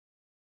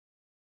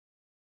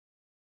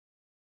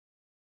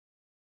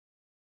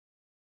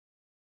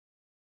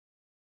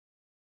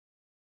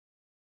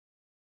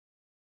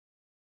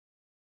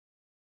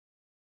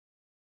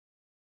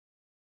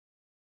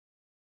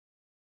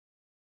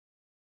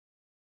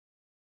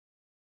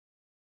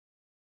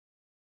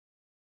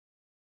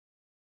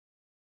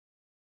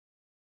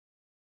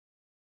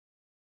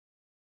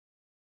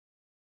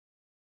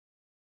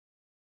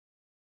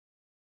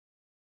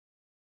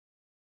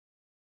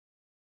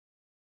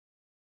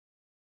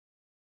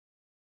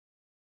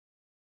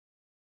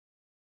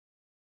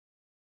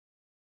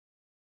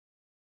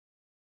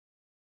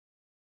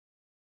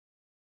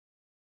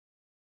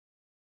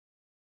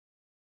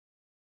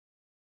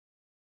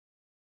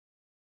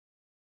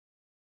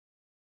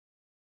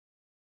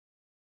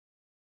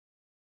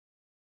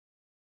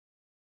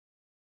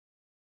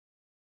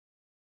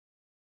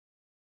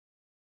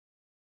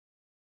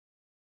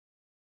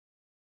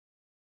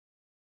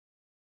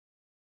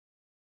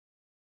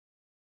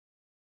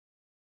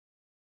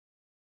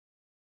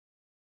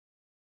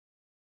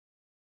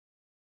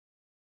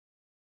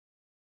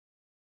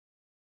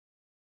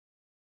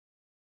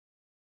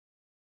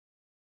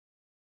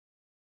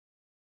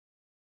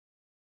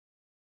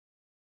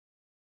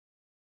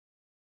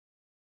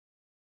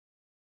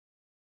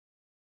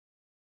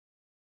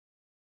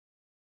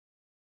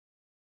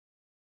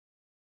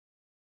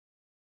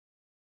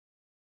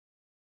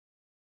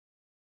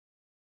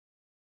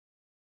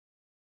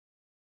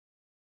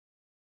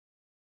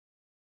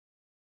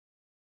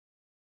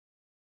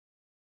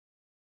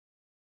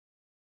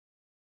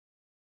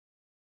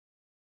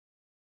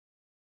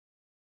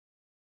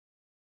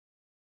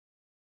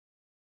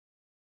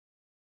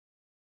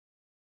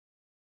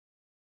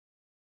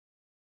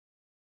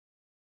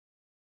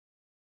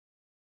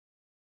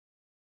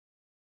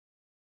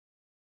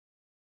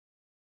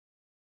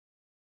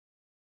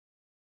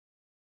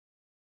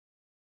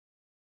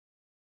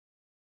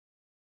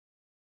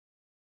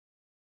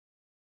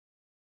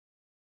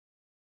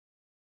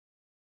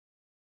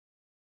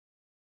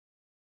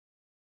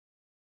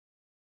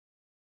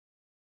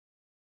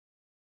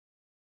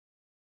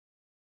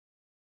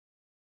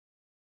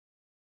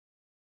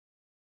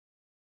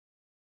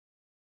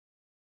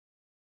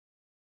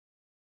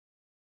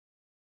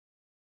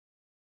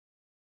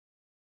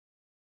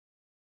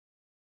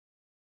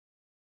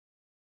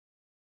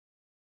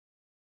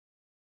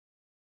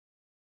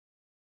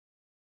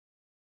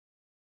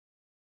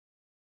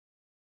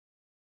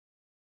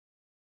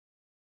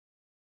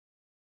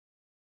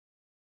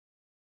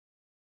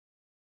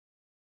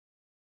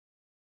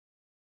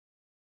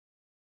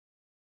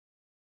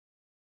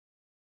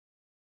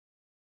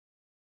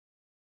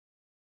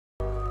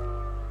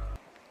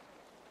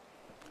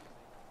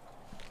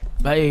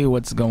Hey,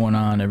 what's going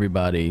on,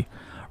 everybody?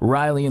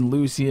 Riley and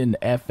Lucian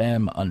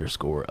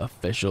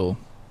FM_official.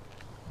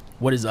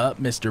 What is up,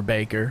 Mr.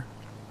 Baker?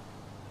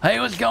 Hey,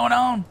 what's going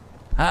on?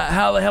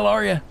 How the hell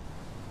are you?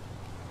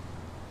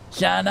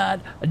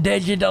 Shine-eyed,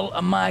 digital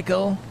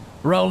Michael,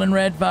 rolling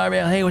red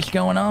fireball. Hey, what's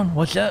going on?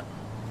 What's up?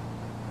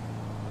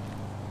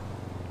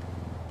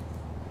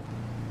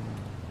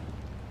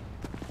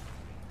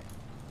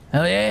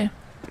 Hell yeah.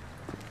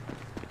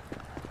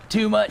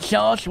 Too much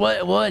sauce?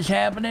 What's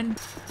happening?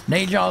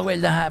 Need y'all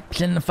with the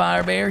hypes and the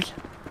fire bears?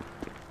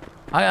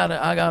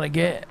 I gotta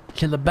get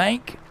to the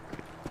bank,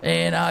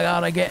 and I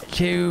gotta get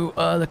to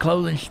the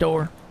clothing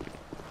store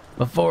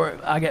before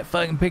I get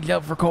fucking picked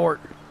up for court.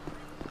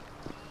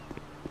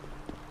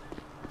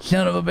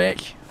 Son of a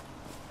bitch.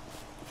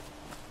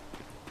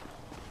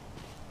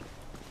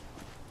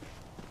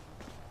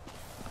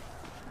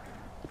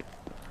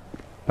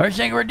 First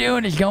thing we're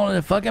doing is going to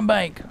the fucking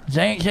bank.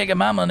 They ain't taking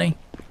my money.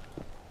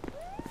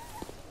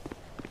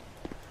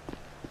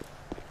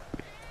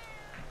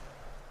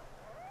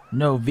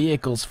 No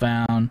vehicles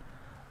found.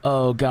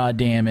 Oh, god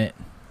damn it.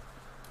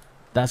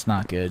 That's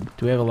not good.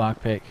 Do we have a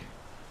lockpick?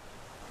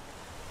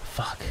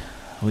 Fuck.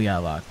 We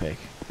got a lockpick.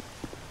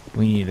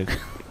 We need a...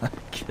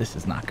 This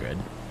is not good.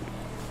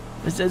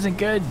 This isn't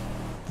good.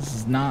 This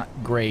is not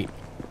great.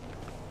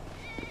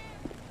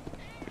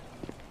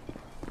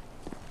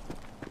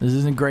 This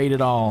isn't great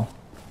at all.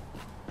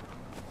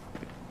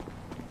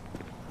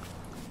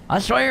 I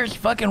swear it's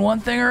fucking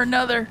one thing or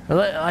another.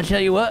 I tell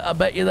you what, I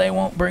bet you they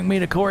won't bring me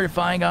to court if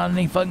I ain't got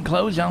any fucking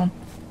clothes on.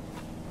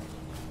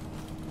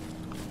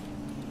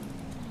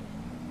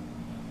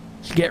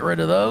 Let's get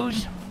rid of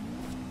those.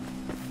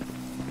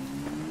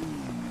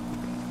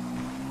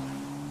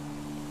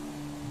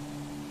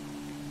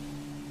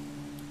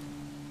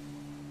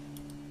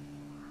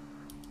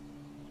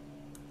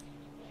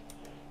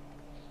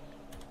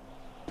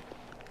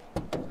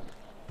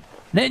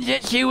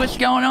 Didn't see what's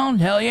going on?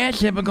 Hell yeah,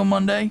 typical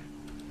Monday.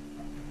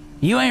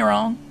 You ain't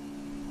wrong.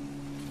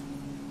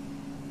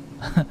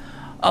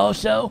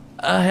 Also,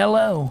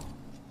 hello.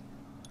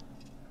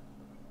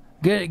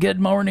 Good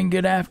morning,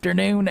 good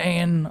afternoon,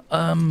 and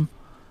von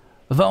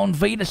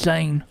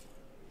Wiedersehen.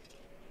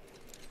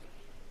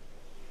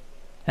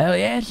 Hell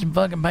yeah, some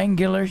fucking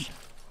painkillers.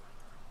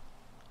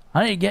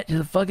 I need to get to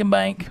the fucking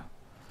bank.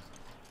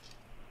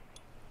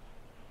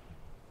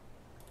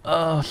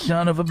 Oh,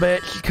 son of a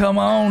bitch, come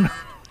on.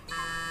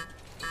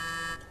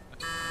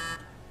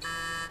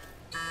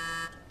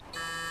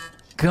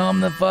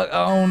 Come the fuck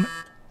on.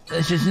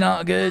 This is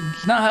not good.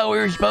 It's not how we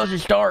were supposed to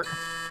start.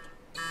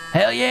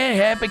 Hell yeah,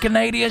 happy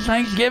Canadian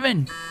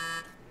Thanksgiving.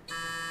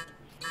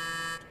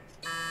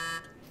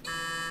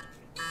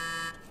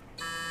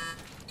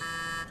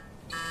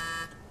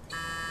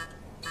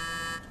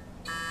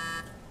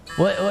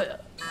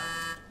 What?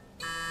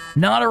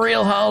 Not a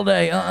real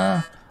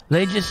holiday,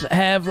 They just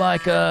have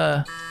like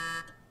a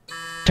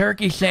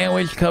turkey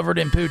sandwich covered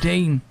in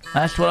poutine.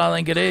 That's what I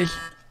think it is.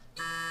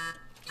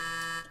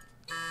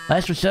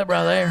 That's what's up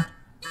right there.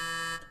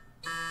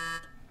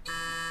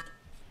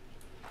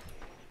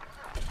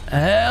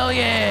 Hell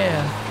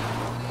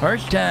yeah.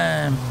 First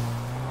time.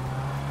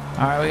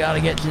 Alright, we gotta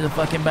get to the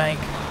fucking bank.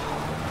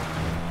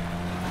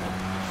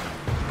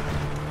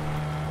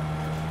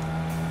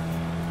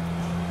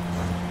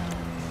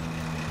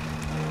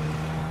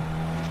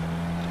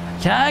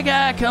 Chai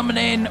Guy coming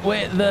in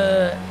with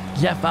the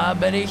Jet5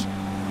 buddies.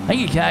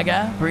 Thank you, Chai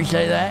Guy.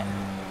 Appreciate that.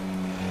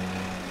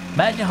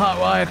 Imagine hot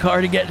wire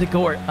car to get to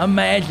court.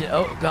 Imagine.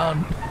 Oh,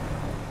 God.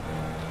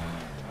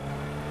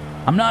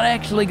 I'm not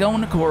actually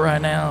going to court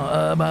right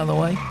now, by the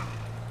way.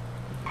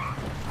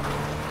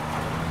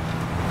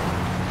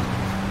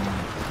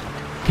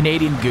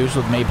 Canadian goose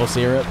with maple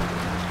syrup.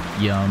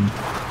 Yum.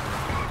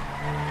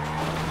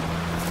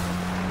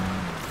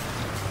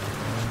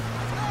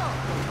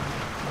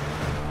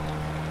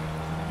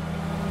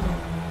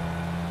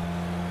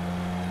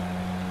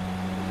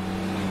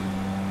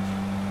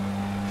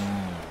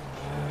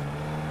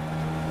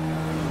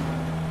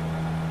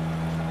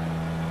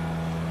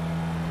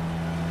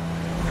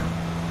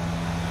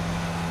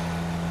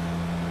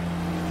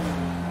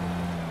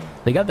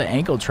 They got the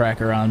ankle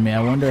tracker on me.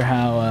 I wonder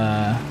how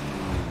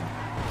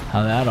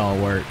that all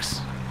works.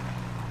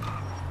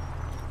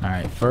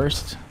 Alright,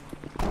 first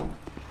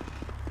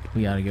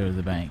we gotta go to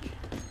the bank.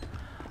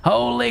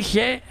 Holy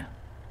shit!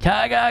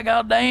 Tiger,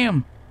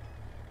 goddamn!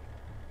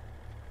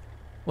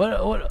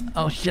 What?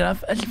 Oh shit, I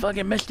just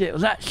fucking missed it.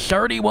 Was that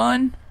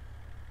 31?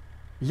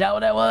 Is that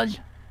what that was?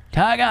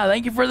 Tiger,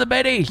 thank you for the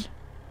biddies!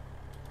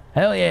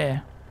 Hell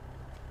yeah.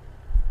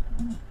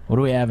 What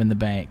do we have in the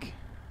bank?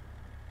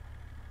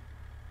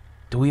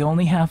 Do we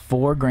only have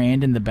 $4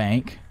 grand in the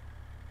bank?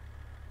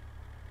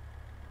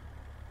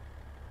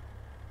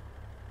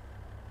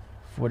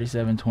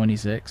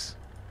 47.26.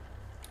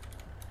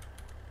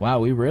 Wow,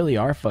 we really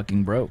are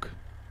fucking broke.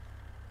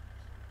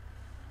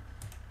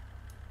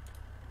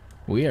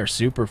 We are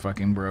super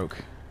fucking broke.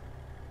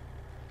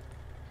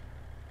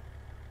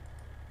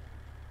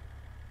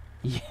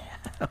 Yeah,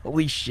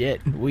 holy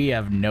shit. We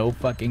have no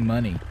fucking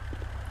money.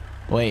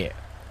 Wait.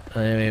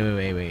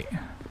 Wait.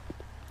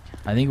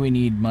 I think we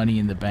need money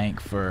in the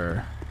bank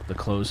for the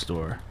clothes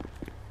store.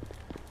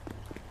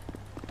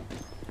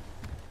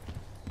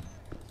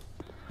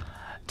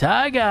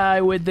 Ty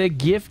Guy with the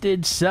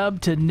gifted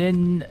sub to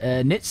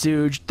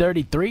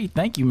Nitsuge33.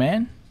 Thank you,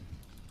 man.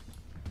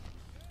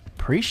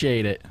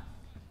 Appreciate it.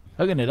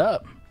 Hooking it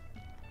up.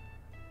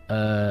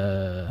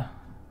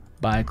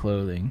 Buy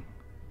clothing.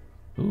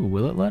 Ooh,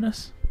 will it let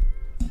us?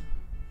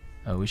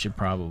 Oh, we should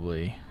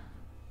probably.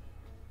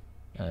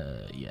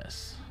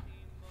 Yes.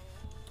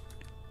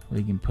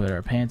 We can put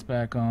our pants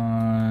back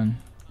on.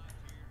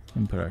 We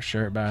can put our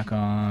shirt back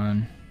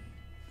on.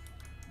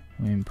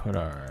 We can put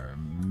our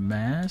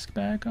mask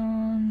back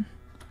on.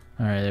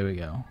 Alright, there we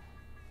go.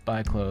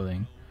 Buy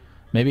clothing.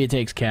 Maybe it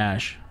takes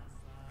cash.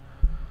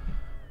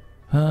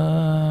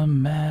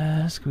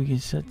 Mask, we can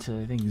set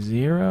to, I think,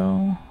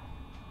 0.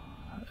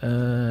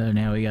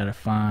 Now we gotta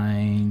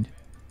find...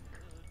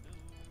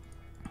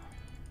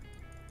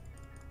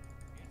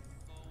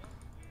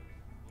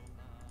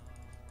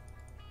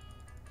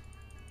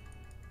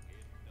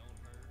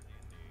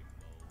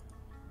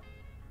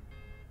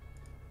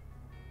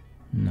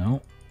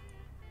 Nope.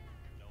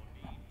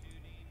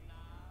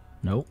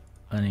 Nope,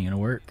 that ain't gonna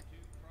work.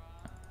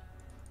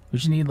 We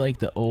just need like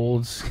the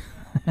olds.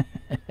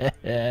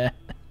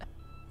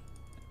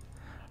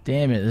 Damn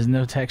it, there's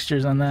no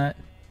textures on that.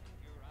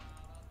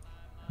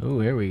 Oh,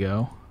 here we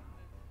go.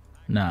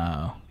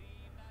 No.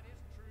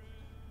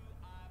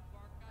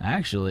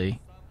 Actually,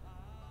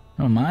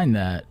 I don't mind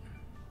that.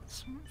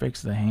 Let's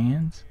fix the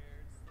hands.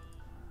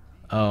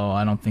 Oh,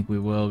 I don't think we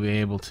will be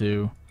able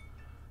to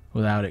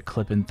without it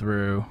clipping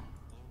through.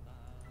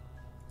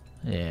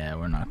 Yeah,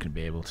 we're not gonna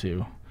be able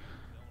to.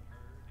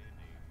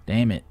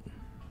 Damn it.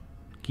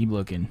 Keep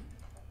looking.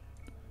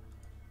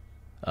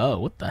 Oh,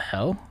 what the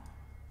hell?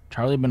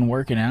 Charlie been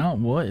working out?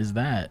 What is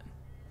that?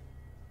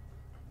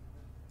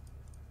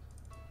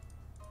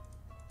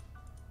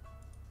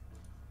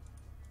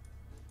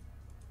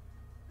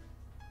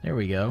 There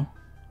we go.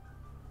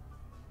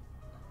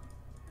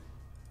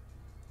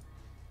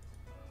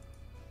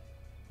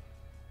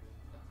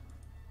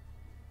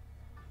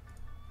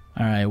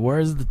 All right,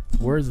 where's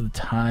the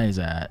ties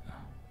at?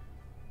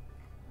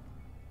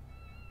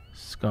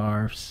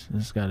 Scarves.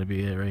 This has got to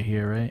be it right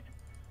here, right?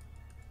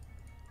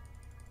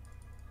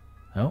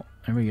 Oh,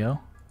 there we go.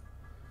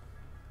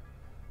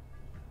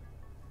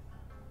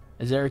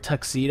 Is there a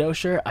tuxedo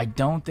shirt? I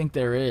don't think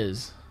there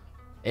is.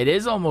 It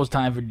is almost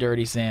time for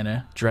Dirty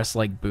Santa, dressed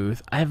like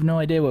Booth. I have no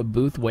idea what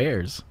Booth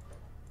wears.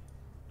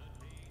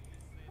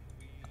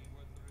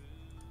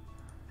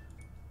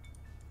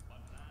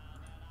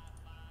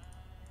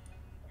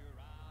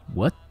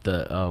 What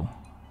the? Oh,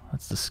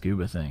 that's the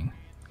scuba thing.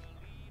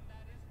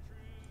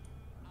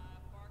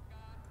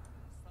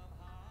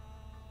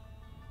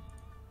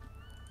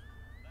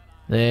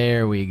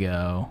 There we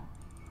go.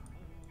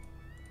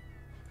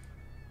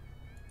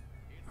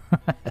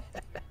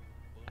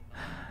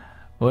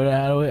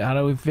 How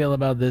do we feel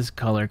about this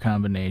color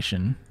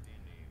combination?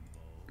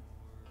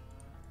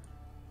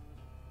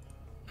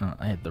 Oh,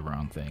 I hit the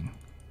wrong thing.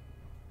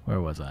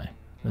 Where was I?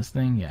 This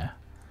thing? Yeah.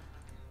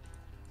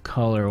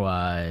 Color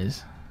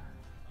wise.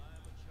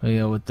 We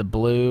go with the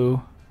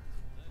blue.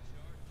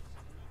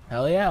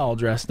 Hell yeah, all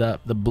dressed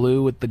up. The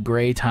blue with the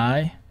gray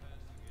tie.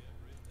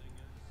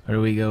 Or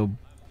do we go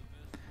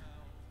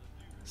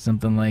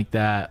something like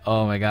that?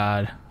 Oh my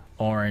god.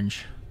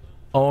 Orange.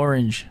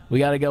 Orange. We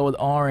gotta go with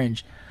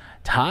orange.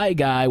 Tie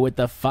Guy with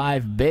the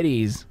 5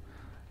 biddies.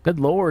 Good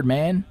lord,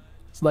 man.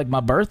 It's like my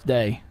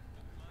birthday.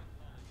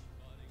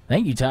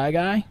 Thank you, Tie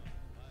Guy.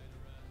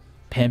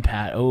 Pimp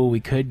hat. Oh, we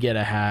could get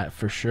a hat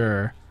for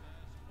sure.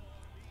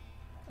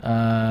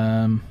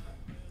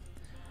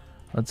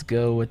 Let's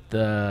go with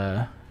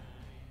the...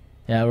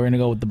 Yeah, we're gonna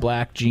go with the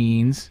black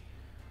jeans.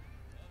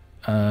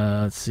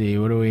 Let's see.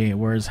 What do we...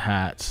 Where's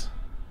hats?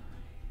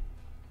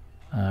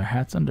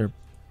 Hats under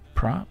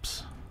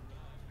props?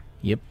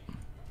 Yep.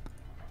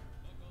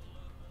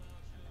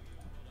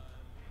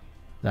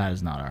 That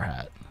is not our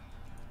hat.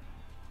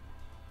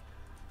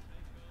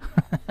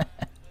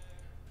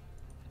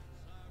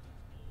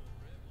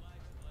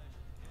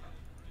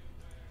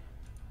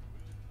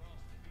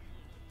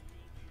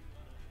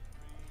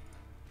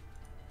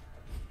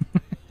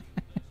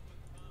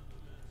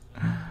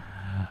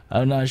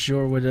 I'm not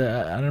sure what.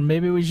 I don't.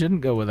 Maybe we shouldn't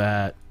go with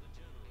that.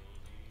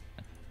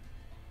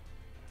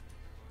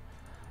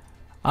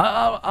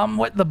 I'm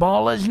with the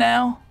ballers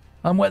now.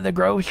 I'm with the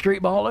Grove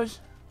Street Ballers.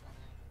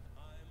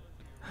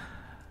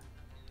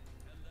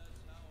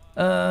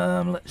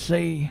 Let's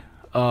see.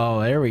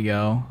 Oh, there we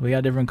go. We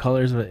got different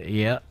colors, but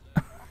yeah.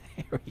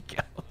 Here we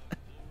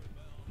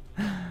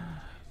go.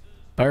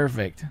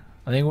 Perfect.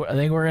 I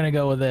think we're gonna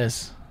go with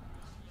this.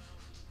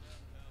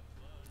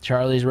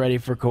 Charlie's ready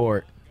for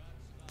court.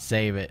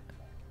 Save it.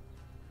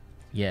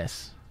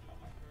 Yes.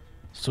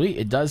 Sweet.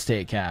 It does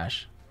take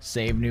cash.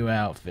 Save new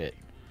outfit.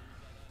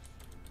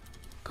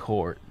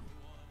 Court.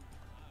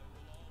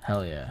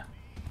 Hell yeah.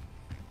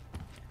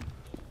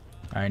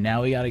 Alright,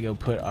 now we gotta go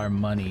put our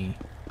money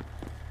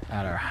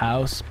at our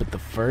house, but the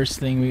first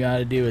thing we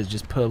gotta do is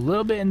just put a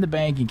little bit in the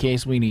bank in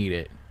case we need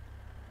it.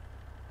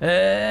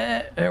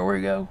 There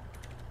we go.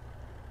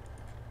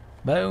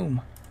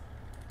 Boom.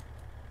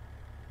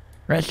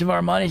 Rest of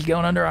our money's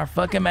going under our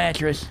fucking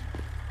mattress.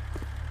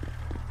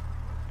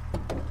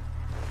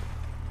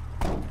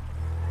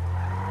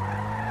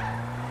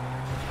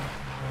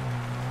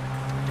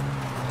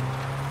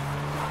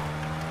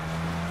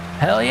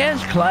 Hell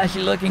yes,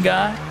 classy looking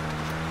guy.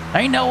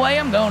 Ain't no way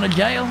I'm going to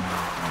jail.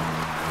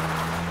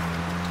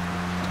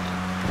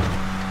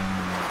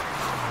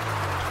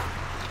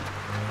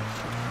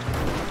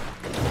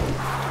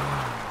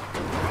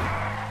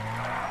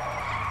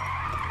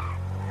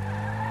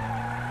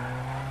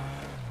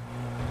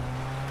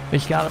 We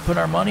just gotta put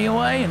our money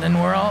away and then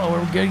we're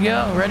good to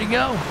go, ready to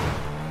go.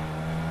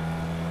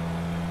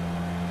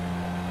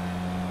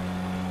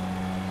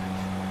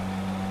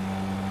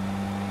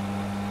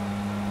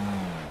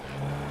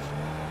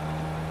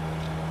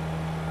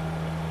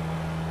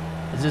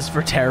 Is this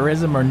for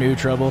terrorism or new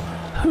trouble?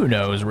 Who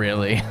knows,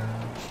 really?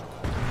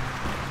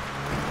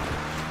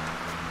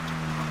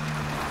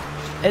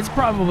 It's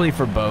probably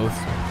for both.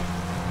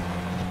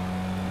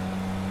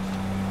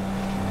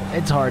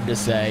 It's hard to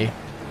say.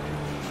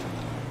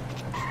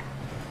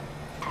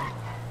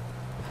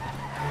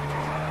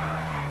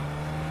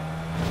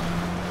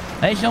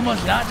 Hey, it's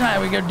almost night time.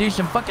 We gotta do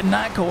some fucking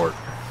night court.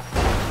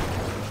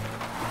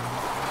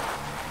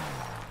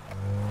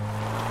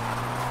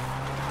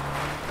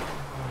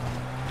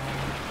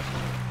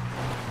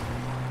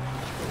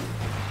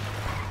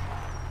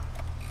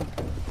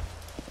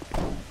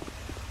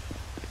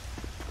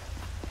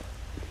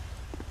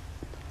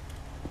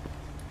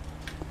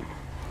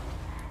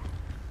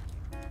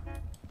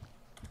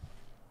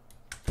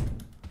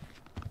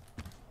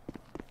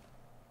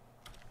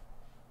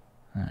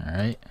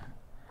 Alright.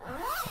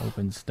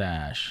 Open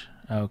stash.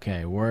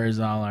 Okay, where's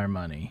all our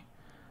money?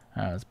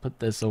 Alright, let's put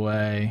this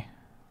away.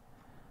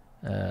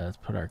 Let's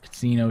put our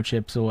casino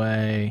chips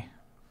away.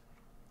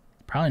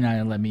 Probably not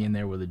gonna let me in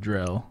there with a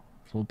drill.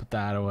 So we'll put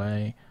that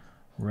away.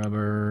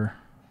 Rubber.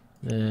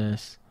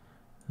 This.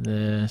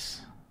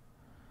 This.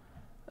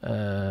 We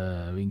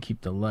can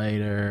keep the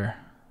lighter.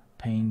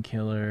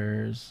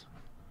 Painkillers.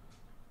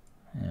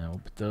 Yeah, we'll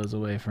put those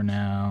away for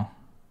now.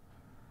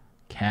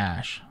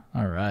 Cash.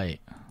 Alright.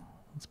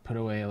 Let's put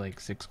away like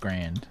 6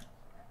 grand.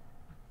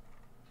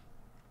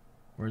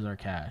 Where's our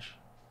cash?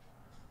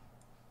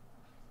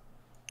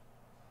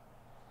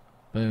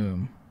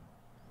 Boom.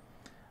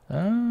 Was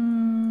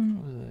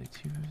it like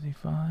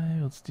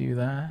 255? Let's do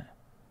that.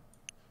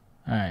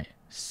 Alright,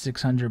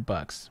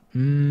 $600.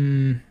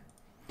 I'm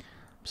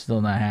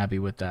still not happy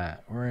with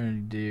that. We're gonna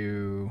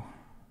do.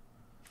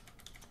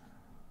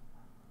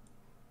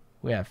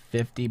 We have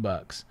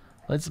 $50.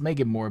 Let's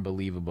make it more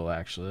believable,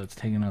 actually. Let's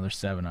take another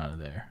 7 out of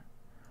there.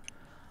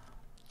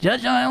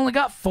 Judge, I only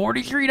got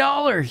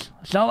 $43.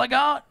 That's all I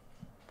got.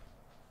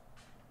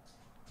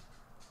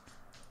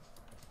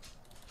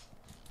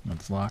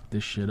 Let's lock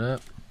this shit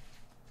up.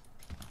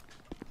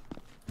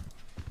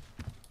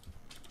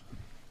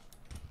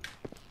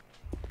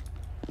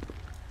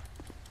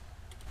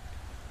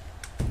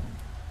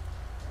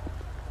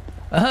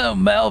 Oh,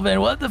 Melvin,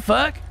 what the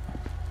fuck?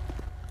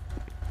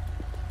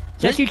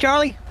 Is you,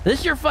 Charlie?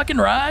 This your fucking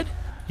ride?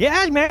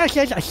 Yeah, man. I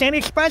said Sandy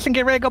Express and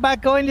get ready to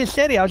go into the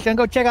city. I was gonna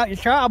go check out your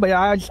trial, but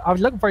I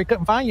was looking for you,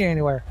 couldn't find you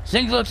anywhere.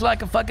 Thing looks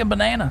like a fucking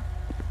banana.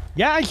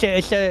 Yeah,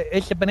 it's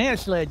a banana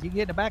sled. You can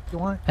get in the back if you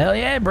want. Hell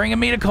yeah, bringing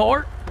me to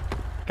court.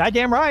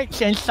 Goddamn right,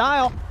 it's in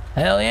style.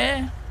 Hell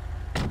yeah.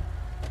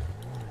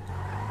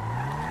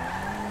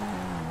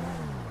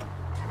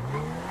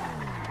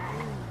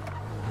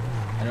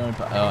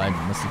 I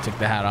must have took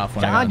the hat off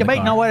when I got in the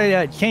debating car. on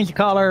whether to change the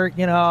color,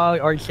 you know,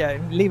 or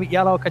leave it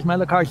yellow because my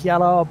other car's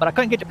yellow, but I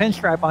couldn't get the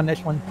pinstripe on this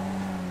one.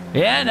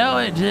 Yeah, no,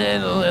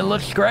 it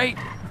looks great.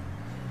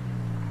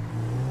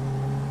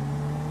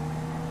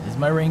 Is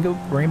my rainbow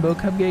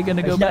cupcake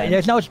gonna go bad?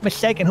 There's no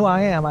mistaking who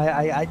I am.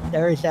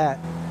 There is that.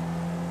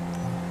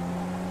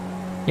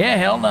 Yeah,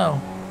 hell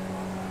no.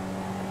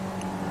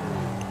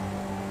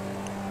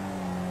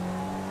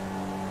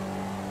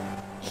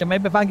 So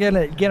maybe if I get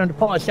them to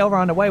pull us over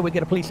on the way, we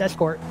get a police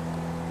escort.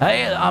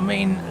 Hey, I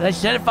mean, they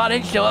said if I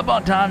didn't show up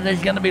on time, they're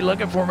gonna be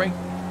looking for me.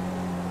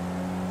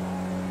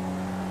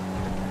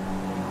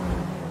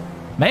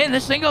 Man,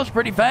 this thing goes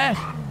pretty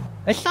fast.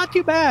 It's not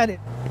too bad.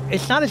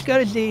 It's not as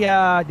good as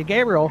the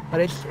Gabriel,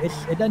 but it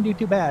doesn't do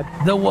too bad.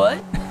 The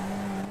what?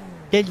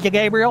 The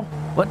Gabriel.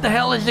 What the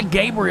hell is a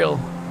Gabriel?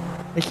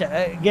 It's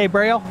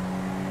Gabriel.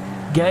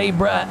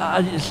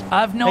 I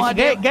have no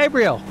idea.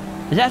 Gabriel.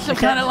 Is that some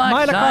kind of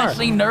like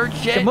sciencey nerd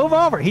shit? So move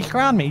over. He's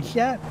crowned me.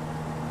 Shit.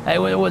 Hey,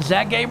 was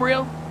that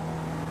Gabriel?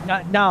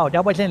 No,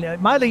 that wasn't.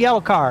 My other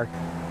yellow car.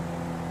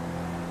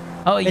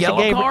 Oh, a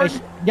yellow car?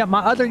 Yeah,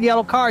 my other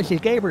yellow car is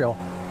Gabriel.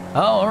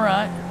 Oh, all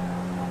right.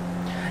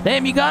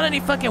 Damn, you got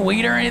any fucking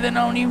weed or anything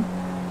on you?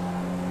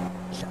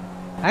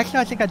 Actually,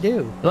 I think I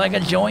do. Like a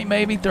joint,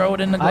 maybe? Throw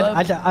it in the glove?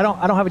 I don't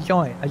have a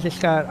joint. I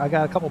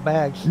got a couple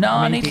bags. No,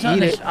 I need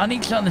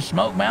something to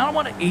smoke, man. I don't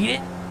want to eat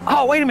it.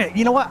 Oh, wait a minute.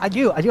 You know what? I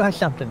do have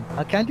something.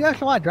 Can I do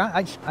extra wide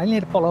drive? I need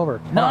to pull over.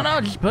 No,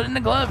 just put it in the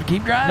glove.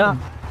 Keep driving. No.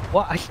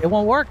 Well, it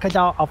won't work because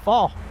I'll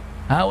fall.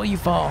 How will you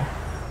fall?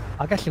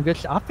 I got some good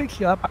stuff. I'll fix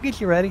you up. I'll get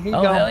you ready. Here you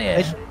Oh, go. hell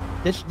yeah.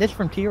 This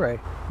from T-Ray.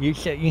 You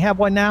have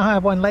one now,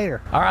 have one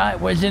later. All right,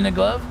 where's in the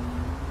glove?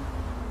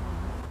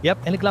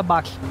 Yep, in the glove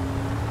box.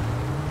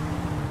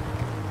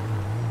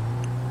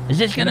 Is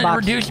this going to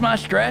reduce my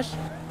stress?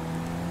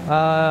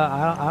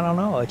 I don't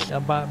know. It's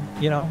about,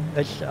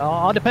 it's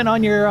all depend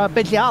on your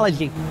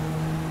physiology.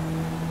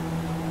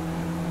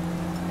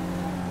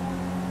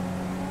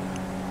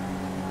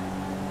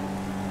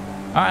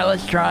 All right,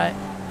 let's try it.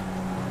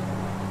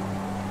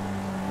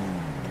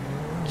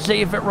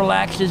 See if it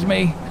relaxes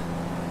me.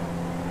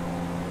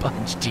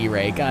 Punch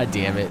T-Ray, god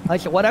damn it. I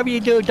said, whatever you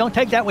do, don't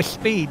take that with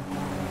speed.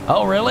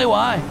 Oh, really?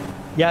 Why?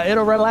 Yeah,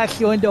 it'll relax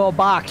you into a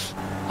box.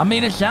 I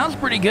mean, it sounds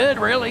pretty good,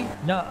 really.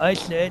 No,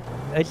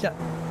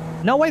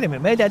 no, wait a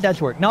minute. Maybe that does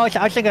work. No, I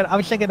was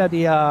thinking of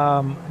the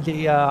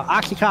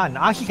Oxycontin.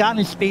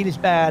 Oxycontin speed is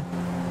bad.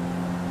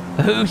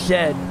 Who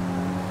said?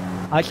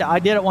 I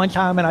did it one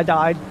time and I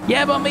died.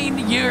 Yeah, but I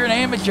mean, you're an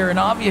amateur, and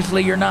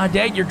obviously you're not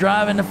dead. You're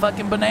driving a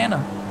fucking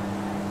banana.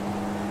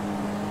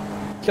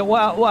 So,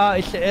 well,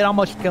 it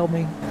almost killed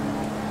me.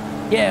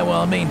 Yeah,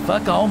 well, I mean,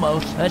 fuck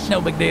almost. That's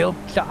no big deal.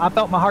 So I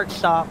felt my heart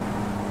stop.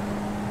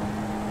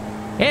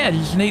 Yeah,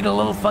 just need a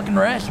little fucking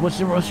rest. What's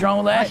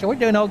wrong with that? So we're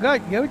doing all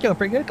good. Yeah, we're doing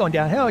pretty good going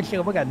downhill.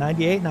 So we got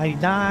 98,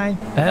 99.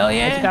 Hell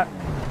yeah.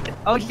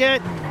 Oh,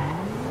 shit.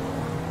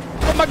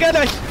 Oh, my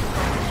goodness.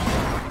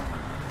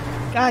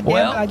 God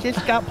damn it, I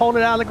just got pulled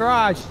out of the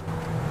garage.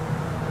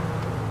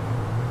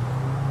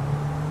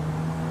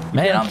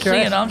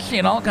 Man, I'm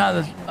seeing all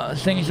kinds of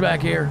things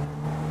back here.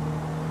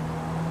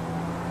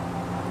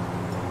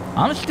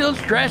 I'm still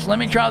stressed. Let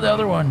me try the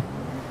other one.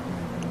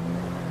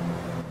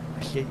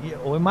 Shit,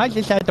 we might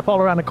just have to pull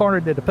around the corner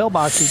to the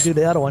pillbox to do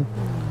the other one.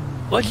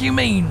 What do you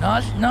mean?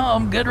 No,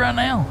 I'm good right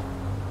now.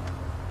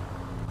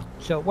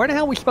 So where the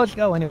hell are we supposed to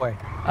go anyway?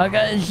 I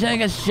got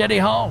City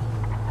Hall.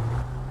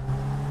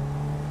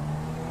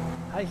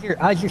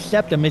 How's your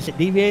septum? Is it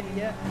deviated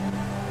yet?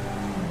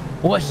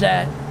 What's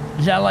that?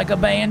 Is that like a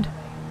band?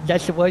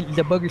 That's the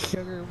booger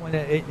sugar when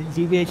it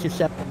deviates your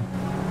septum.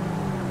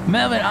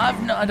 Melvin,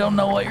 I don't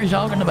know what you're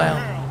talking about.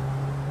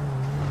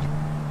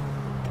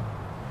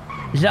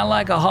 Is that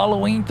like a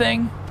Halloween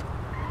thing?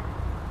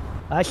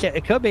 I said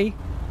it could be.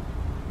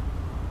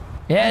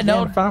 Yeah,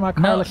 no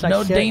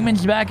like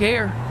demons back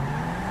here.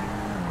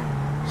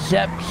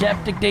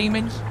 Septic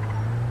demons.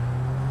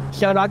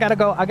 So I gotta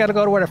go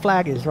to where the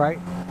flag is, right?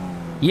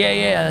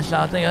 Yeah,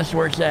 I think that's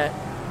where it's at.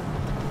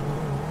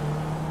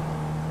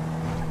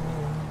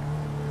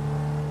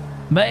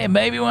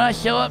 Maybe when I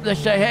show up, they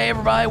say, "Hey,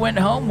 everybody went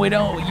home. You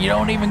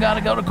don't even got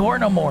to go to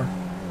court no more."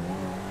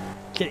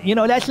 You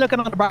know, that's looking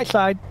on the bright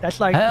side.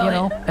 That's like,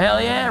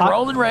 hell yeah,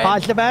 rolling red.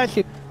 Positive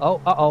attitude.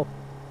 Oh,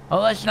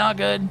 that's not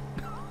good.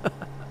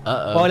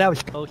 Oh, that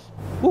was close.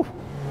 Whew.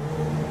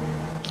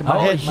 So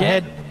my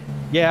head.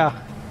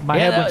 Yeah, my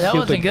head went that stupid.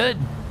 wasn't good.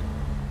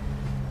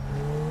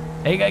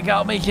 Hey, you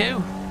got me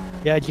too.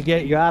 Yeah,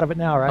 you're out of it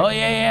now, right? Oh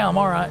yeah, I'm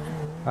all right.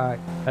 All right,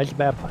 that's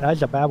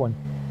a bad one.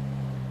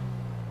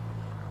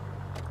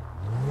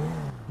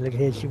 Look at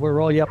here, we'll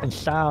roll you up in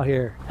style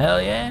here. Hell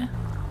yeah.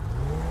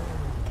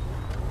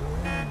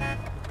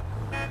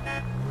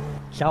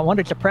 So I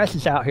wonder if the press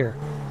is out here.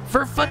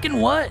 For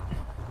fucking what?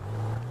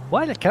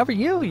 Why, to cover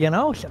you, you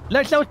know?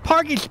 There's no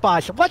parking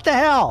spots. What the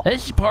hell?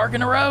 This is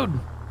parking the road.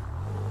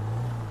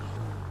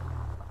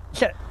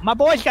 Shit, my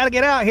boy's got to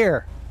get out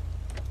here.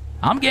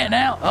 I'm getting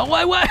out.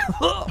 Oh, wait.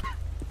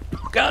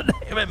 God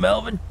damn it,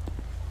 Melvin.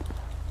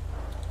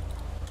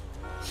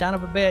 Son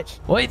of a bitch.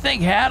 What do you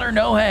think, hat or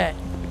no hat?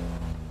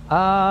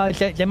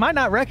 They might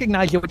not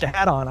recognize you with the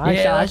hat on.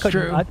 That's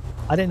true.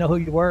 I didn't know who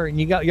you were, and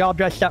y'all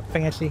dressed up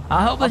fancy.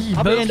 I hope this is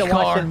I'll be Boof's into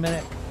car. watch in a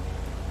minute.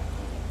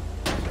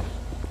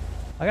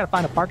 I gotta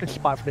find a parking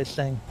spot for this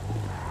thing.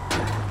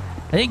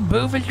 I think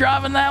Boof is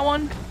driving that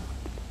one.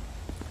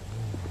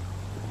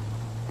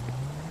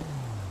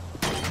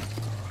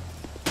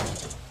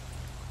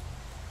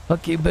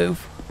 Fuck you,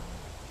 Boof.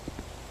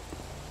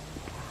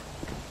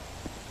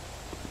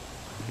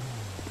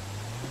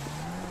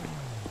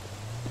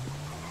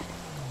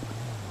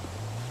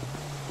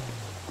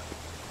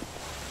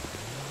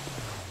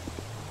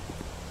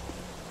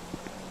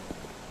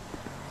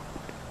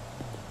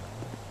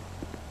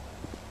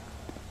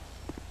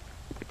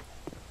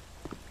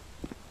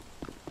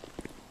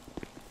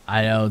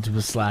 I know,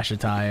 to slash a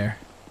tire.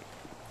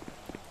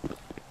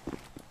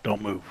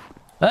 Don't move.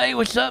 Hey,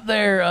 what's up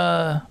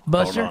there,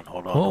 Buster?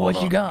 Hold on.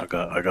 What you got?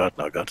 I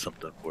got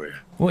something for you.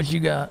 What you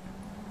got?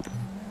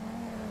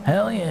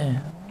 Hell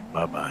yeah.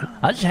 Bye-bye.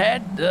 I just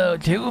had 2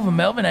 of them.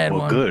 Melvin had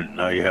Well, one. good.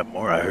 Now you have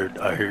more. I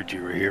heard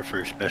you were here for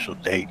a special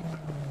date.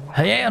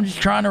 Hey, I'm just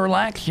trying to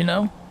relax, you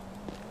know?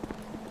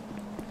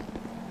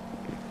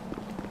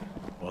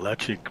 Well,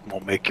 that shit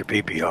won't make your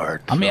pee-pee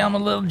hard. I mean, I'm a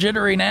little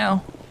jittery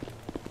now.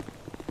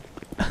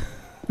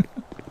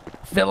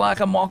 Feel like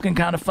I'm walking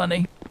kind of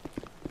funny.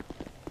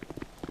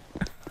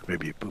 I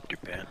Maybe you pooped your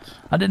pants.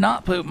 I did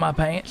not poop my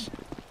pants.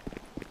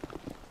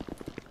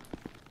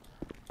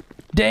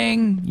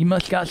 Dang, you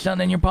must got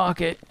something in your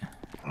pocket.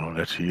 Oh,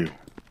 that's you.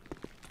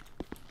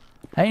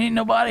 Ain't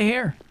nobody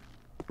here.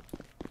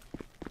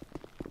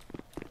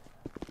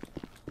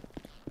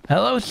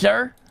 Hello,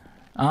 sir.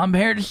 I'm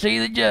here to see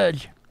the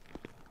judge.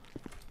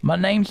 My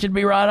name should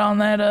be right on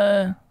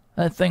that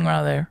thing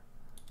right there.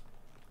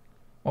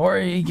 Or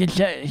you can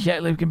check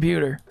the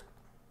computer.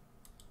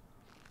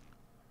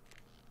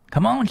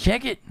 Come on,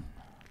 check it.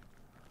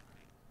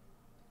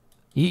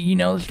 You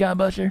know this guy,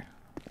 Buster?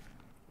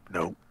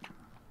 Nope.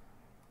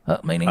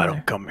 Me neither. I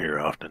don't come here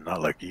often,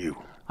 not like you.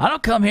 I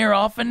don't come here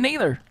often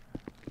neither.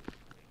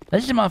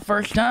 This is my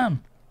first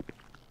time.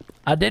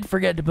 I did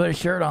forget to put a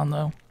shirt on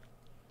though.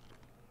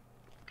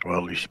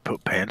 Well, you should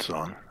put pants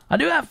on. I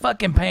do have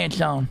fucking pants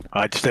on.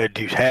 I said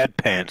you had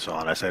pants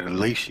on. I said at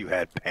least you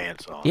had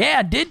pants on. Yeah,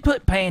 I did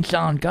put pants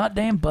on.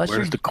 Goddamn, Buster.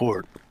 Where's the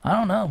court? I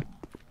don't know.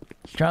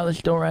 Let's try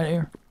this door right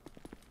here.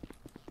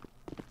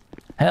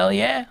 Hell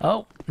yeah.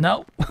 Oh,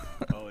 no.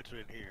 Oh, it's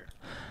in here.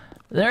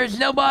 There's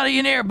nobody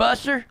in here,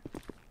 Buster.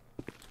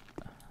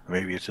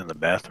 Maybe it's in the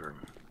bathroom.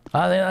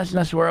 I think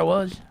that's where I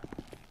was.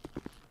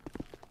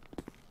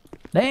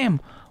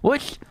 Damn.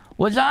 Which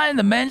was I in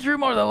the men's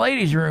room or the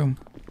ladies' room?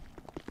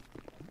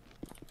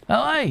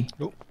 Oh, hey.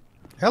 Oh.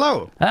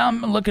 Hello.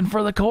 I'm looking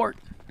for the court.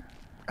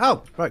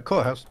 Oh, right,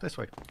 courthouse. This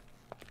way.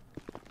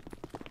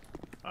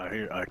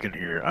 I can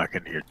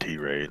hear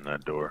T-Ray in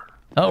that door.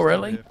 Oh,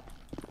 really?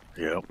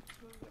 Yep.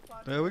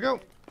 There we go.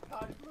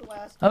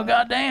 Oh,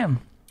 goddamn.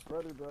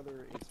 Brother,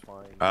 it's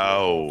fine.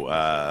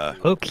 Oh,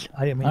 Oops,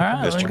 I didn't mean. All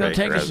right, let me Mr. go Baker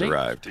take a has seat.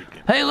 arrived.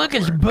 Hey, look,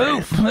 it's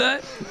Boof.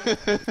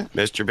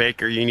 Mr.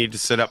 Baker, you need to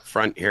sit up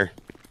front here.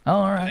 Oh,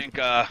 all I right. think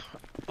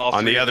all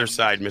On three the of other them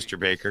side, need to Mr.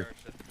 be Baker.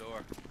 searched at the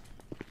door.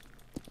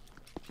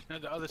 No,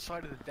 the other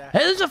side of the dash. Hey,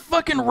 there's a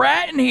fucking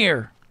rat in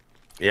here.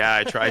 Yeah,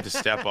 I tried to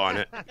step on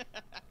it.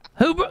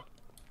 Who?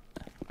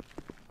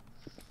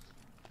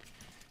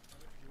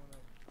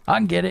 I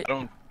can get it.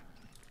 I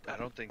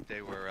don't think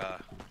they were.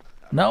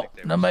 No,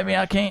 maybe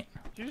I can't.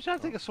 You just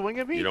have to take a swing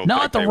at me? You don't No,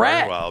 think at the they were?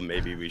 rat. Well,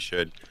 maybe we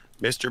should.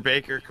 Mr.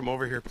 Baker, come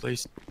over here,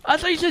 please. I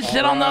thought you said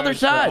sit on the other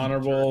side.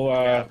 Honorable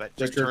Yeah, but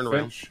just District turn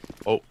around. Finch.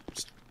 Oh,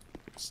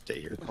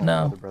 stay here.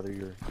 No, Brother,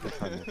 your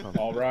time will come.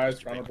 All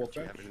rise, Honorable Do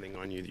you Finch. have anything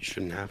on you that you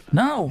shouldn't have?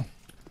 no,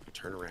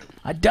 Turn around.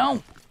 I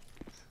don't.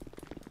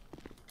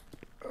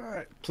 All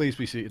right, please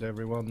be seated,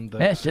 everyone. The-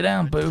 Yeah, sit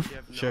down, Boof. You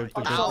have no Showed the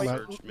idea good to man.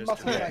 search Mr.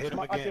 Must- Baker. Hit him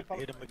again.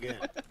 Hit him again.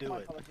 Do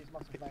it.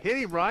 Hit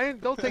him, Ryan.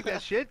 Don't take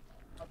that shit.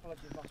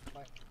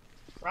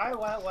 Right,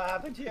 what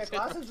happened to your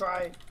glasses,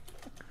 right?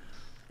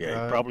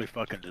 Yeah, he probably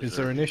fucking deserves is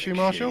there an issue, shitty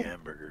Marshal?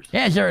 hamburgers.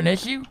 Yeah, is there an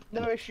issue?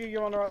 No issue,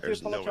 Your Honor. I do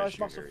There's no apologise,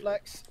 issue muscle here.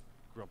 flex.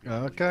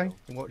 Okay,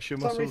 what's your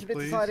For some muscles, reason, we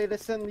please? decided to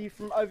send you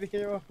from over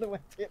here all the way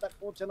to get that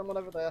poor gentleman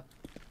over there.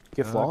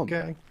 Get flawed.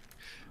 Okay.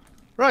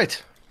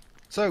 Right.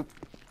 So,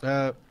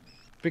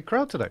 big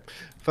crowd today.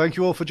 Thank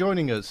you all for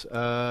joining us.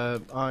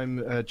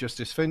 I'm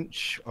Justice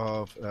Finch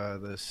of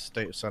the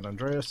state of San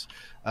Andreas.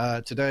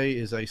 Today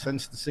is a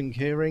sentencing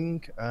hearing.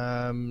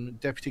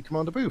 Deputy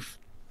Commander Booth,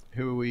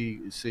 who are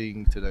we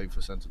seeing today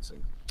for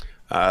sentencing?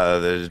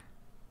 The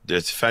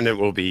defendant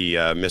will be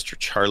Mr.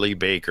 Charlie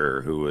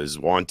Baker, who is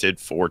wanted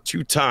for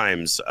 2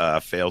 times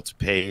failed to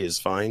pay his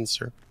fine,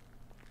 sir.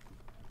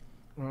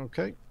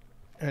 Okay.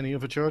 Any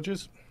other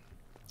charges?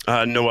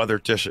 No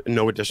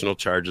additional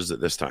charges at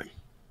this time.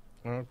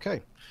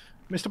 Okay.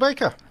 Mr.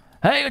 Baker.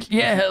 Hey,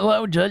 yeah,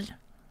 hello, Judge.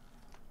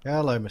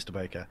 Hello, Mr.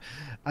 Baker.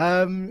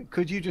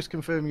 Could you just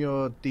confirm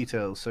your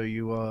details? So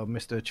you are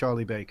Mr.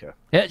 Charlie Baker.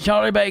 Yeah,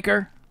 Charlie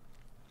Baker.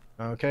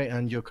 Okay,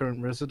 and your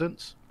current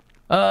residence?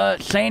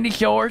 Sandy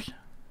Shores.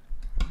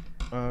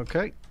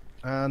 Okay.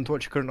 And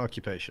what's your current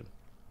occupation?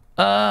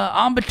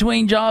 I'm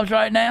between jobs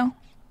right now.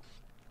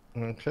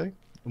 Okay.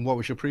 And what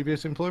was your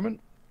previous employment?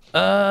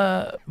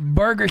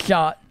 Burger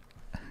Shot.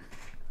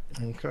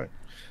 Okay.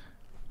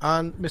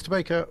 And Mr.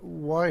 Baker,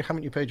 why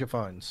haven't you paid your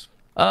fines?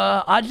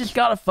 I just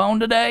got a phone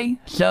today,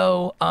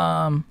 so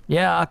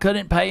yeah, I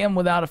couldn't pay him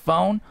without a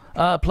phone.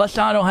 Plus,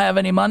 I don't have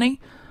any money,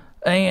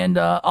 and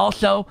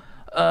also,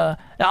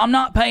 I'm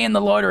not paying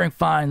the loitering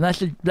fine.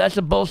 That's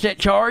a bullshit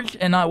charge,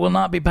 and I will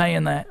not be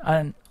paying that.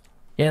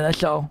 Yeah,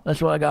 that's all.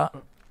 That's what I got.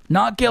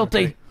 Not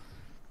guilty.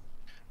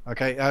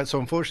 Okay. So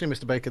unfortunately,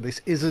 Mr. Baker,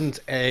 this isn't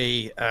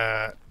a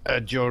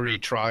jury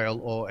trial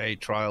or a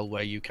trial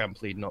where you can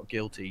plead not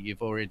guilty.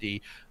 You've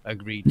already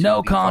agreed to No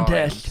the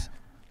contest.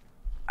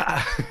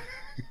 fines.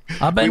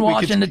 I've been we could-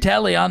 watching the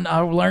telly. I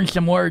learned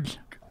some words.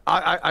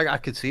 I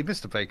could see,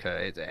 Mr. Baker.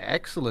 It's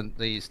excellent,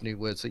 these new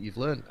words that you've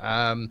learned.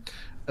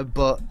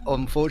 But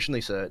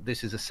unfortunately, sir,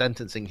 this is a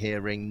sentencing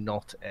hearing,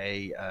 not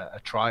a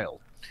trial.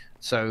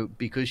 So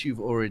because you've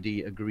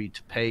already agreed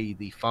to pay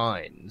the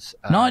fines...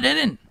 No, I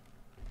didn't.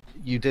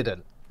 You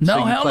didn't? No, so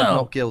you hell pled no.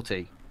 not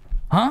guilty?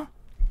 Huh?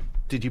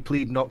 Did you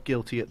plead not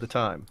guilty at the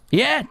time?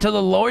 Yeah, to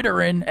the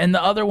loitering, and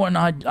the other one,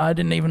 I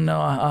didn't even know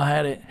I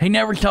had it. He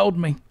never told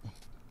me.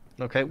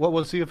 Okay, what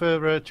was the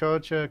other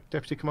charge,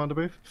 Deputy Commander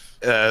Booth?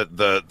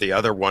 The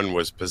other one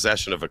was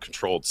possession of a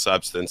controlled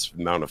substance,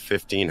 amount of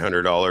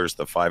 $1,500.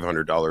 The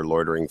 $500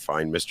 loitering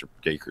fine Mr.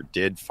 Baker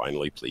did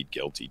finally plead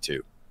guilty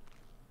to.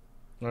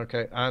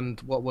 Okay,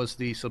 and what was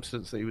the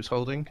substance that he was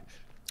holding?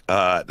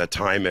 At the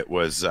time, it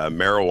was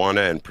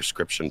marijuana and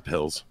prescription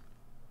pills.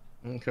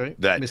 Okay.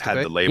 That Mr. had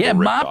Baker? the label Yeah,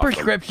 ripped my off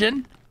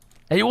prescription.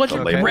 It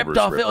wasn't label ripped was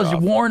off. ripped It was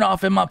off. worn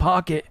off in my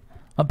pocket.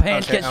 My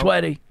pants Okay, get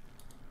sweaty.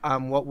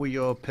 What were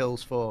your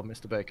pills for,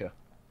 Mr. Baker?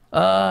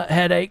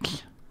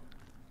 Headaches.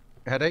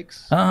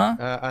 Headaches?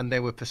 Uh-huh. And they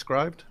were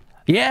prescribed?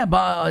 Yeah,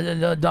 by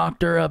the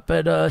doctor up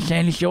at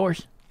Sandy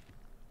Shores.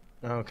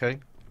 Okay.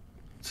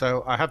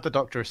 So I have the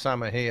Dr.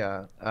 Osama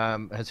here.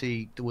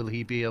 Will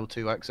he be able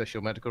to access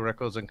your medical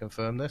records and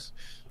confirm this?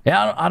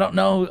 Yeah, I don't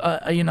know.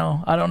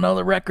 I don't know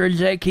the records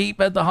they keep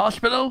at the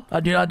hospital.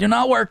 I do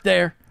not work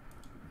there.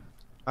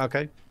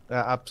 Okay.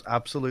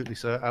 Absolutely,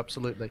 sir.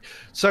 Absolutely.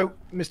 So,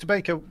 Mr.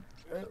 Baker,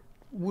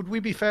 would we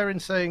be fair in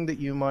saying that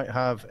you might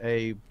have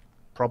a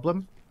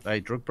problem, a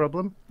drug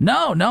problem?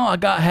 No, I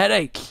got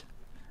headaches.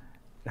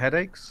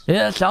 Headaches?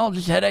 Yeah, it's all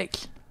just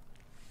headaches.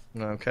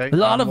 Okay. A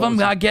lot And of what them,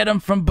 was I get them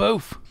from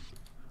Booth.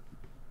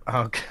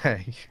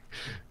 Okay.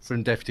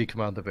 From Deputy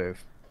Commander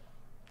Booth.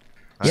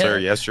 Yeah. Sir,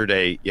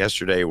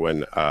 yesterday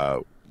when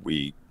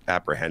we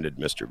apprehended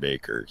Mr.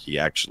 Baker, he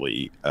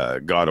actually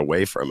got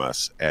away from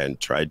us and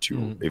tried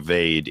to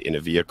evade in a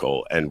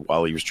vehicle. And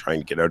while he was trying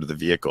to get out of the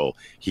vehicle,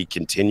 he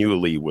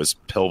continually was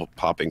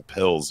popping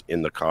pills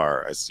in the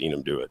car. I seen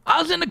him do it.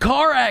 I was in a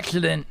car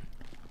accident.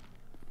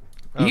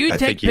 You I take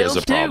think he pills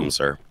has a problem, too.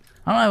 sir.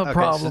 I don't have a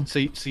problem. So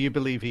you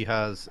believe he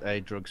has a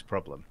drugs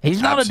problem?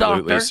 He's not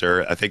Absolutely, a doctor.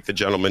 sir. I think the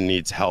gentleman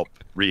needs help,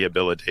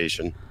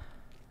 rehabilitation.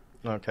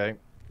 Okay.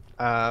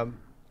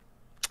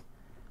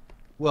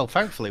 Well,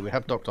 thankfully, we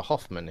have Dr.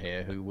 Hoffman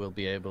here who will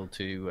be able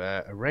to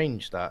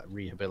arrange that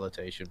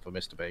rehabilitation for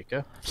Mr.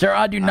 Baker. Sir,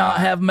 I do not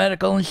have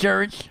medical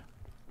insurance.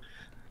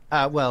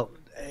 Well,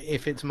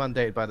 if it's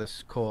mandated by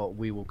this court,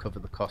 we will cover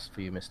the cost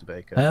for you, Mr.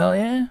 Baker. Hell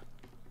yeah.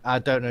 I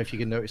don't know if you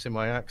can notice in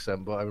my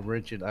accent, but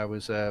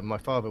my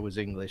father was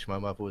English, my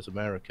mother was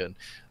American,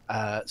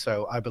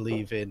 so I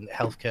believe in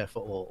healthcare for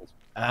all.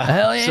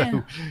 Hell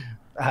yeah.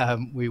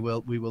 So we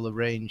will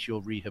arrange your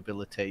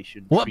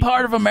rehabilitation. What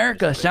part of treatment,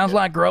 America? Mr. Sounds Baker.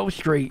 like Grove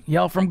Street.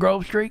 Y'all from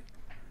Grove Street?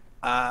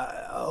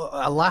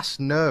 Alas,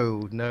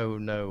 no.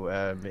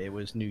 It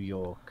was New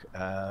York.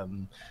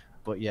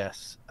 But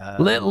yes.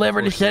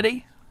 Liberty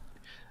City?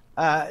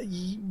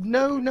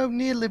 No,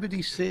 near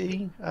Liberty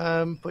City.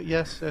 But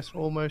yes,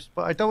 almost.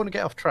 But I don't want to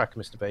get off track,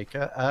 Mr.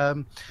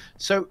 Baker.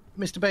 So,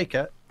 Mr.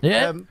 Baker.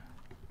 Yeah?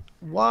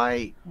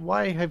 Why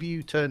have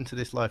you turned to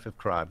this life of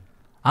crime?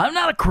 I'm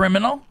not a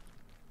criminal.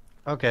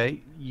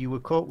 Okay, you were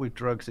caught with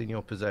drugs in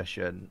your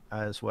possession,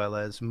 as well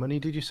as money,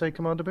 did you say,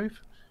 Commander Booth?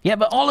 Yeah,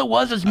 but all it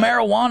was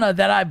marijuana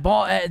that I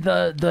bought at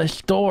the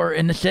store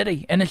in the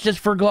city, and it's just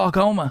for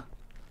glaucoma.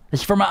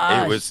 It's for my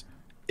eyes.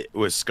 It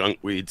was skunk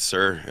weed,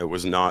 sir. It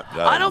was not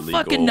I don't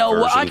legal fucking know.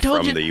 What I version told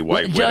from you, the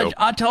White Judge. Widow.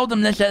 I told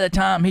him this at the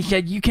time. He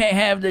said you can't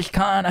have this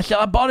kind. I said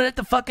I bought it at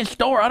the fucking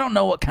store. I don't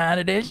know what kind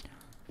it is.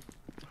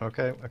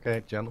 Okay,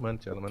 gentlemen.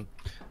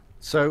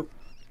 So,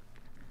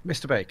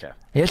 Mr. Baker.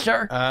 Yes,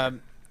 sir.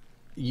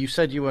 You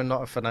said you were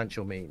not of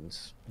financial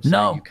means. So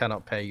No. you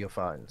cannot pay your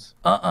fines.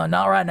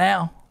 Not right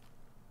now.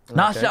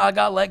 Not Okay. so I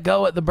got let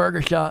go at the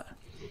burger shot.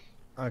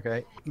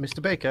 Okay,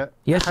 Mr. Baker.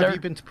 Yes, have sir. you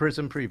been to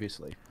prison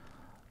previously?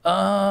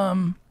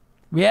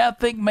 Yeah, I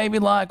think maybe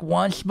like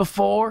once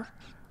before.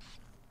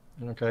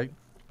 Okay,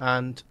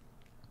 and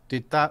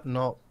did that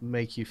not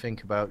make you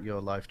think about your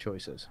life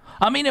choices?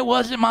 I mean, it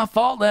wasn't my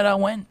fault that I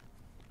went.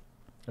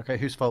 Okay,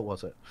 whose fault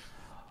was it?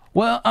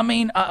 Well, I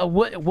mean,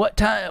 what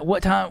time?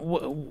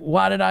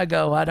 Why did I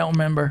go? I don't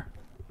remember.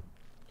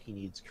 He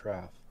needs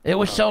craft. It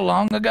was so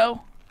long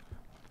ago.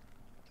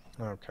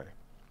 Okay.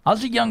 I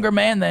was a younger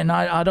man then.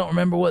 I don't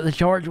remember what the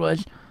charge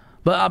was,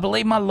 but I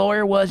believe my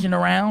lawyer wasn't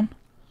around.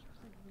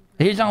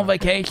 He's on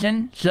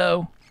vacation,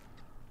 so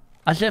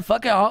I said,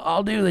 "Fuck it,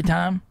 I'll do the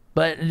time."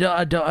 But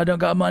I don't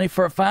got money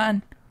for a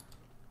fine.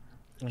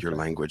 Your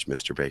language,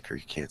 Mr. Baker.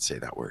 You can't say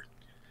that word.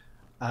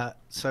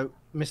 So,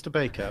 Mr.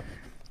 Baker,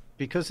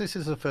 because this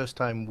is the first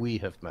time we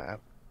have met,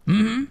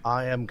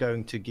 I am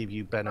going to give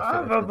you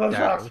benefit of the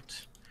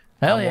doubt.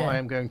 Hell And yeah. what I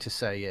am going to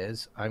say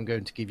is, I'm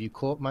going to give you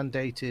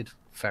court-mandated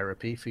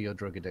therapy for your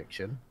drug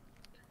addiction.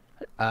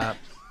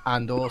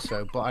 And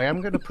also, but I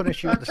am going to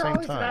punish you at the same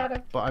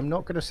time. But I'm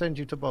not going to send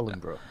you to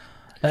Bolingbroke.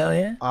 Hell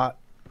yeah.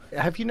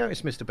 Have you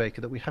noticed, Mr.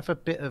 Baker, that we have a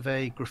bit of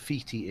a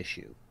graffiti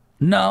issue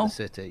No. in the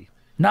city?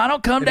 No, I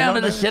don't come Have you down not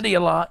to the noticed? city a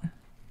lot.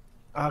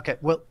 Okay,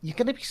 well, you're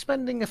going to be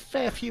spending a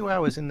fair few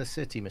hours in the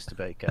city, Mr.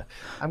 Baker.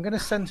 I'm going to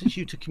sentence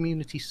you to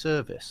community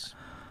service.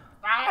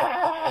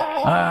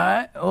 All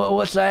right.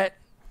 What's that?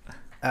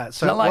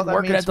 So Not like what that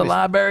working means, at the Mr.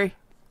 library.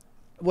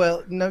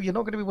 Well, no, you're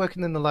not going to be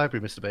working in the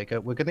library, Mr. Baker.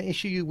 We're going to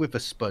issue you with a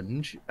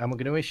sponge, and we're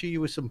going to issue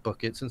you with some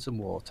buckets and some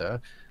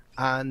water,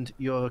 and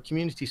your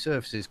community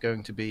service is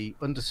going to be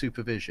under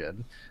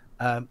supervision,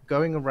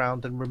 going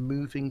around and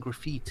removing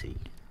graffiti.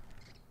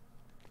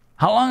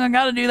 How long I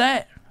gotta do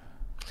that?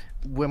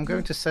 Well, I'm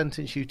going to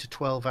sentence you to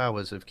 12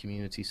 hours of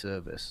community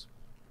service.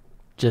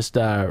 Just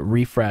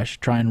refresh.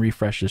 Try and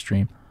refresh the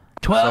stream.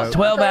 12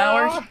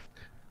 hours?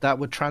 That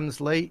would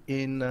translate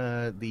in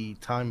the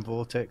time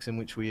vortex in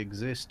which we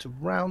exist to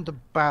round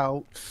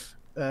about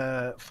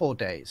 4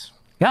 days.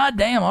 God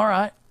damn, all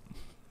right.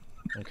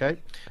 Okay.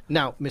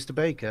 Now, Mr.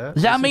 Baker...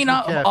 Does that listen mean to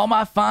me carefully. all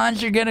my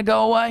fines are going to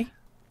go away?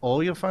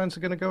 All your fines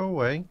are going to go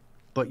away,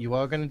 but you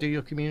are going to do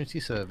your community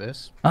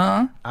service.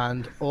 Uh-huh.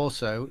 And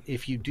also,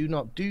 if you do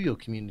not do your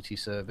community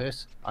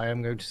service, I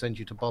am going to send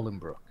you to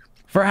Bolingbroke.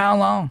 For how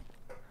long?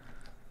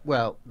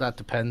 Well, that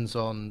depends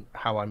on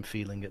how I'm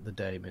feeling at the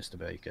day, Mr.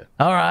 Baker.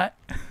 All right.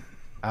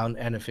 And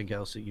anything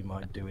else that you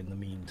might do in the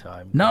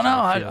meantime. No, which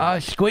I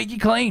squeaky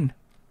clean.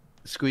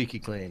 Squeaky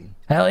clean.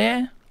 Hell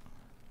yeah.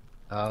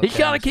 Okay, He's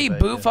got to Mr. keep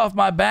Baker. Boof off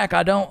my back.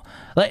 I don't...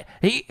 Like,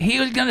 he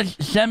was going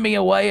to send me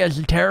away as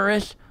a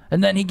terrorist,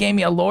 and then he gave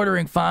me a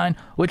loitering fine,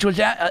 which was...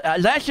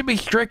 that should be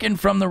stricken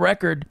from the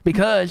record,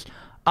 because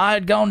I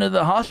had gone to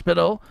the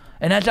hospital,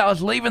 and as I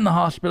was leaving the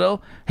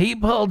hospital, he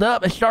pulled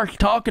up and starts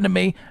talking to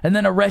me, and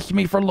then arrested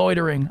me for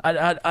loitering.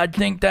 I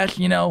think that's,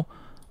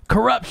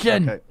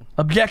 corruption. Okay.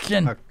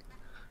 Objection. Okay.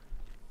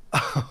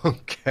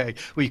 Okay.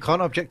 Well, you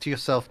can't object to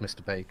yourself,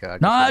 Mr. Baker.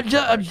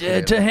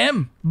 To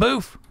him.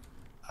 Boof.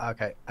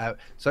 Okay.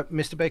 So,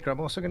 Mr. Baker, I'm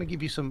also going to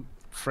give you some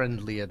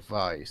friendly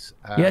advice.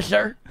 Yes,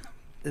 sir.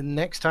 The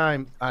next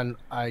time, and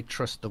I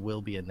trust there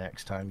will be a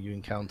next time you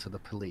encounter the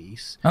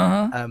police,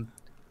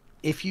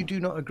 if you do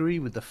not agree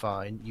with the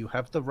fine, you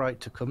have the right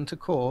to come to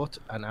court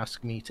and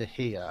ask me to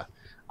hear,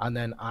 and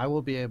then I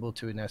will be able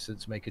to, in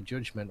essence, make a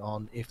judgment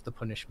on if the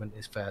punishment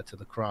is fair to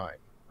the crime.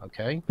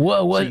 Okay?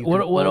 What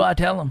So do I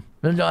tell him?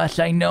 Do I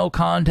say no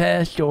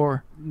contest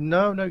or?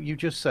 No, you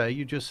just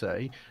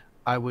say,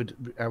 I would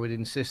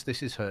insist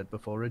this is heard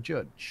before a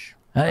judge.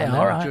 Hey, and then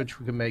all a right. judge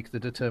can make the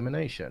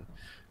determination.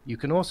 You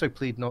can also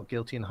plead not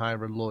guilty and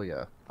hire a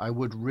lawyer. I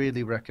would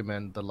really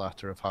recommend the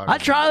latter of hiring. I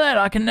try that.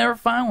 I can never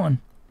find one.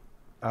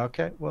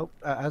 Okay, well,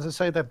 as I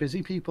say, they're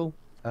busy people.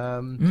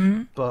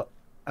 But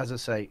as I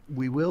say,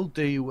 we will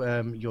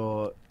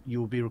do you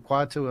will be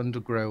required to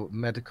undergo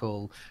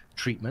medical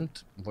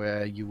treatment,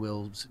 where you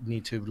will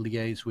need to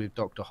liaise with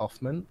Dr.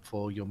 Hoffman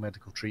for your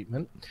medical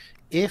treatment.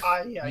 If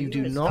you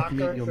do not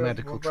meet your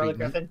medical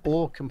treatment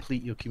or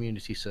complete your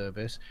community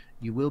service,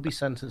 you will be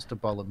sentenced to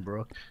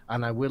Bolingbroke,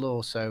 and I will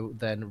also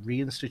then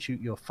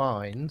reinstitute your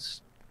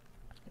fines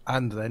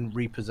and then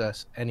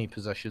repossess any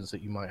possessions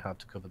that you might have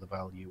to cover the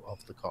value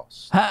of the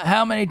cost.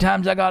 How many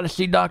times I got to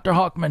see Dr.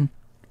 Hockman?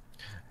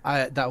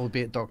 That will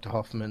be at Dr.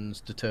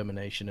 Hoffman's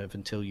determination of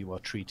until you are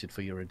treated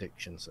for your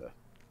addiction, sir.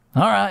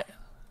 All right.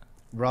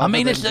 Rather I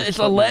mean, than it's just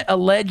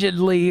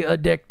allegedly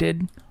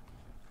addicted.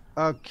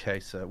 Okay,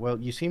 sir. Well,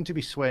 you seem to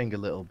be swaying a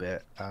little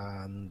bit,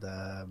 and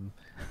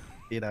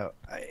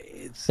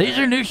it's These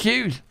are new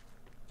shoes.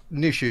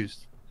 new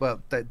shoes. Well,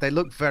 they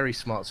look very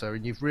smart, sir,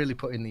 and you've really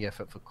put in the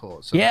effort for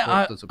court. So the Yeah,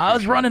 court does I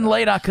was appreciate running that.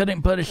 late. I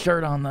couldn't put a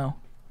shirt on though.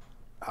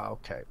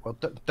 Okay. Well,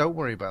 don't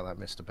worry about that,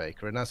 Mr.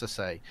 Baker. And as I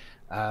say,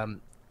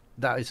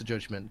 that is a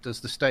judgment. Does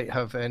the state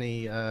have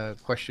any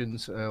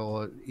questions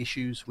or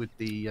issues with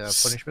the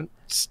punishment?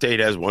 State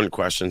has one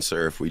question,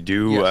 sir. If we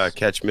do Yes.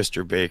 catch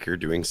Mr. Baker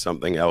doing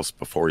something else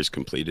before he's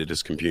completed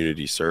his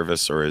community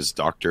service or his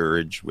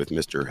doctorage with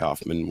Mr.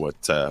 Hoffman,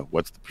 what's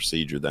the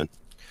procedure then?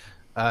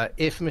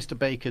 If Mr.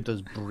 Baker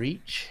does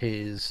breach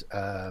his,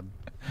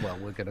 well,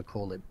 we're going to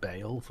call it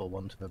bail, for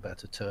want of a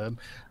better term,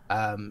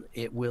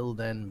 it will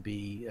then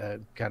be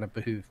kind of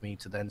behoove me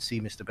to then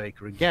see Mr.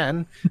 Baker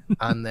again,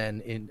 and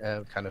then in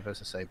kind of,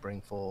 as I say,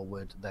 bring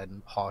forward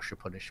then harsher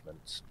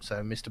punishments.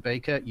 So, Mr.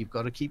 Baker, you've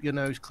got to keep your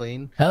nose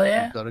clean. Hell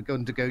yeah. You've got to go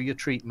undergo your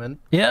treatment,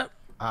 Yep.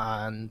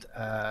 and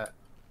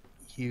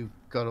you've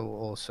got to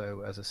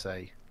also, as I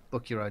say,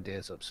 book your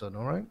ideas up, son.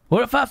 All right.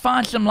 What if I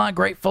find some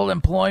grateful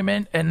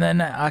employment and then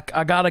I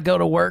gotta go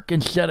to work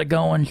instead of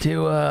going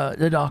to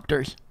the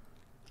doctors,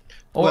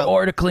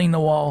 or to clean the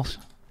walls?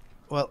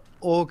 Well,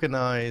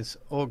 organize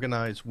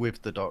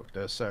with the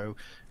doctor. So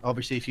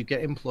obviously, if you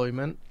get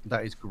employment,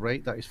 that is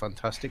great. That is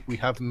fantastic. We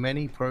have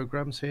many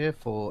programs here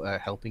for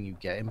helping you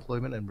get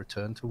employment and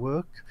return to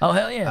work. Oh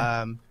hell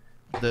yeah.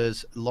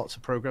 There's lots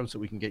of programs that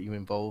we can get you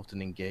involved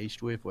and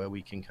engaged with, where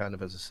we can kind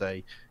of, as I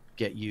say,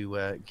 get you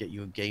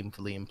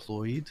gainfully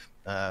employed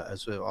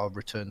as our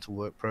return to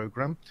work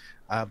program.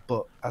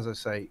 But as I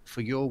say,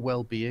 for your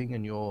well-being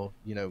and your,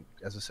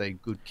 as I say,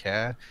 good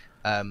care,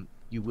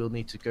 you will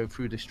need to go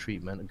through this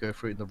treatment and go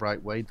through it in the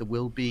right way. There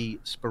will be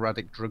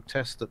sporadic drug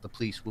tests that the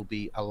police will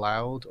be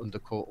allowed under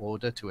court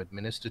order to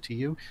administer to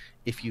you.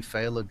 If you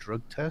fail a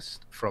drug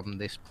test from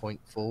this point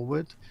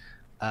forward,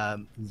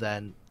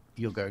 then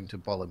you're going to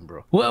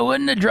Bolingbroke. Well,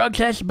 wouldn't the drug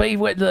test be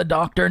with the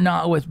doctor,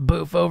 not with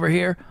Boof over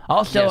here?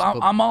 Also, Yes,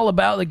 but- I'm all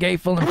about the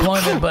gainful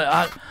employment,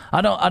 but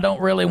I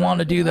don't really want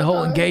to do the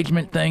whole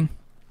engagement thing.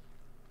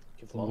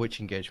 Which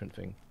engagement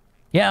thing?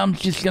 Yeah, I'm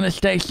just gonna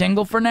stay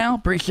single for now.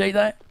 Appreciate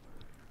that.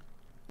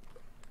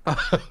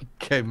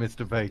 Okay,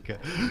 Mr. Baker.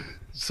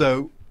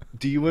 So,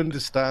 do you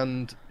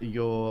understand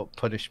your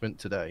punishment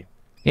today?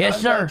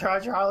 Yes, sir.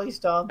 Charlie's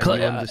done.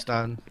 And you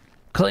understand?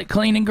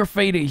 Cleaning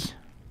graffitis.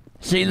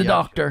 See the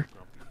doctor.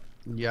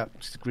 Yep,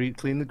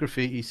 clean the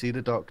graffiti, see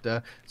the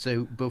doctor.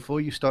 So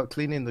before you start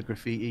cleaning the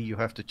graffiti, you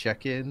have to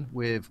check in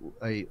with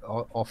a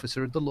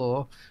officer of the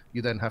law.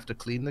 You then have to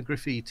clean the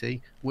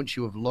graffiti. Once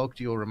you have logged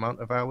your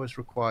amount of hours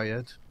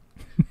required,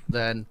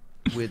 then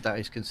that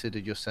is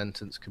considered your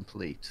sentence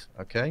complete.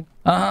 Okay?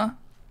 Uh-huh.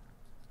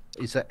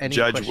 Is there any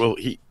Judge,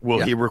 question?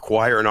 will he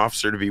require an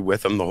officer to be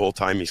with him the whole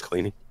time he's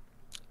cleaning?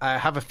 I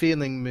have a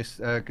feeling, Miss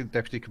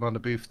Deputy Commander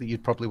Booth, that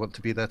you'd probably want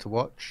to be there to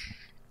watch.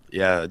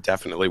 Yeah,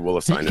 definitely. We'll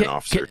assign an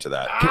officer to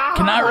that.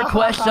 Can I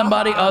request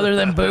somebody other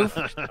than Booth?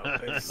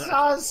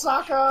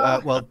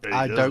 Sucker! Well,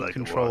 I don't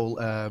control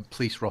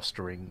police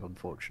rostering,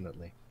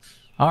 unfortunately.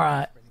 All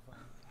right.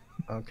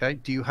 Okay.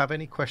 Do you have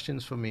any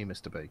questions for me,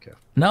 Mr. Baker?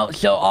 No,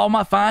 so all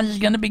my fines is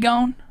going to be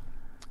gone?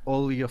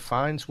 All your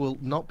fines will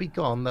not be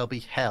gone. They'll be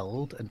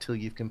held until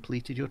you've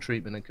completed your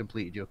treatment and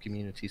completed your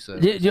community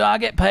service. Do I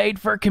get paid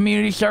for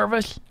community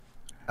service?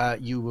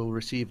 You will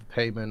receive a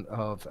payment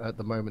of, at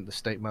the moment, the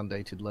state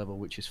mandated level,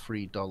 which is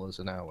 $3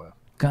 an hour.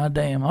 God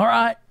damn. All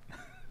right.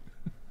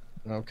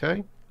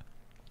 Okay.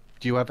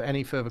 Do you have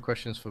any further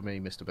questions for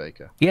me, Mr.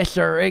 Baker? Yes,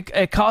 sir.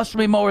 It costs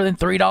me more than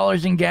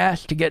 $3 in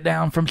gas to get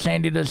down from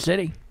Sandy to the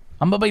city.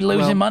 I'm going to be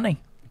losing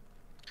money.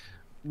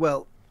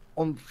 Well,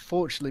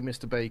 unfortunately,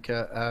 Mr.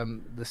 Baker,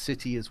 the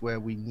city is where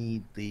we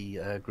need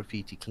the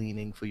graffiti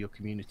cleaning for your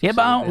community Yeah,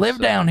 but I don't service, live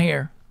so- down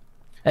here.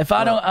 If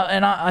I don't,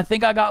 and I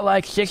think I got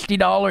like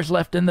 $60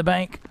 left in the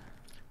bank.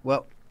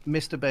 Well,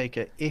 Mr.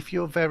 Baker, if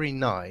you're very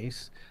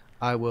nice,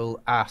 I will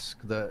ask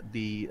that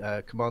the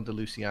Commander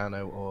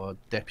Luciano or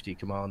Deputy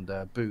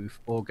Commander Booth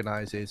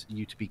organizes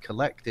you to be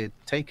collected,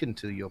 taken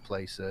to your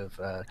place of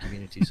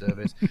community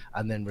service,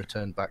 and then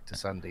returned back to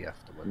Sandy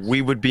afterwards.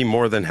 We would be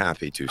more than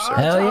happy to, sir.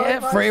 Hell yeah,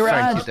 free Thank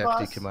rides. you,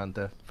 Deputy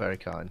Commander. Very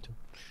kind.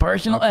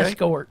 Personal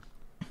escort.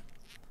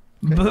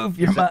 Booth,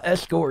 you're my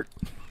escort.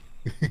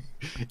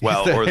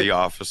 Well, or the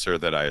officer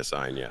that I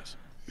assign, yes.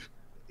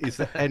 Is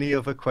there any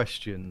other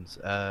questions,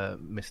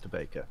 Mr.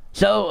 Baker?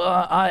 So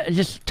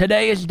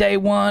today is day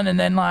one, and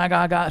then like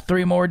I got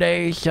 3 more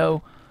days.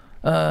 So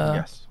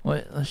Yes.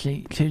 wait, let's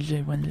see,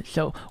 Tuesday, Wednesday.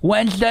 So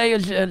Wednesday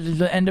is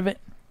the end of it.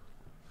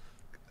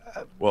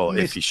 Well,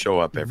 if you show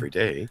up every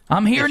day.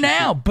 I'm here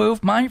now,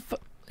 Booth.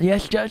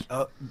 Yes, Judge.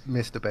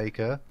 Mr.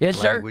 Baker. Yes,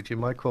 sir. Language in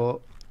my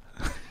court.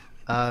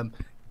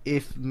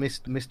 If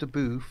Mr.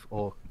 Booth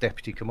or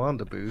Deputy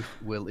Commander Booth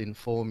will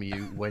inform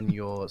you when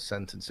your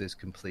sentence is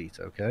complete,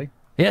 okay?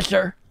 Yes,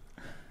 sir.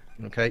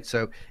 Okay,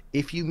 so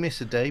if you miss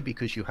a day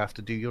because you have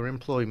to do your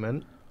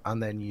employment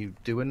and then you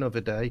do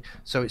another day,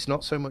 so it's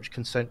not so much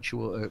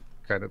consensual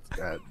kind of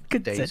days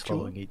Consensual.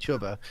 following each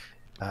other.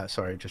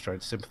 Sorry, just trying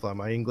to simplify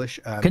my English.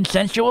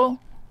 Consensual?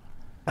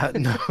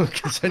 No,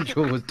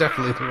 consensual was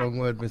definitely the wrong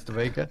word, Mr.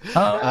 Baker.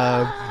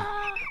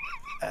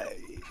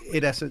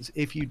 In essence,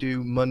 if you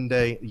do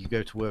Monday, you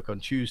go to work on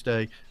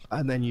Tuesday,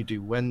 and then you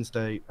do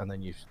Wednesday, and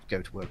then you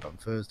go to work on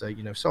Thursday,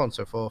 so on and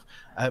so forth.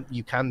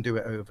 You can do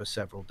it over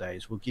several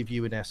days. We'll give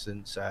you, in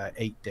essence,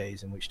 8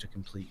 days in which to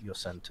complete your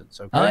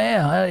sentence. Okay? Oh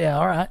yeah,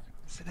 all right.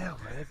 Sit down,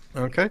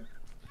 man. Okay.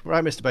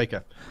 Right, Mr.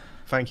 Baker.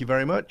 Thank you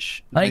very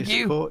much. Thank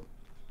you.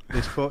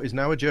 This court is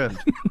now adjourned.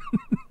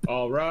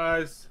 All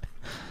rise.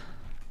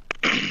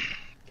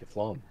 Get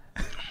flum.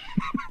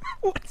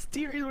 What's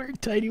Deary's wearing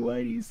tidy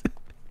whities?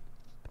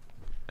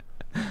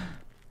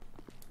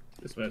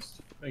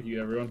 Dismissed. Thank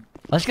you, everyone.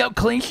 Let's go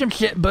clean some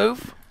shit,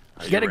 Booth.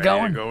 Let's get it Ready to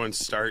going. go and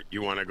start?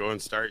 You want to go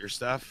and start your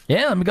stuff?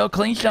 Yeah, let me go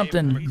clean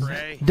something.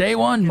 McRae. Day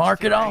one,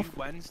 mark it off.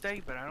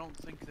 Wednesday, but I don't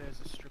think there's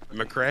a strip.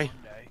 McRae.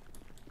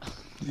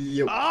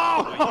 Yo.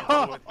 Will you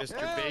go with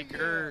Mr.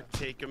 Baker?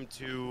 Take him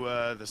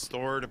to the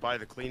store to buy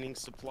the cleaning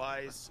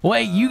supplies.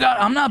 Wait,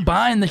 I'm not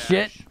buying the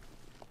shit.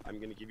 I'm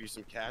gonna give you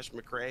some cash,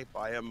 McRae.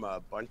 Buy him a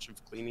bunch of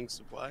cleaning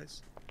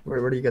supplies.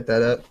 Where do you get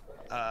that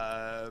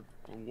at?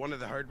 One of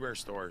the hardware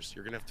stores.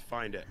 You're gonna have to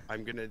find it.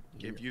 I'm gonna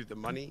give you the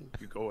money.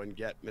 You go and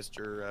get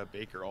Mr.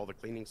 Baker all the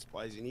cleaning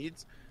supplies he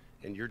needs,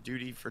 and your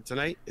duty for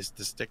tonight is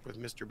to stick with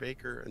Mr.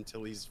 Baker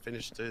until he's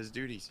finished his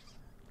duties.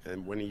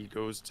 And when he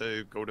goes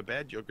to go to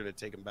bed, you're gonna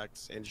take him back to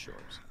Sandy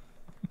Shores.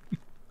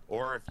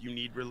 Or if you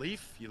need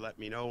relief, you let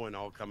me know and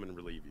I'll come and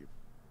relieve you.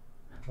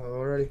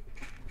 Alrighty.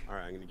 All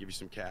right, I'm gonna give you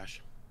some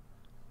cash.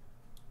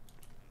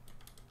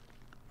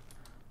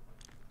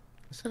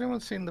 Has anyone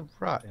seen the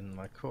rat in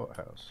my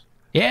courthouse?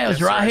 Yeah, it was Yes,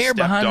 sir, right I here stepped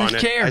behind on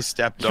this it. chair. I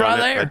stepped It's on right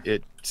it, there. but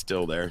it's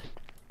still there.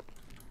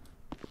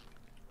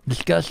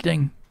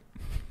 Disgusting.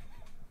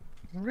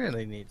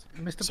 Really needs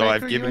Mr. So Baker,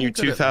 I've are given any you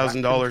good at rat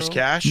 $2,000 control?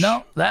 cash.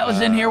 No, that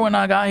was in here when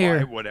I got Buy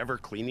here. whatever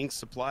cleaning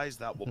supplies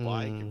that will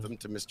buy, give them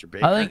to Mr.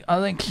 Baker. I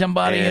think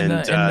somebody in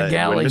the And,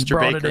 galley when Mr.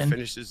 brought Baker it in.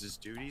 finishes his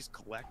duties,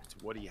 collect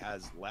what he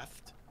has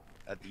left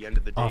at the end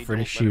of the day. Offer to Don't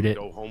let shoot him it.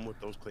 Go home with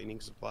those cleaning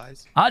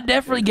supplies. I'd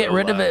definitely get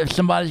rid of it if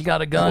somebody's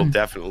got a We'll gun.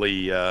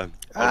 definitely. How do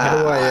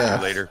I'll I, get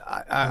you later.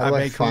 I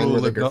make a find rule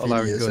where the of not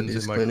allowing graffiti is in guns in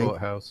this my cleaning?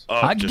 courthouse. Oh,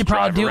 I just could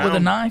probably drive do it with a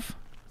around. knife.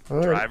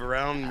 drive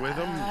around with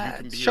him. You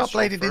can be a Shop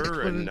lady did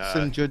chauffeur, and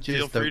some judges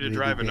feel free don't to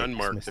drive an really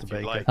mix, unmarked Mr. if you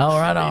Baker. like. Oh,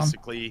 right on.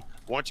 Basically,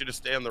 want you to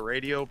stay on the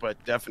radio,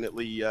 but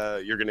definitely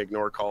you're going to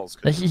ignore calls.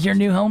 This is your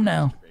new home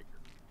now.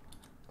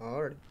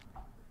 Alrighty.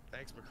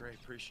 Thanks, McRae.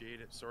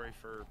 Appreciate it. Sorry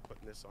for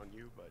putting this on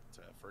you, but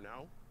for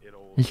now,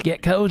 it'll... Just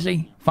get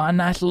cozy. Find a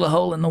nice little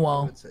hole in the I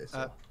wall. would say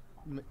so.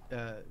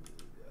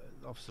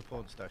 Officer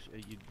Pornstash,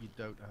 you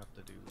don't have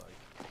to do like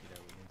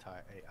an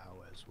entire 8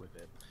 hours with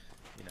it.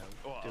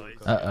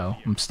 Uh-oh,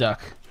 I'm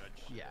stuck.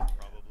 Yeah.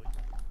 Probably.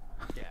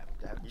 Yeah.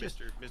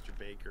 Mr.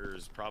 Baker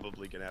is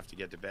probably gonna have to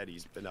get to bed.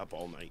 He's been up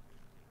all night.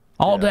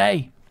 All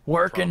day,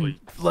 working, Probably,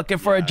 looking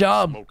for a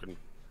job.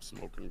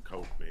 Smoking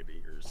coke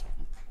maybe or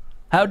something.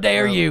 How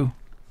dare you?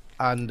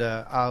 And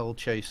I'll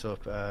chase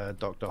up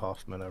Dr.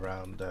 Hoffman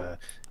around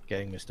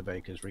getting Mr.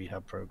 Baker's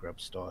rehab program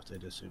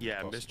started as soon as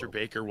Yeah, possible. Mr.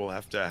 Baker will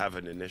have to have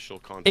an initial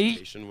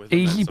consultation with him.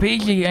 Easy at some point in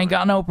peasy, ain't got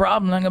time. no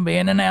problem. I'm gonna be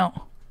in and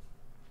out.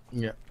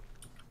 Yeah.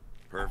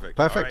 Perfect.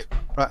 Perfect.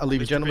 All Right, I'll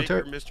leave you Mr. gentlemen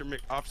to Baker,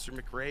 it. Officer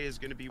McRae is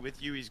going to be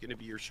with you. He's going to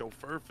be your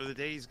chauffeur for the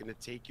day. He's going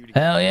to take you to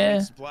Hell get yeah.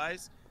 cleaning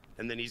supplies,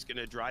 and then he's going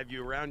to drive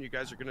you around. You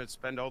guys are going to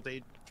spend all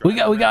day. We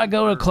driving gotta around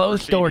go to a for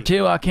clothes store feeding.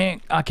 too.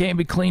 I can't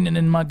be cleaning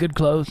in my good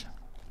clothes.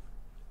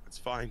 It's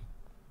fine.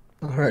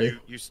 Alrighty.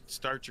 You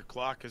start your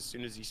clock as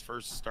soon as he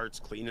first starts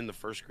cleaning the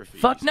first graffiti.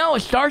 Fuck no,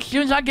 it starts as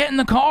soon as I get in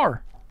the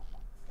car.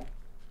 All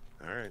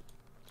right.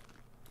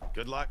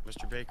 Good luck,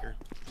 Mr. Baker.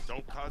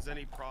 Don't cause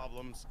any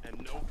problems, and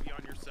no be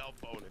on your cell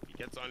phone. If he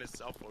gets on his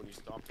cell phone, you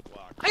stop the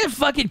clock. I can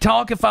fucking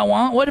talk if I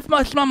want. What if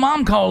it's my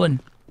mom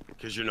calling?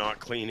 Because you're not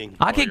cleaning.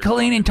 I while can you're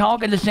clean and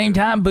talk at the same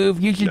time, Boof.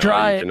 You should No,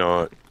 try you it.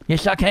 cannot.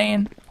 Yes, I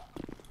can.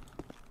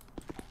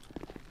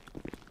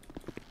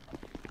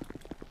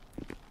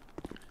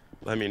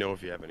 Let me know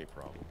if you have any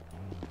problem.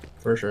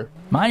 For sure.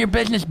 Mind your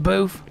business,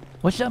 Boof.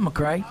 What's up,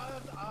 McRae?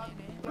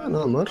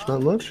 Not much,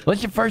 not much.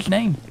 What's your first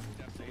name?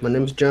 My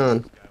name's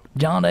John.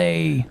 John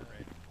A.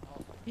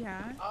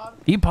 Yeah.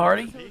 You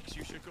party? Peaks,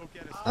 you should go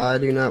get a I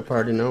do not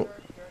party, no.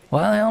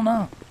 Why the hell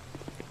not?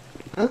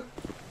 Huh?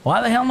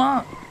 Why the hell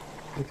not?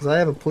 Because I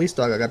have a police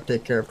dog I got to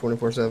take care of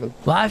 24/7.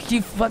 Life's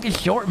too fucking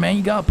short, man.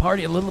 You gotta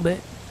party a little bit.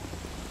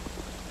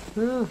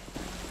 Yeah,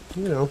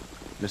 you know.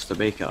 Mr.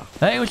 Baker.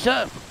 Hey, what's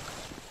up?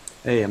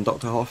 Hey, I'm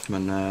Dr.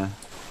 Hoffman.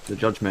 The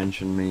judge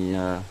mentioned me.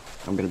 I'm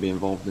going to be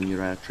involved in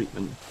your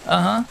treatment.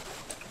 Uh-huh.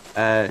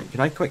 Can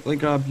I quickly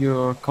grab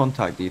your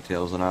contact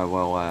details and I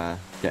will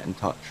get in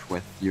touch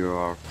with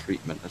your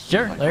treatment as soon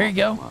Sure, as I there you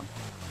can, go. man.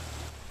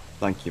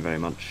 Thank you very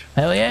much.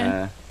 Hell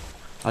yeah.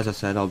 As I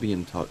said, I'll be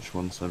in touch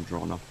once I've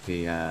drawn up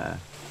a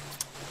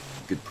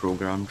good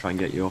program, try and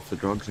get you off the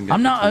drugs and get I'm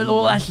you not, clean,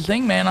 well, man. that's the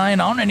thing, man. I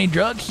ain't on any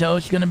drugs, so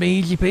it's gonna be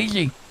easy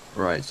peasy.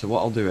 Right, so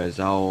what I'll do is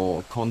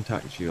I'll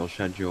contact you, I'll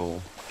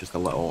schedule just a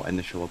little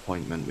initial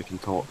appointment. We can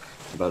talk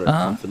about it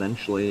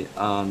confidentially,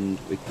 and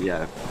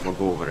we'll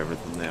go over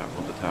everything there.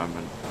 We'll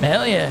determine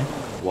Hell yeah.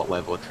 what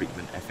level of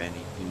treatment, if any,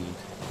 you need.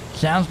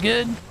 Sounds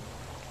good.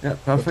 Yeah,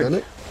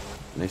 perfect.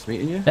 Nice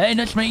meeting you. Hey,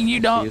 nice meeting you,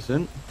 See dog. you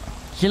soon.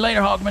 See you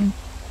later, Hawkman.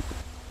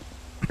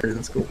 Alright,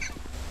 that's cool.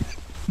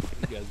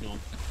 You guys doing?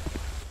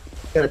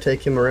 Gotta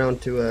take him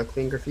around to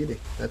clean graffiti.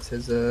 That's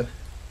his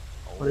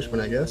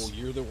punishment, I guess. Oh,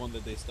 you're the one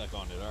that they stuck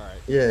on it. All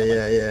right.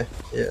 Yeah.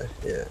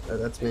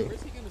 That's me.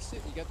 Where's he gonna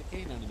sit? You got the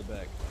canine in the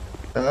back.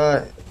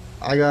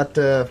 I got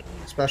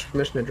special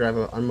permission to drive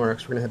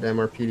unmarked. So we're gonna head to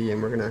MRPD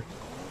and we're gonna,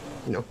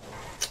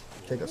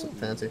 take us something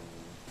fancy.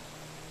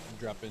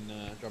 Dropping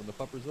the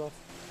puppers off.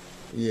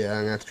 Yeah, I'm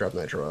gonna have to drop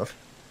Nitro off.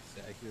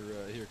 I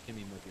hear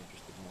Kimmy might be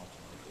interested in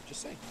watching it.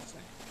 Just saying.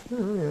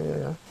 Oh,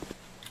 yeah.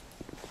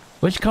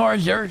 Which car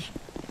is yours?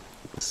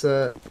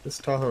 This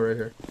Tahoe right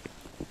here.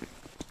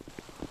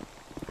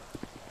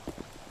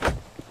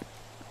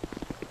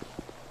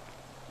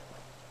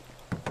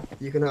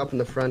 You can hop in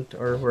the front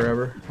or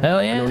wherever.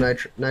 Hell yeah. I know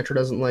Nitro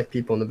doesn't like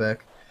people in the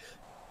back.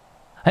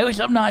 Hey, what's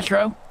up,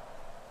 Nitro?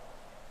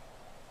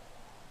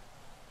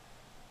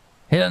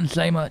 He doesn't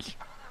say much.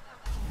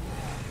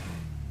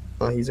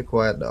 Oh, he's a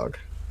quiet dog.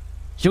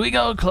 Should we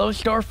go to the clothes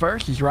store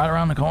first? It's right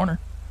around the corner.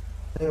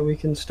 Yeah, we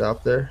can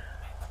stop there.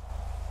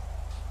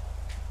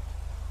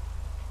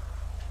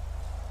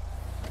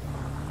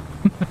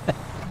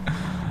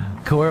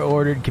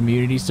 Court-ordered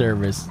community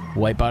service.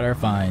 Wipe out our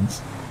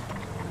fines.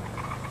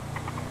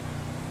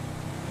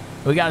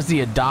 We gotta see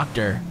a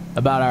doctor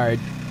about our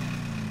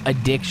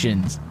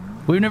addictions.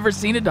 We've never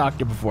seen a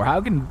doctor before. How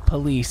can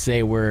police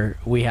say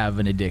we have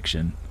an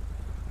addiction?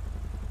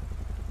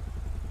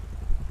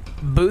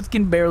 Booth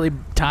can barely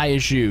tie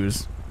his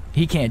shoes.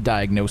 He can't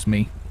diagnose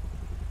me.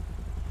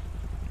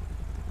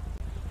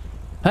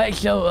 Hey,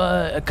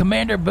 so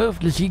Commander Booth,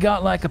 does he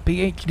got like a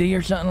PhD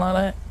or something like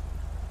that?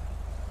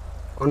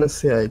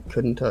 Honestly, I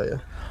couldn't tell you.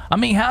 I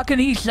mean, how can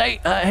he say,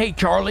 hey,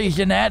 Charlie's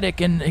an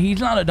addict and he's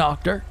not a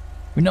doctor?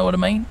 You know what I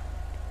mean?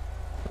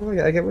 Oh,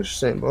 yeah, I get what you're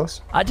saying,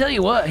 boss. I tell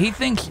you what, he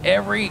thinks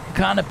every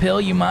kind of pill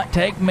you might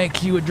take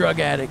makes you a drug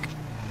addict.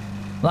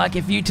 Like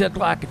if you took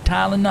like a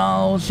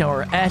Tylenol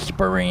or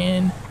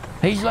aspirin,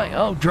 he's like,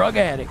 oh, drug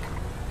addict.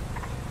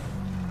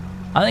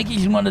 I think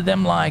he's one of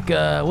them, like,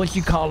 what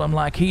you call them,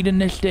 like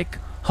hedonistic,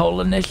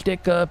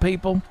 holinistic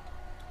people.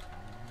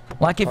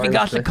 Like if he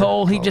got the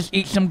cold, he just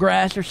eats some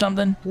grass or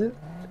something. Yeah,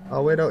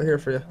 I'll wait out here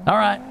for you. All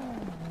right.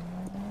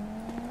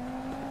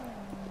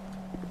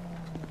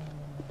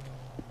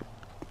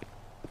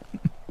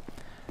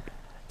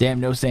 Damn,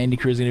 no Sandy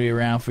Crew's gonna be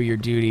around for your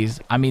duties.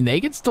 I mean, they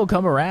can still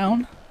come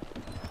around.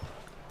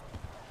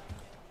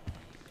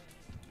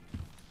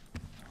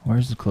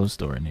 Where's the clothes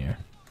store in here?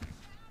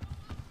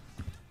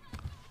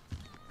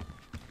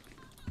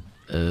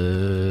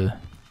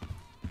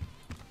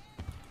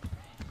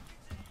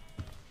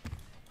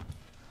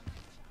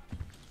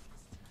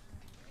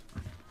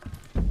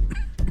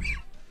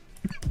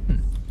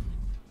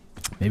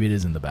 Maybe it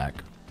is in the back.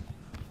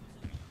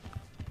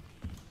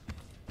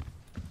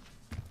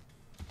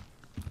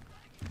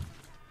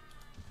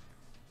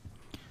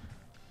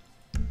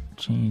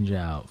 Change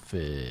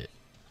outfit.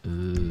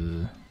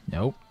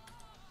 Nope.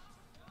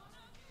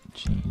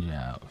 Change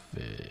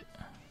outfit.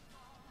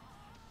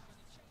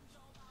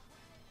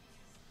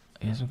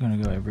 I guess we're gonna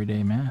go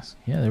everyday mask.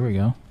 Yeah, there we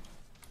go.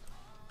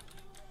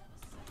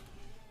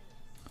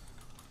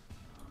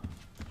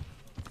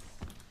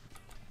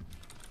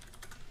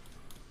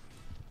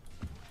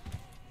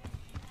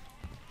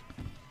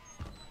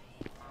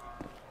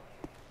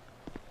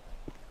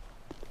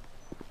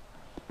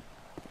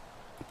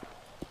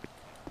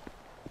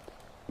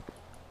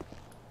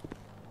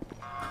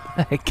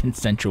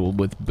 Consensual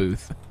with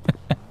Booth.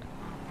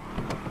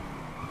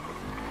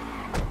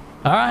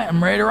 Alright,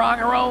 I'm ready to rock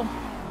and roll.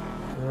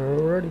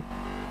 Alrighty.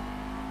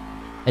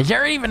 Is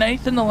there even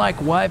anything to,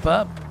 like, wipe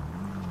up?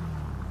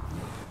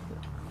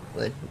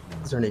 Like,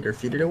 is there any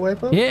graffiti to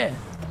wipe up? Yeah.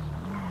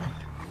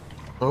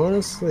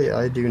 Honestly,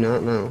 I do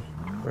not know.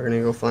 We're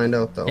gonna go find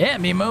out, though. Yeah,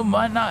 me move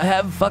might not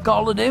have fuck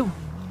all to do.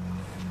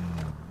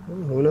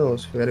 Who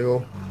knows? We gotta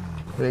go.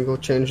 We're gonna go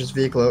change this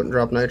vehicle out and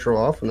drop nitro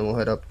off, and then we'll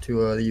head up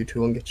to the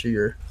U2 and get you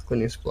your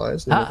cleaning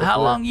supplies.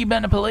 How long you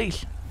been a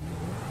police?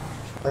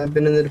 I've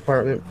been in the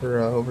department for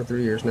over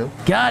 3 years now.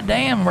 God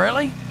damn,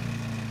 really?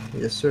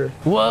 Yes, sir.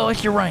 Whoa,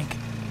 what's your rank?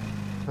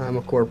 I'm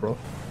a corporal.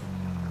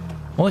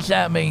 What's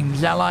that mean?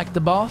 Is that like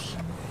the boss?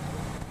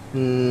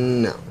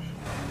 No.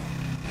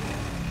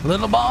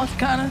 Little boss,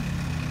 kinda?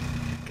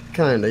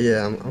 Kinda,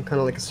 yeah. I'm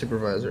kinda like a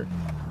supervisor.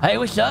 Hey,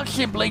 what's up,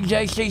 Simply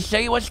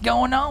JCC? What's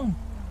going on?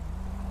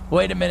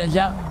 Wait a minute, is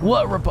that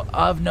what report?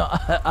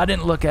 I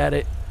didn't look at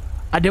it.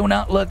 I do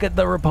not look at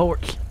the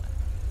reports.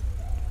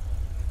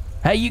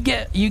 Hey, you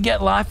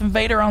get Life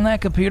Invader on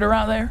that computer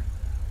out there?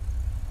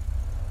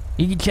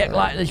 You can check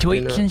like the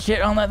tweets and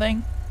shit on that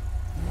thing?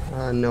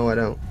 No, I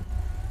don't.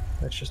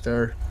 That's just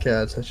our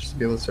CADs. That's just to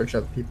be able to search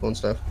up people and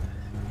stuff.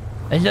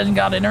 It doesn't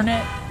got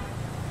internet?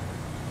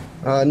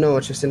 No,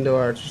 it's just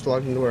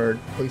logged into our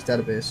police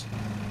database.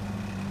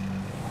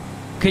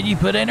 Could you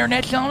put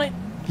internets on it?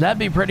 That'd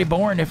be pretty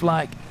boring if,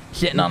 like,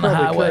 sitting on the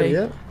highway,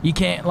 could, yeah. You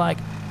can't, like,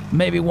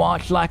 maybe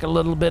watch like a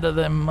little bit of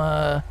them,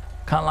 kind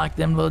of like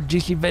them little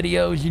juicy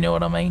videos, you know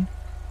what I mean?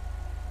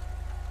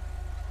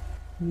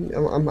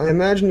 I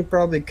imagine you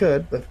probably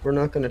could, but we're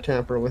not going to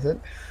tamper with it.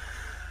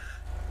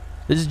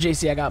 This is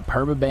JC. I got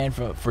perma-banned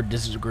for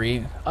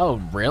disagreeing.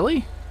 Oh,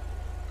 really?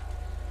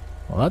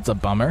 Well, that's a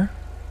bummer.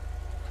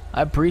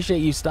 I appreciate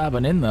you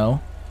stopping in,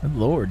 though. Good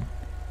Lord.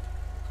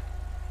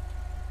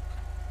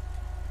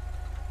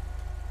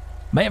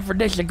 Man, for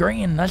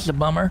disagreeing, that's a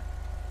bummer.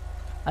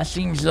 That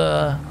seems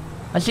not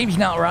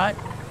right.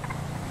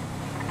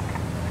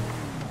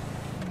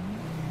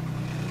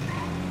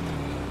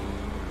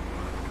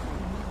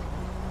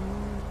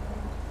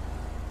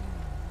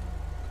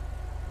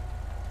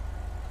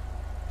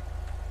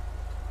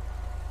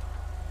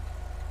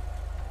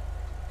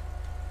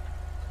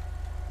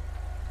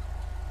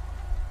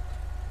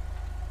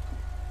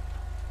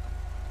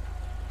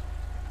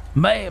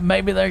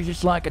 Maybe there's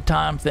just like a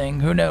time thing.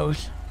 Who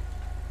knows?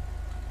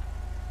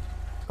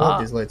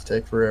 These lights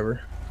take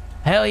forever.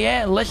 Hell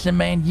yeah! Listen,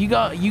 man, you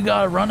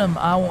gotta run them.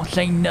 I won't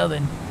say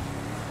nothing.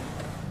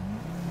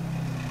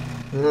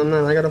 Man,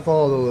 I gotta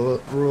follow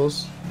the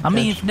rules. I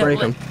mean,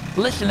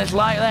 listen, it's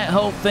like that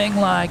whole thing.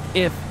 Like,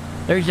 if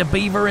there's a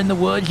beaver in the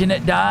woods and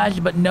it dies,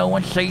 but no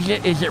one sees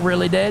it, is it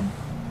really dead?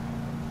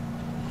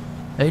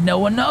 And no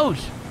one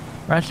knows.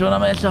 That's what I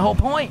mean. That's the whole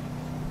point.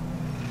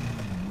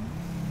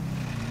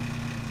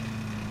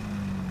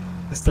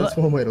 That's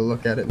one way to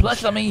look at it.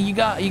 Plus, I mean, you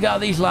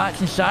got these lights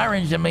and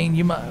sirens. I mean,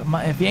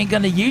 if you ain't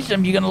gonna use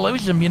them, you're gonna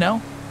lose them. You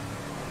know.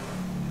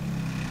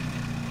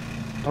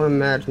 I don't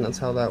imagine that's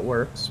how that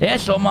works. Yeah,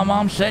 so my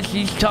mom said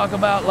she's talk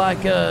about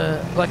like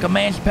a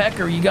man's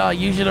pecker. You gotta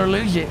use it or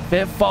lose it. If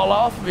it fall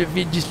off, if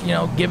you just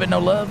give it no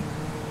love.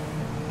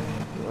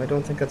 I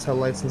don't think that's how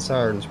lights and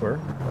sirens work,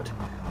 but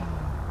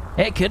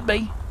it could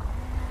be.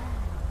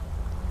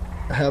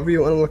 However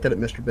you want to look at it,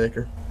 Mr.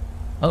 Baker.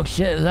 Oh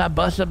shit! Is that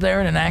bus up there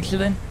in an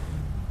accident?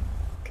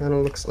 Kind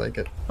of looks like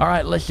it. All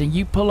right, listen.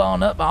 You pull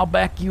on up. I'll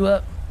back you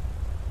up.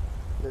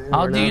 Man,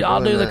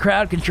 I'll do the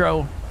crowd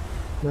control.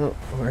 No,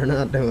 we're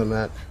not doing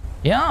that.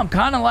 Yeah, I'm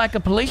kind of like a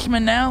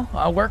policeman now.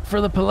 I work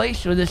for the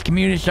police with this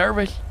community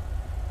service.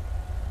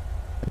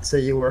 I'd say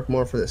you work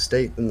more for the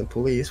state than the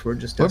police. We're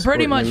just We're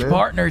pretty escorting much you, man.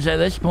 partners at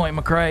this point,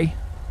 McCrae.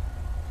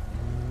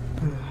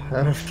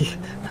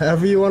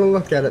 However you want to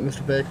look at it,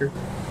 Mr. Baker.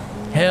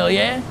 Hell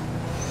yeah.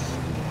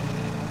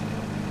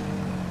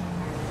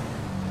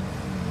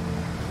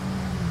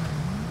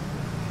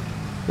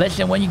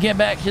 Listen, when you get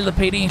back to the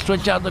PD and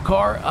switch out the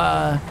car,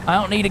 I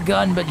don't need a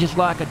gun, but just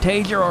like a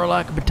taser or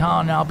like a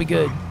baton, and I'll be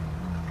good.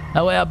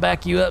 That way I'll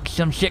back you up.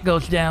 Some shit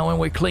goes down when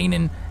we're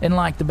cleaning in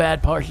like the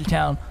bad parts of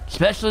town,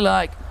 especially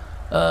like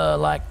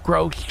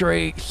Grove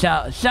Street,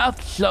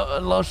 South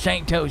Los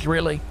Santos.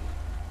 Really,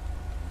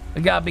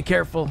 I gotta be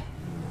careful.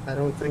 I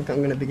don't think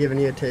I'm gonna be giving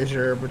you a taser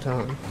or a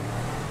baton.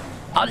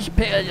 I'll just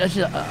pick.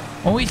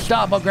 When we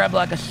stop, I'll grab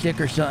like a stick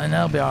or something.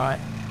 That'll be all right.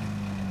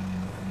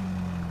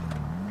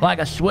 Like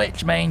a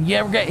switch, man. You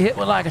ever get hit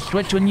with like a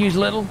switch when you was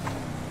little?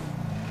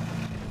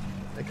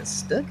 Like a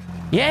stick?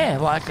 Yeah,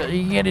 like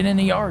you get it in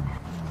the yard.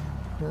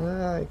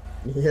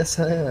 Yes,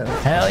 I have.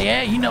 Hell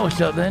yeah, you know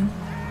what's up then.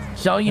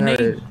 That's all you need.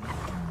 Right.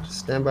 Just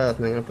stand by with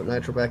me. I'm gonna put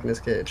Nitro back in his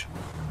cage.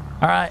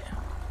 All right.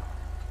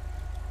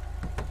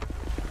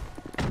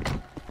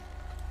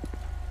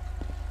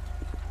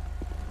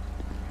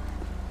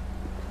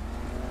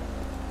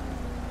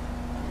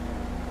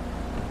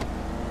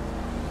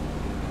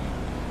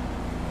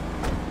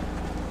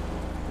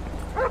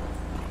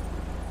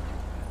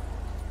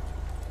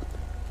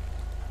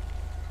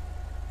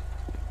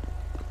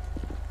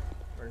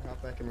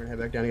 Hop back and we're gonna head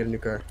back down and get a new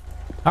car.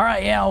 All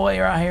right, yeah, I'll wait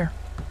right here.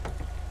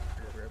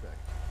 I'll be right back.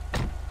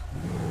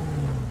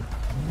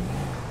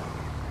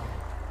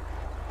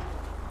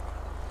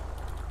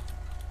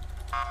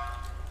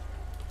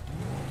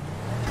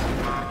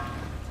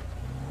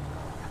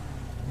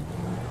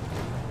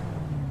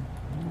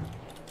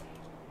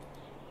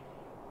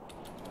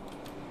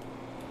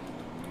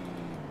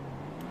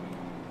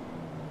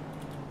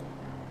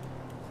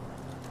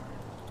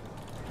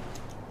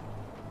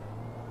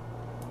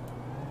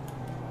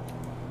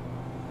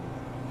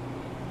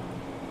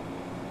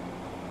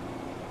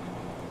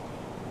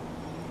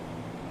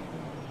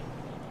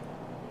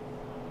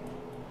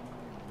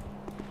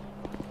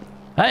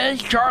 Hey,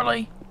 it's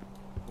Charlie.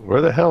 Where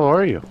the hell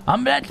are you?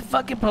 I'm at the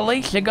fucking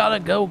police. They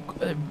gotta go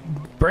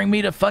bring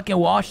me to fucking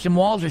wash some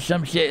walls or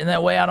some shit, and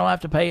that way I don't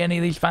have to pay any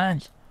of these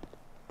fines.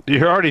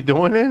 You're already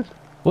doing it?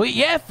 Well,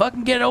 yeah,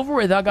 fucking get over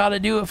with. I gotta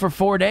do it for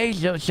 4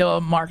 days, so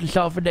I'll mark this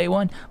off for day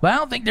one. But I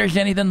don't think there's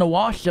anything to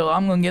wash, so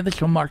I'm gonna get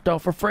this one marked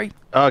off for free.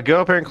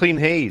 Go up there and clean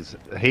Hayes.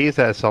 Hayes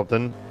has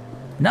something.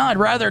 No, I'd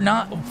rather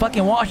not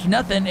fucking wash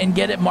nothing and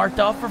get it marked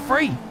off for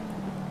free.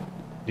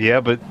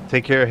 Yeah, but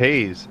take care of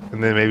Hayes,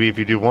 and then maybe if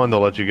you do one, they'll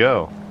let you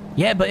go.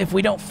 Yeah, but if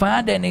we don't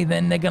find any,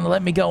 then they're gonna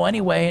let me go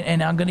anyway,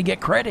 and I'm gonna get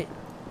credit.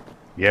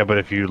 Yeah, but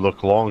if you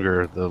look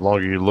longer, the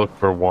longer you look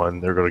for one,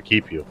 they're going to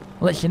keep you.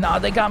 Listen,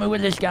 they got me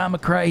with this guy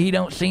McCrae. He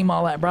don't seem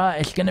all that bright.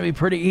 It's gonna be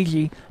pretty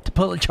easy to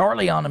pull a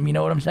Charlie on him. You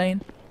know what I'm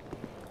saying?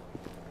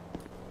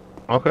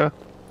 Okay.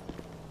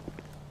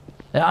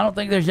 I don't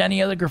think there's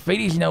any other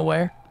graffitis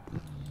nowhere.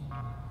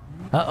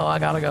 Uh-oh, I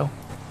gotta go. All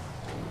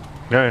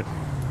right.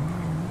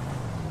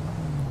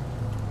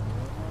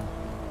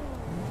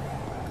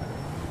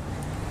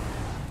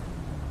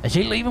 Is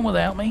he leaving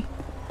without me?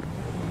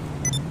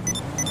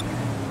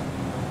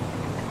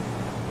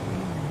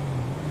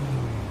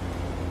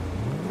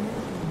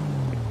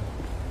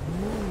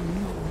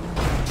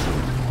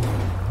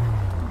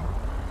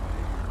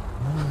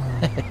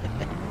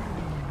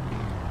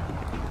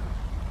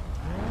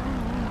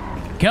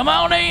 Come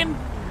on in.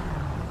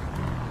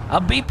 I'll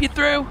beep you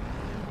through.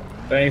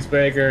 Thanks,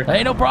 Baker.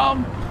 Ain't no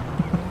problem.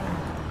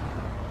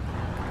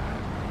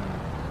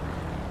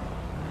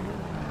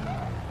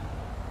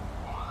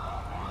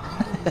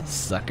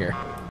 Sucker.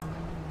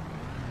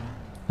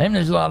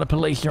 There's a lot of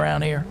police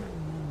around here.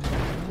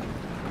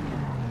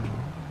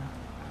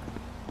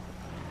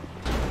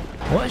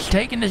 What's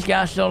taking this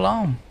guy so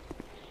long?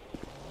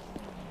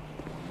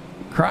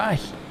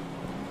 Christ.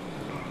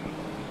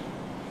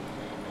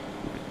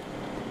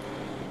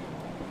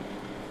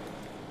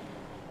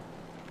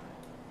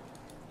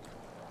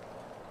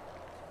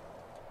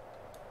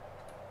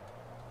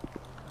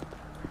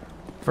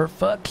 For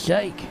fuck's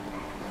sake.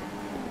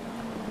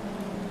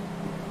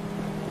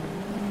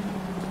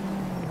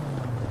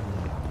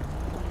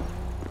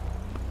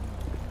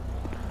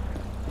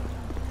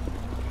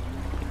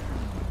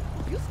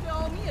 You still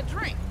owe me a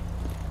drink.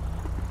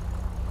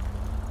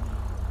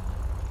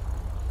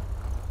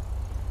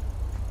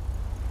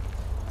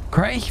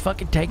 Crazy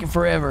fucking taking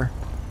forever.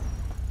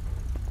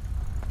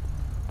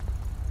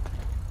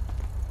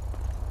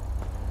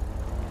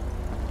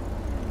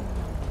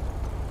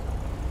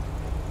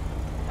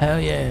 Hell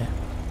yeah.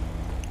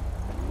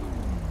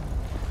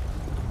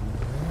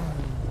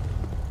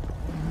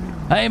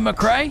 Hey,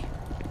 McCrae? Yeah,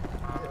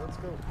 let's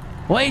go.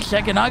 Wait a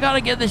second, I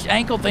gotta get this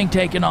ankle thing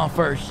taken off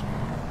first.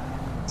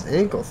 It's an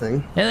ankle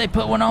thing. Yeah, they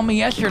put one on me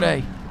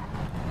yesterday.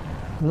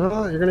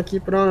 No, you're gonna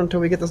keep it on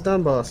until we get this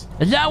done, boss.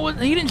 Is that what?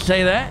 He didn't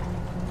say that.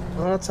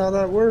 Well, that's how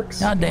that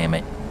works. God damn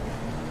it.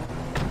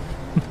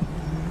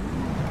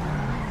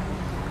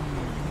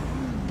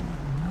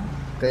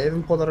 Look, I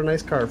even pulled out a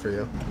nice car for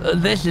you.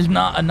 This is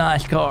not a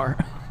nice car.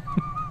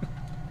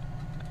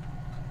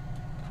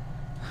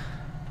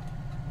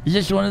 Is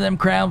this one of them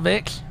Crown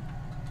Vics?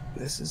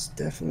 This is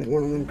definitely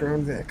one of them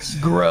Crown Vics.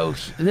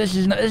 Gross. This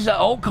is an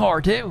old car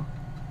too.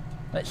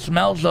 It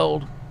smells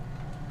old.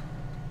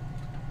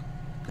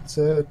 It's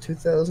a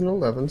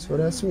 2011, so it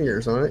has some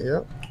years on it.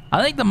 Yep.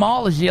 I think the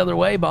mall is the other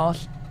way,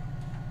 boss.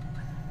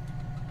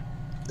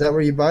 Is that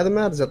where you buy them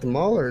at? Is that the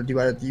mall, or do you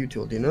buy it at the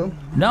U-Tool? Do you know?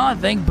 No, I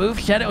think Booth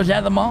said it was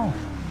at the mall.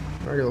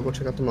 Alrighty, we'll go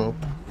check out the mall.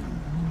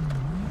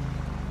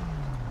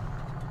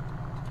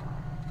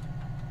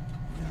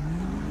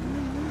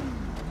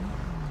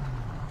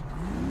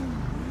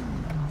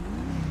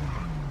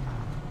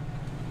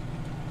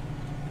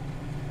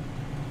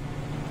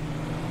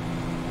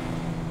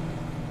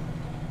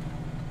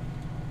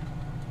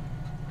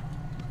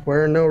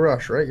 We're in no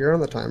rush, right? You're on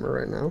the timer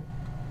right now.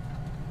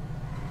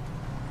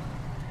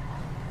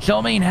 So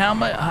I mean, how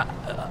much?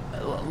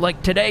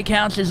 Like today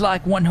counts as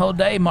like one whole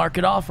day. Mark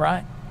it off,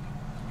 right?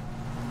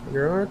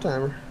 You're on a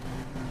timer.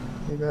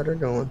 You got her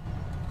going.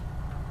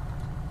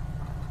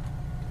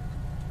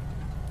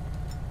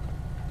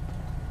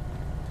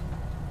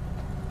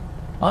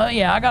 Oh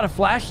yeah, I got a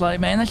flashlight,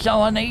 man. That's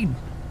all I need.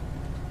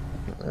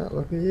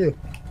 Look at you.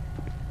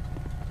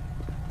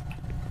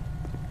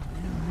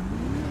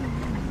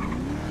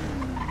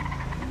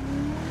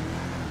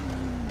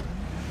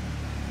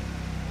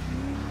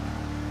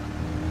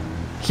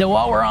 So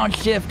while we're on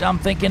shift, I'm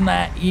thinking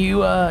that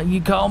you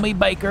call me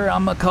Baker,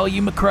 I'm gonna call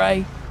you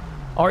McCrae,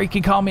 or you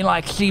can call me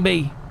like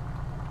CB.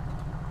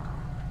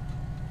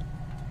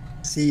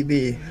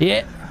 CB.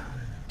 Yeah.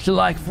 So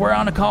like if we're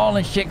on a call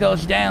and shit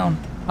goes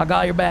down, I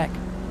got your back.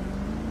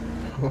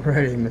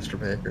 Alrighty, Mr.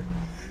 Baker.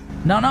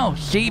 No,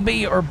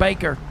 CB or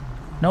Baker.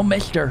 No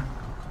Mister.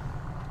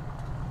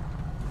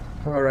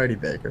 Alrighty,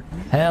 Baker.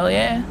 Hell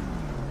yeah.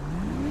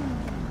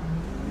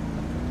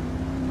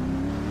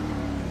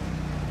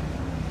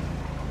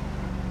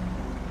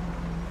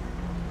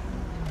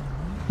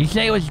 You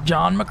say it was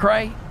John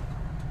McCrae?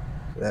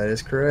 That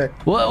is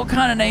correct. What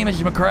kind of name is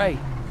McCrae?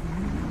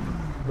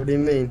 What do you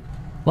mean?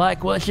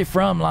 Like, what's it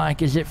from?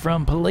 Like, is it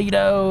from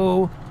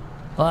Polito?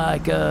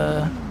 Like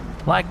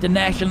the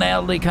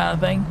nationality kind of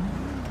thing?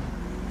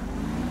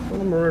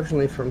 Well, I'm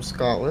originally from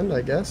Scotland,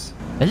 I guess.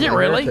 Is it My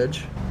really?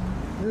 Heritage.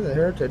 Yeah, the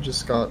heritage is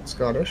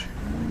Scottish.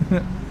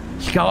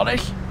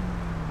 Scottish?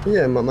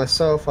 Yeah,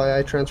 myself,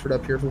 I transferred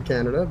up here from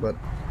Canada, but...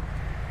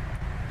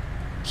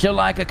 So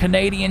like a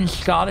Canadian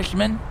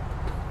Scottishman?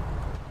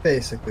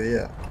 Basically,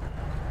 yeah.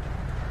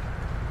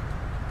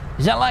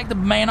 Is that like the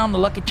man on the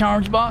Lucky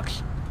Charms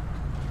box?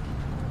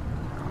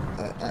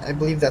 I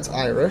believe that's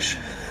Irish.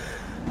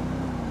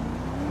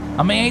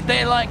 I mean, ain't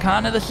they like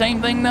kind of the same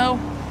thing though?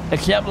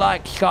 Except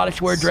like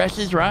Scottish wear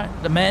dresses, right?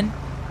 The men?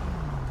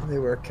 They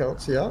wear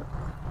kilts, yeah.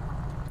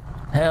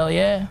 Hell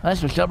yeah,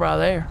 that's what's up right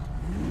there.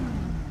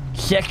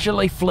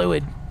 Sexually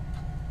fluid.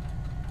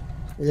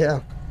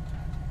 Yeah.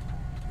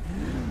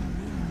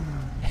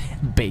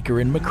 Baker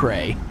and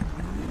McCrae.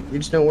 You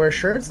just don't wear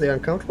shirts? They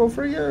uncomfortable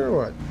for you, or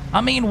what?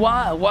 I mean,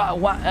 why?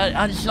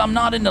 I'm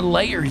not into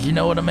layers, you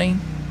know what I mean?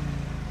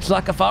 It's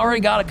like if I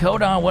already got a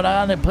coat on, what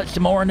I put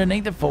some more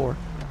underneath it for?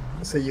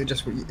 So you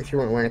just, if you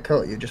weren't wearing a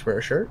coat, you just wear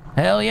a shirt?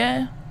 Hell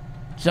yeah.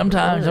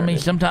 Sometimes, I mean,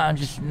 sometimes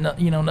just,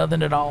 you know,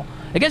 nothing at all.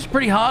 It gets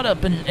pretty hot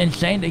up in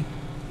Sandy.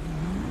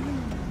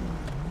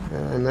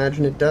 I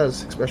imagine it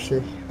does,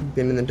 especially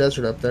being in the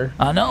desert up there.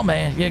 I know,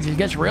 man. It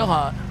gets real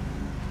hot.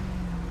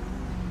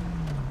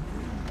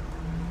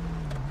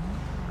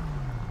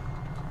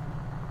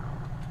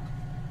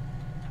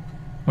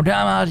 One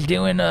time I was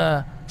doing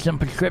some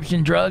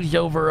prescription drugs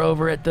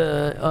over at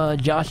the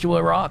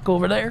Joshua Rock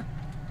over there.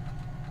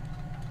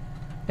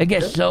 It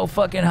gets so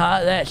fucking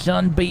hot, that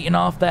sun beating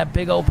off that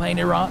big old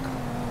painted rock.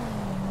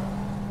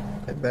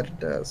 I bet it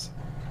does.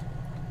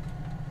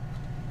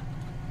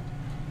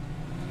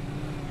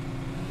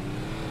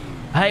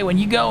 Hey, when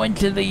you go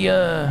into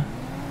the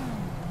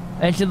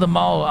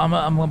mall, I'm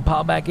gonna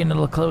pop back into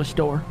the clothes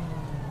store.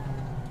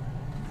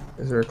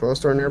 Is there a clothes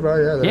store nearby?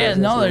 Yeah. Yeah,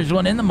 no, there's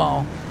one in the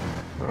mall.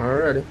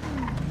 Alrighty.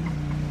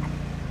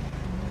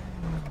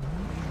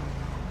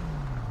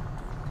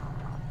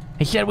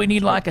 He said we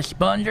need like a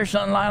sponge or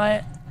something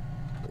like that.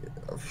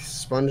 A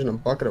sponge and a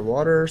bucket of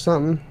water or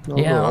something.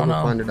 I'll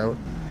find it out.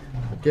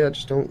 But yeah,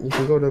 just don't. You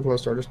can go to the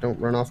clothes store. Just don't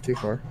run off too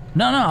far.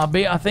 No,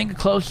 I think the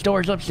clothes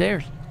store's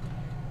upstairs.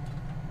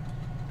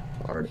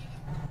 Alrighty.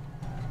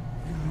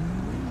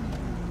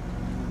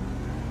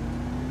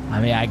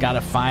 I mean, I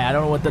gotta find. I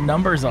don't know what the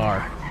numbers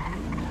are.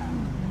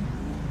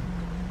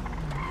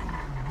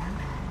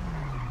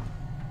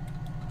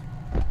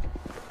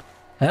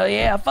 Hell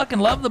yeah, I fucking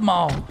love the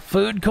mall.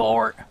 Food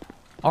court,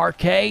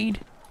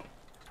 arcade.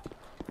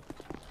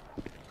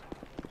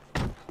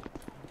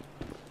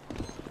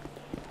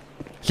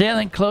 See, I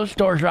think clothes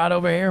store's right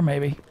over here,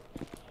 maybe.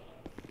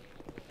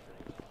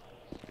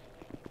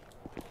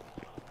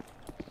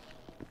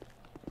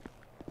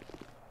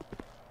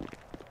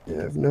 Yeah,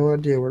 I have no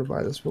idea where to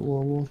buy this, but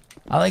we'll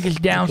I think it's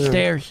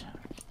downstairs.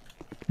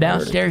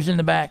 Downstairs in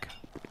the back.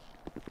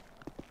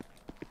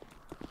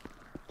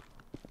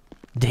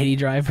 Did he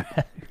drive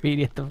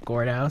graffiti at the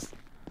courthouse?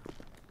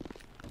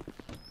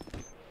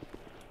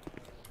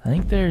 I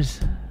think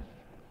there's...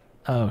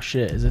 Oh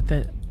shit, is it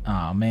that?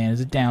 Oh man, is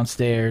it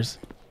downstairs?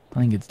 I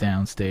think it's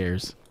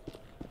downstairs.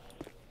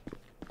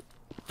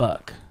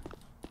 Fuck.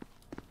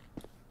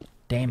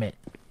 Damn it.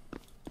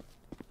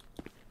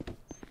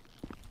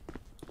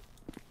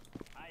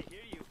 I hear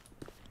you.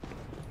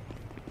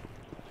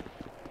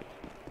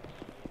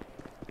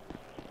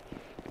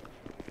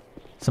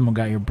 Someone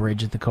got your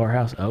bridge at the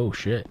courthouse? Oh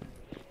shit.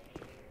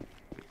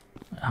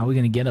 How are we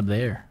gonna get up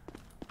there?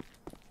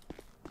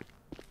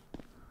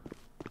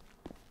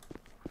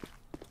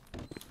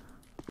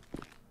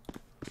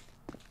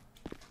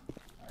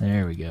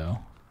 There we go.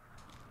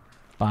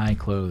 Buy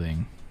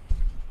clothing.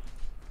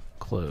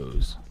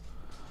 Clothes.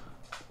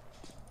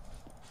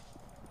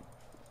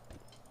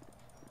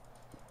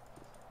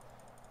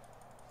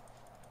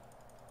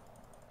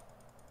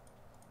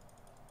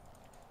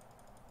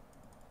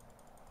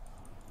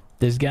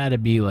 There's gotta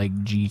be like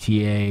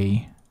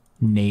GTA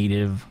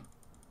native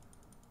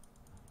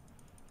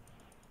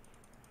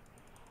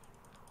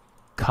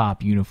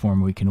cop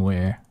uniform we can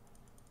wear.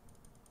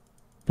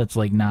 That's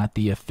like not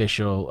the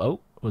official. Oh,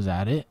 was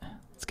that it?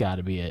 It's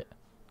gotta be it.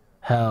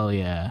 Hell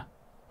yeah.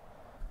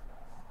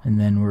 And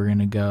then we're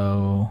gonna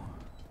go.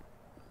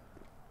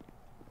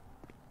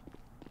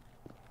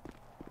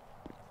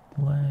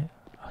 What?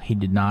 Oh, he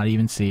did not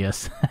even see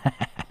us.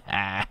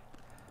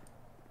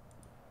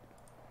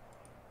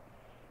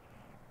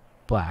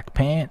 Black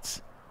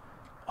pants.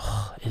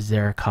 Oh, is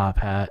there a cop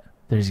hat?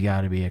 There's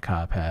gotta be a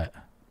cop hat.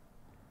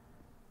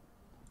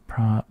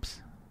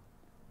 Props.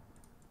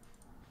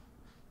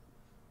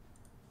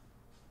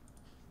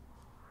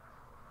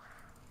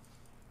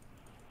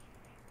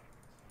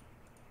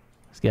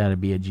 It's gotta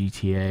be a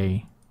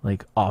GTA,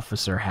 like,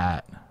 officer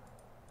hat.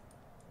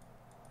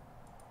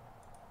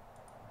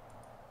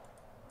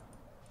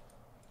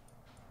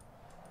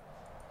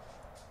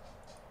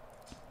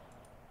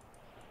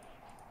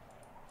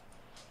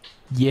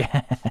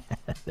 Yeah,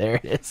 there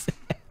it is.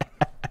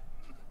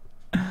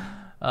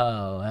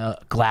 Oh,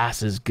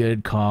 glasses,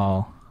 good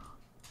call.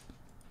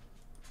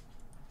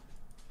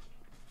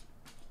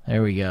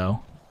 There we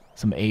go.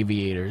 Some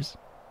aviators.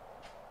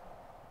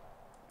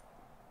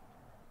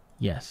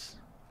 Yes.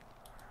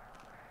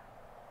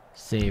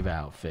 Save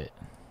outfit.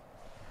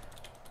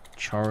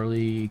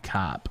 Charlie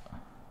Cop.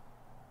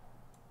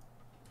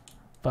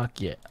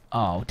 Fuck yeah.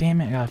 Oh,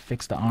 damn it, I gotta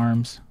fix the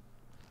arms.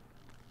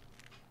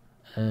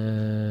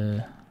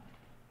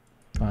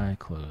 Buy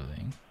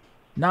clothing.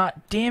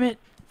 Not, damn it.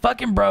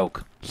 Fucking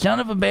broke. Son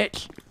of a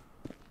bitch.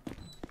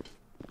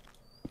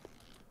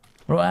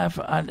 What do I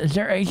have? Is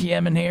there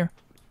ATM in here?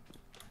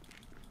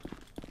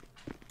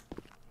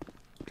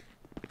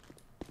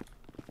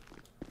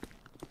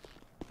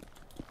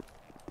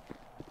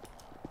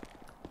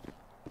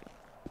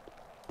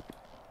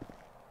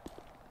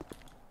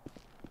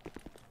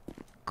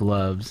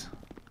 Gloves.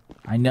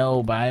 I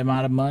know, but I'm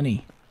out of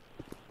money.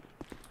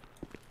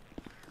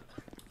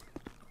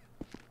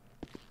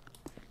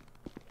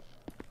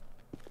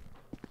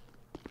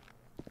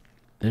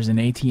 There's an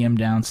ATM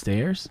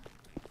downstairs?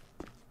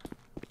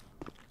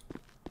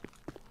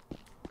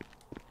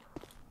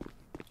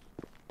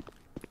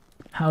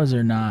 How is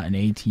there not an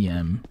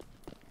ATM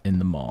in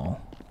the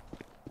mall?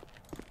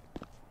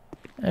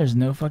 There's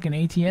no fucking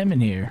ATM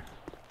in here.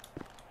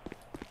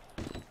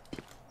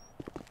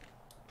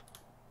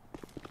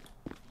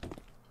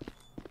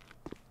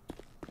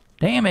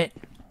 Damn it!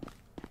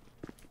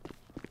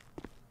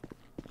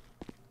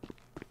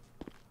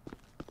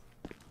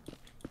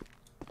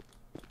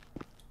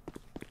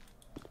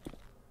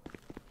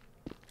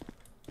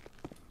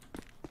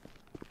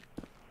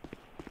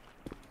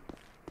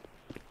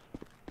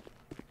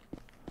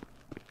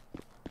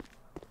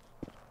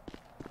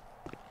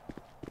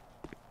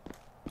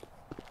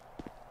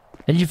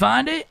 Did you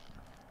find it?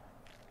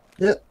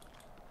 Yep.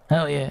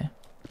 Hell yeah.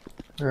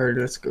 Alright,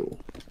 let's go.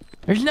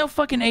 There's no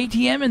fucking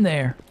ATM in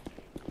there.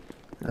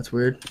 That's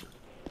weird.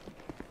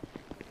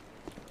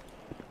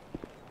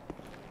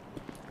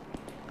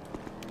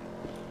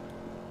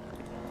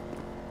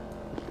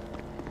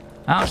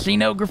 I don't see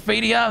no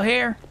graffiti out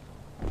here.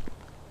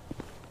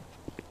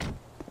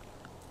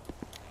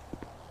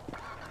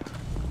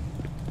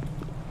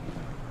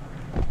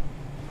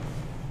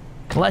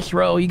 Let's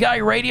roll. You got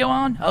your radio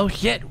on? Oh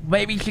shit,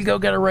 maybe you should go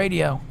get a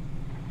radio.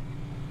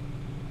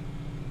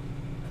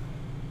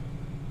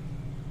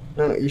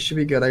 No, you should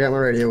be good. I got my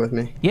radio with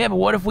me. Yeah, but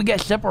what if we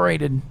get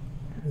separated?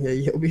 Yeah,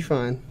 you'll be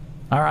fine.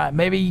 Alright,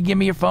 maybe you give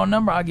me your phone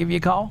number, I'll give you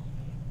a call.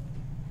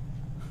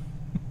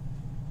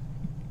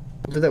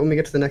 We'll do that when we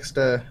get to the next,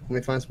 when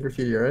we find some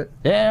graffiti, alright?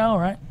 Yeah,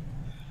 alright.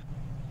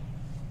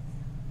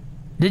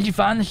 Did you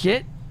find the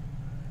shit?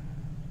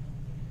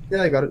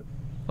 Yeah, I got it.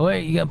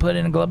 Wait, you gonna put it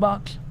in a glove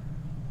box?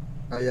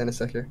 Oh yeah, in a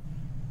sec here.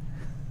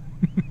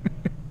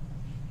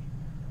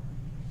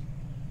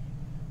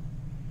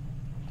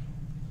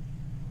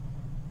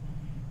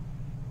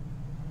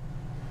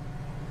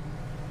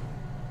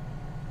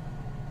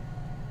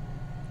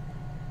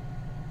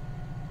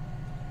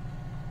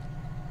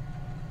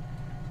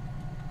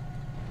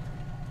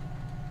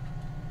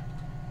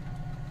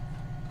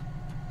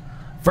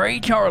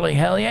 Free Charlie,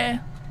 hell yeah.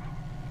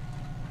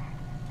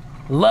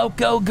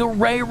 Loco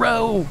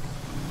Guerrero.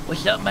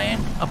 What's up,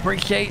 man?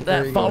 Appreciate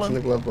There that you go, it's follow. in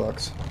the glove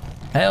box.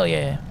 Hell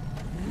yeah.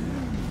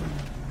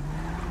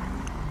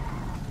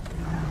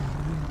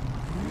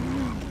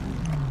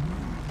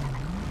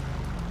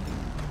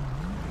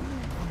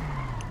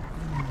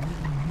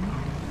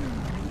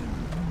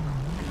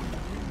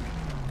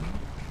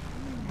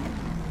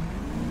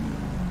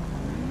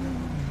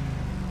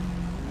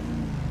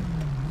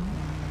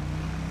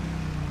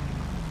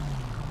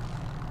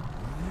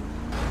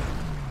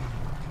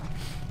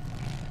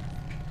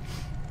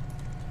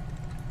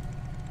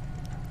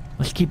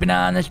 Let's keep an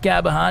eye on this guy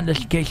behind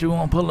us in case we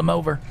want to pull him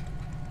over.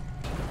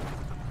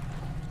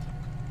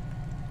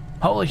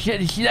 Holy shit,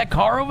 did you see that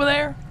car over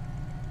there?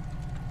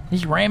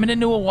 He's ramming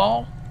into a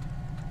wall.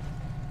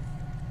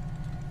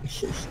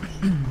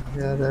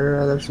 Yeah,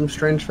 there's some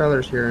strange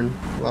fellers here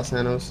in Los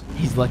Angeles.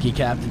 He's lucky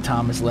Captain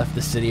Thomas left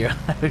the city.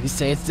 He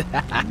says,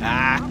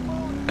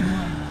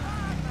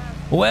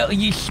 well,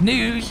 you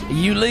snooze,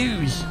 you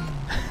lose.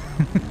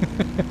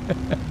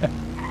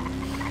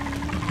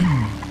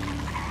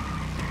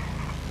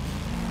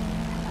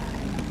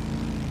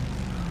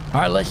 All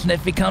right, listen,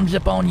 if he comes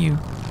up on you.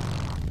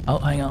 Oh,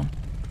 hang on.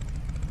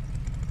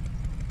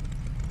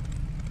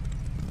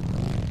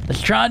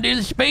 Let's try and do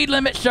the speed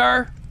limit,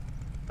 sir.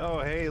 Oh,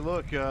 hey,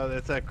 look,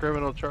 that's that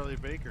criminal Charlie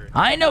Baker.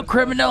 I ain't no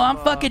criminal. I'm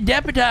fucking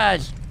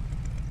deputized.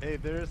 Hey,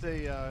 there's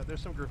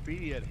some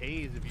graffiti at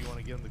Hayes if you want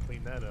to get him to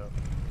clean that up.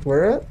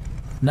 Where at?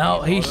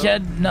 No, he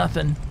said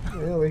nothing.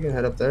 Yeah, we can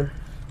head up there.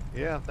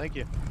 Yeah, thank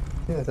you.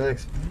 Yeah,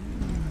 thanks.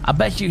 I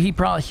bet you he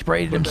probably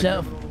sprayed it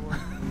himself.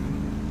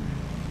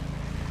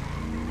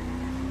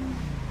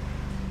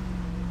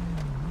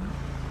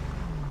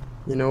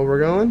 You know where we're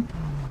going?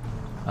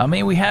 I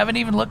mean, we haven't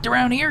even looked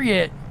around here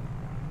yet.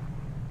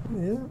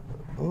 Yeah.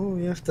 Oh,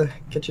 we have to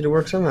get you to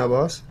work somehow,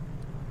 boss.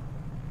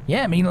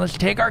 Yeah, I mean, let's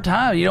take our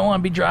time. You don't want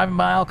to be driving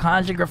by all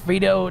kinds of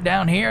graffito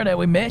down here that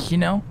we miss, you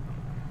know?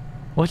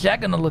 What's that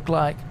gonna look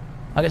like?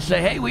 I could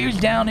say, hey, we was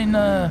down in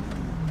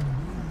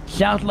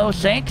South Los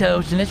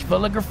Santos and it's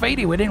full of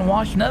graffiti. We didn't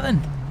wash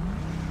nothing.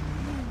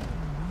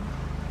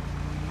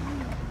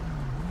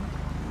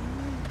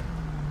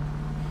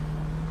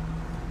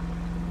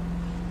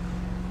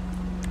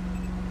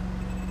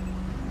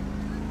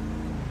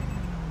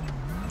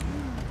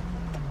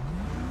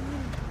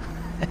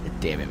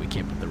 Damn it, we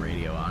can't put the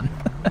radio on.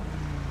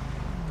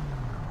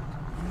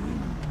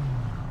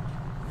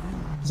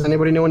 Does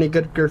anybody know any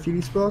good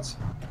graffiti spots?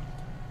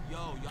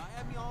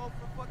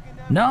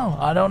 No,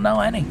 I don't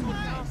know any.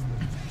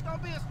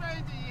 Don't be a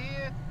stranger, you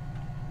hear?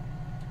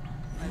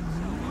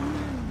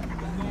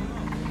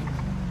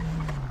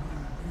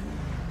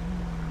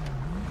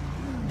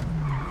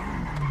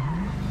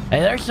 Hey,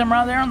 there's some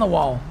right there on the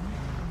wall.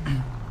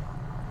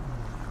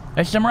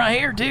 There's some right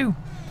here, too.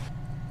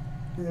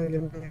 Yeah,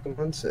 give me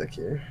 1 sec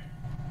here.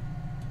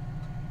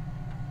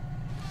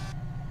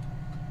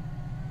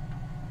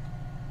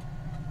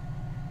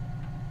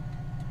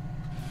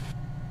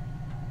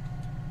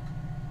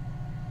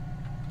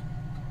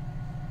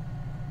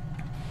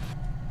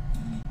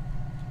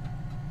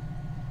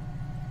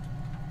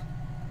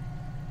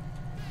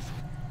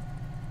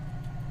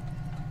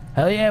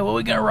 Hell yeah, what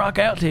we gonna rock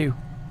out to?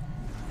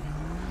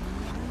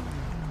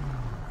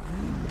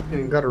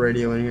 Ain't got a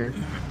radio in here.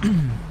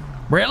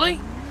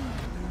 Really?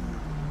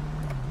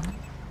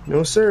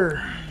 No,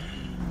 sir.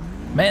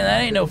 Man,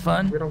 that ain't no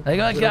fun. They we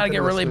gotta don't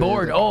get really listen to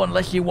bored. music. Oh,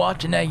 unless you're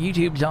watching that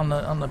YouTube's on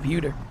the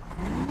computer.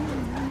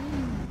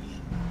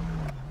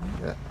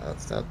 Yeah,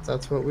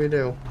 that's what we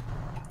do.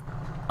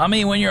 I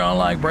mean, when you're on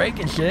like break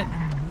and shit.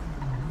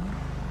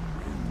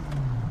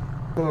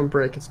 Well, on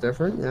break it's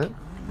different, yeah.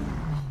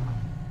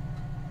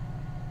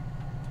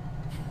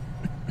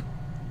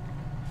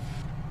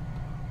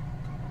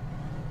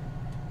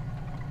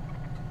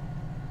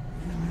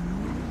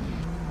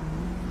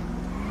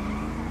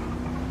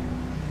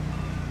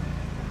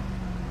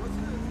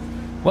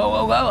 Whoa,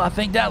 whoa, whoa, I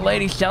think that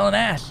lady's selling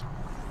ass.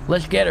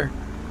 Let's get her.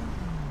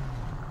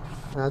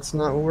 That's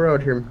not what we're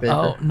out here, Baker.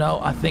 Oh, no,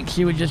 I think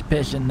she was just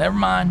pissing. Never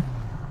mind.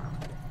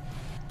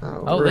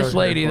 Oh, this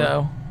lady,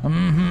 though.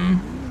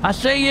 Mm-hmm. I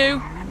see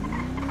you.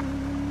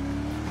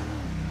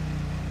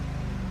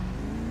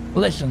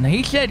 Listen,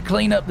 he said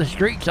clean up the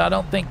streets. I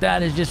don't think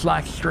that is just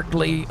like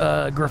strictly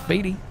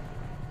graffiti.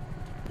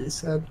 He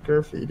said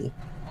graffiti.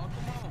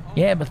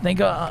 Yeah, but think,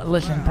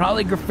 listen,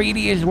 probably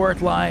graffiti is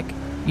worth like,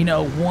 you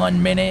know,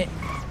 1 minute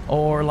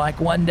or like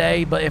 1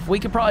 day. But if we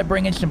could probably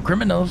bring in some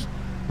criminals,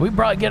 we'd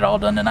probably get it all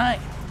done tonight.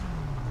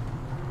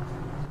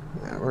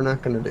 Yeah, we're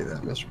not going to do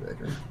that, Mr.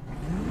 Baker.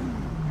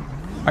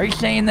 Are you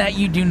saying that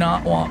you do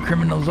not want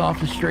criminals off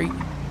the street?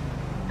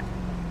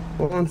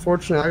 Well,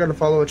 unfortunately, I got to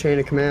follow a chain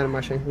of command, and my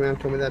chain of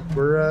command told me that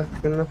we're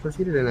good enough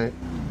graffiti tonight.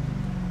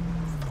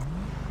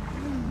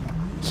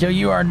 So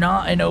you are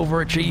not an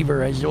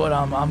overachiever, is what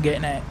I'm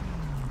getting at.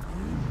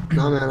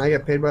 No, man, I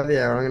get paid by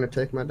the hour. I'm going to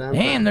take my damn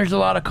time. And there's a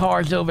lot of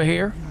cars over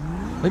here.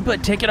 We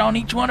put a ticket on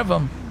each one of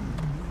them.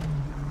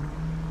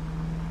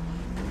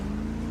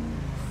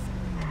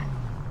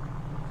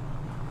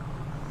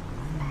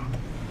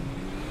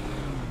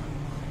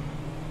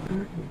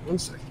 1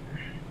 second.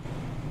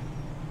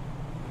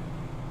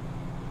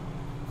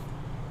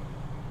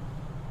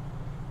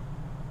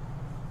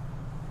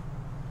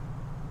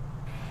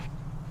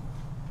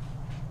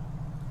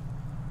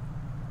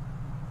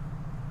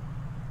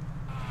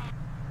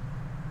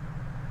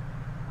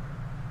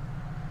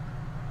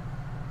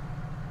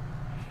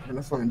 I'm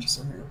gonna find you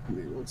somewhere. Give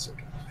me 1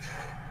 second.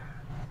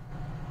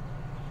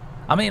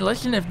 I mean,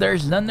 listen, if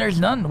there's none, there's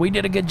none. We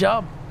did a good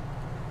job.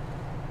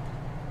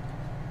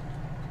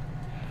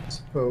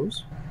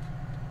 Suppose.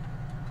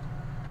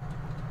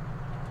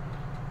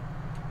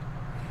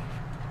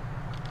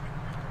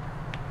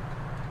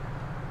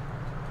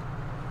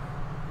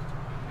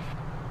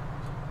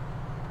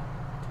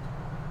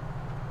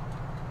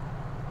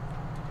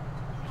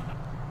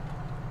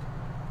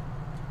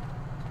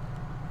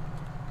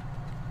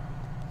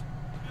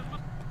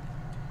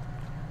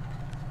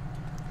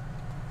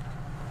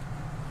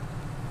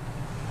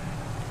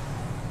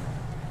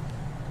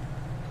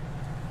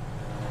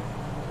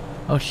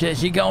 Oh shit,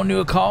 is he going to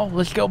a call?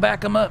 Let's go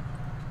back him up.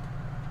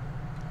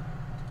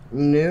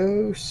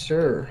 No,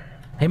 sir.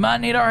 He might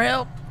need our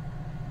help.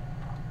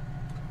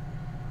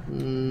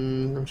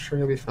 I'm sure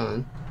he'll be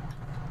fine.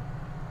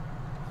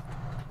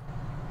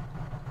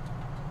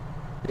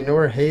 You know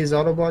where Hayes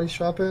Auto Body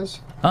Shop is?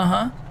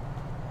 Uh-huh.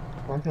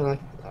 Why can't I?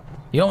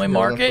 You want me to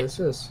mark it? Place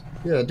is.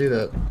 Yeah, do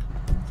that.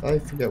 I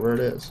forget where it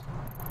is.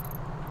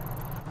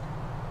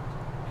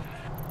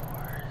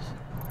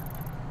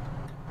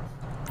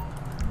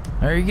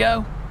 There you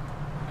go.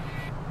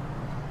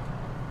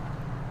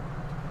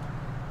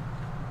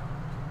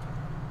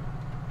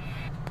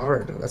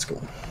 Alright, let's go.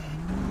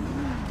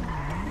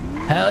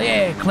 Hell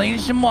yeah, clean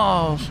some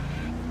walls.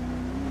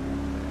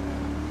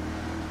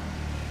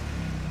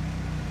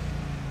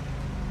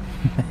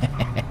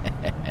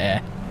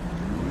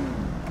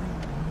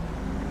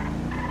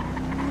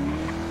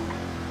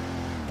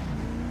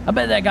 I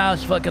bet that guy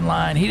was fucking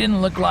lying. He didn't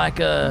look like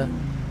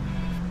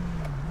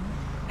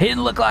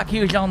he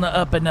was on the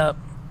up and up.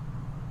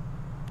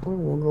 Well,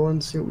 we'll go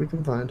and see what we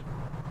can find.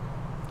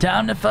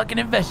 Time to fucking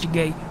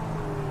investigate.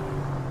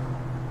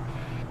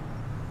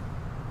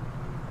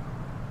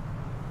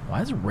 Why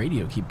does the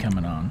radio keep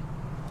coming on?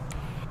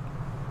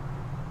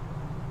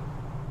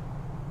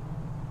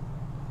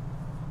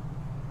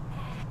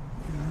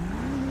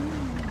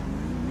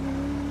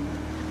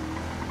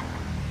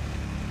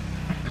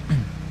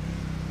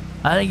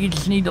 I think you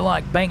just need to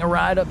like bang a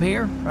ride up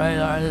here,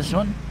 right? This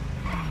one.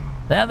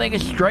 I think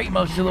it's straight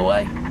most of the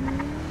way.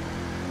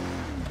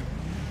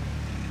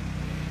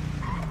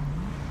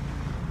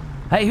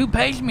 Hey, who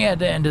pays me at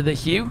the end of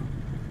this? You?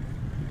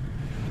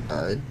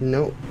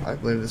 No. I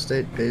believe the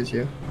state pays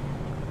you.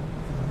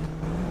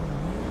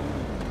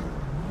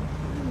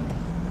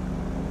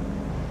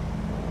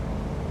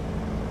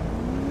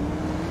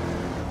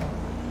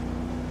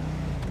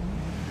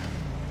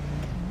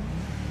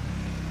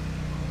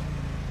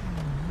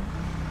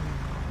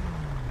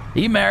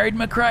 You married,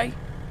 McCrae?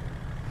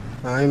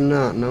 I'm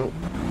not, no.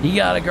 You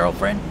got a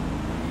girlfriend?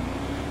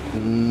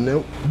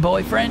 Nope.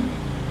 Boyfriend?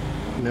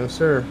 No,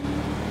 sir.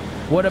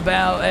 What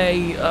about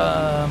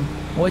a,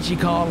 what you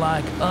call,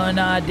 like,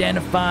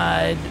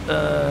 unidentified,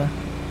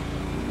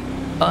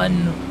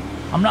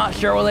 I'm not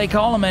sure what they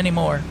call them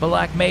anymore, but,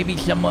 like, maybe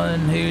someone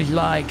who's,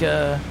 like,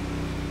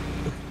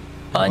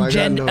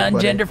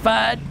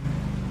 ungenderfied?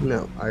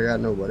 No, I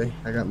got nobody.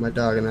 I got my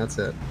dog and that's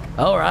it.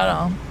 Oh, right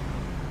on.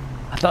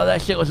 I thought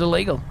that shit was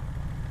illegal.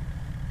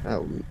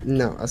 Oh,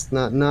 no, that's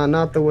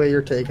not the way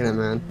you're taking it,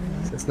 man.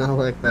 It's not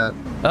like that.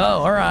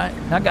 Oh, alright.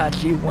 I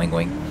got you. Wing,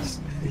 wing.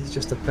 He's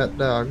just a pet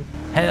dog.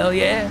 Hell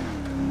yeah.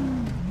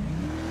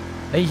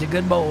 He's a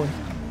good boy.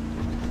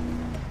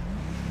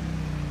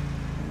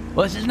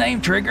 What's his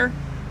name? Trigger?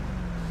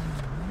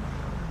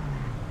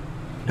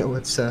 No,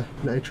 it's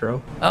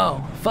Nitro.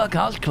 Oh, fuck,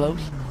 I was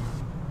close.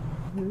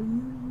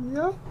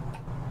 Yeah.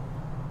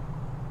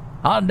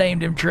 I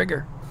named him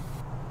Trigger.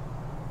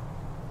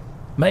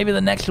 Maybe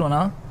the next one,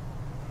 huh?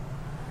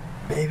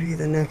 Maybe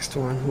the next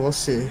one. We'll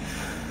see.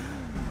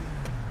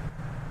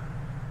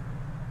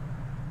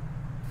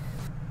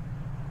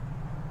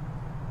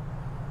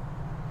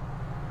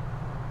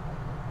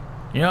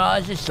 You know, I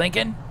was just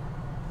thinking.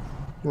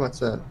 What's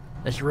that?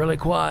 It's really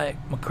quiet,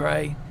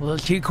 McCrae. Well,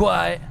 it's too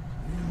quiet.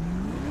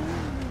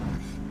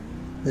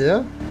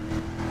 Yeah?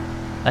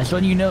 That's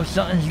when you know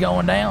something's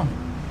going down.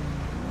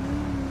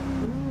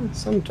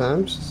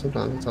 Sometimes.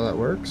 Sometimes that's how that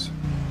works.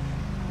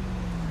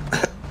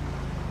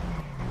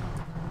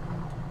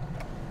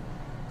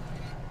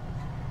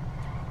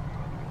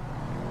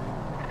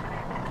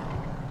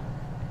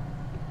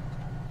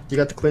 You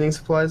got the cleaning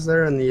supplies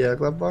there in the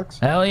glove box?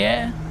 Hell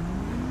yeah.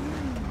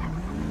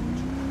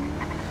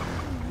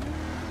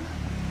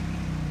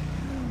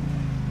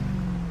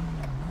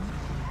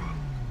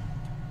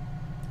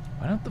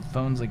 Why don't the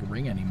phones like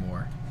ring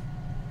anymore?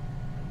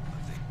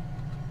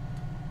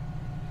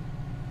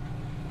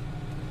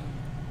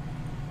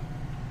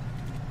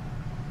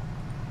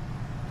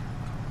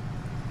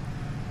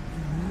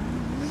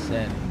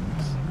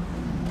 Settings.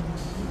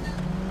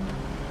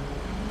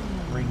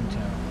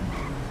 Ringtone.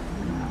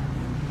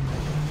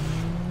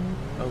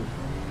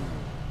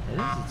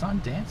 It's on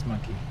Dance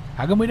Monkey.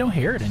 How come we don't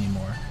hear it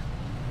anymore?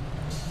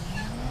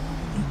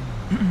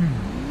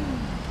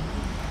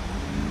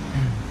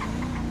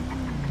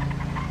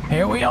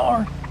 Here we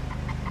are.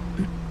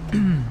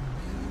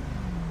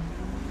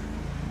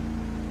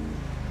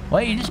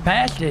 Wait, you just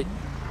passed it.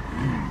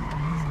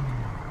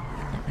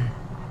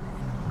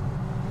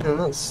 I'm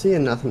not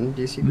seeing nothing.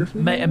 Do you see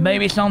Griffin?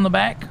 Maybe it's on the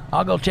back.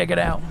 I'll go check it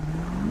out.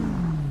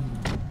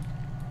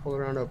 Pull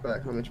around out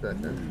back. How much back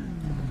there?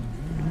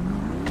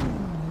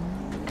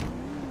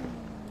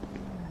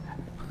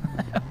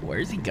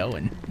 Where's he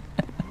going?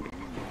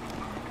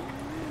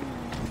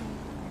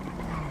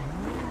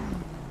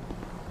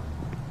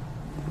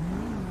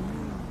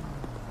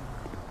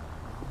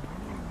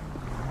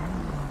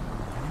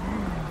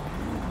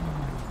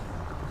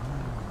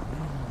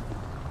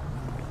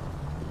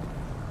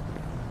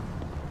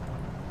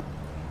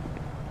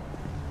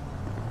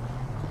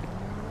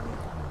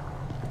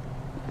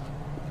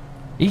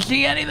 You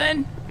see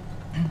anything?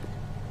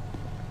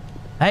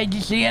 Hey, did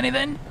you see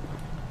anything?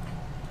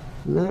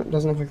 No, it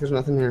doesn't look like there's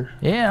nothing here.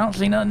 Yeah, I don't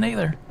see nothing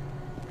either.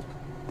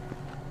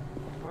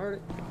 Alright.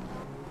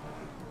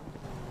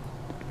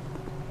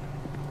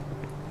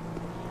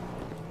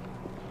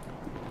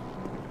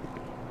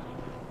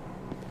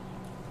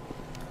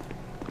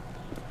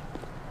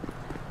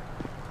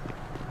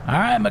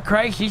 Alright,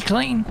 McCray, she's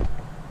clean.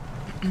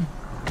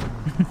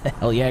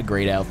 Hell yeah,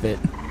 great outfit.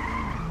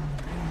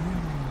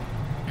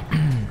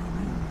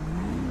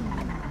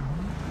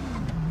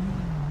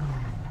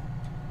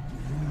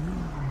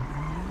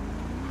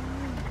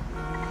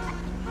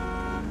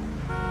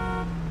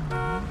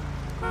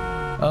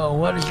 Oh,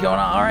 what is going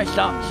on? All right,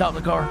 stop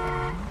the car.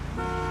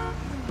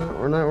 No,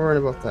 we're not worried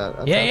about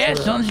that. Yeah,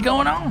 something's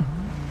going on.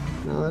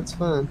 No, that's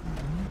fine.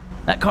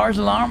 That car's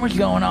alarm was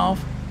going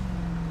off.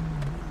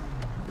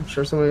 I'm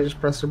sure somebody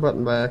just pressed their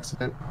button by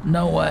accident.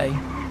 No way.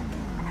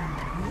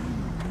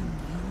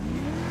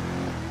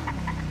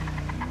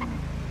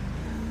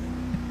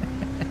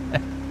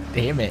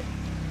 Damn it.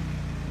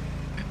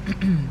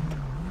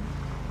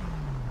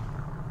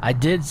 I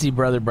did see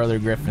Brother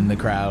Griffin in the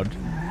crowd.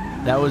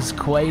 That was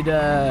quite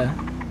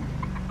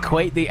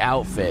the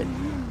outfit.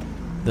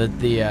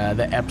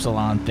 The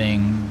Epsilon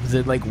thing. Was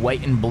it like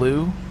white and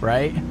blue,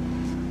 right?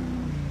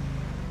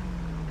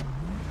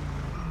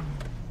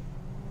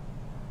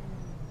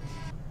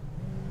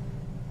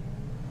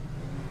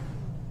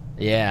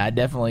 Yeah, I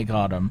definitely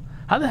caught him.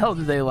 How the hell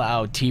did they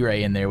allow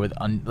T-Ray in there with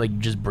like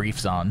just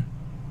briefs on?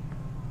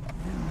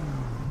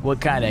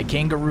 What kind of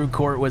kangaroo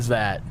court was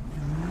that?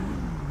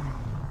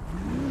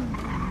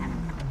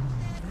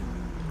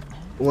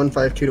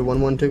 152 to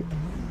 112.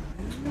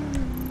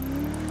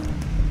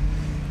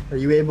 Are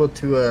you able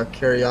to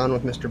carry on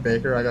with Mr.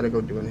 Baker? I gotta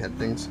go doing head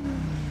things.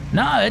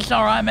 No, it's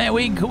all right, man.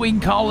 We can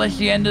call this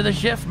the end of the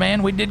shift,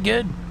 man. We did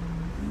good.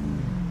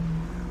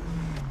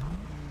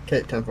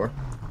 Okay, 10-4.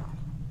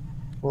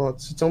 Well,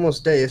 it's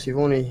almost day, so you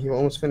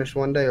almost finished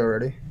one day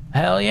already.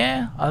 Hell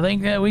yeah! I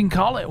think we can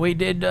call it. We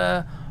did.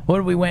 What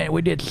did we went?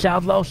 We did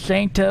South Los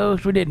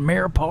Santos. We did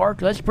Mirror Park.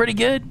 That's pretty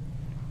good.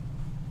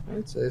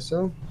 I'd say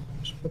so.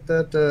 Just put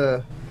that.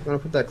 I'm gonna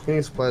put that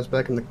cleaning supplies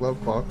back in the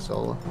glove box.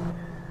 I'll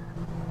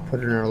put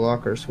it in our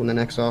lockers. When the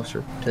next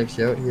officer takes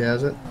you out, he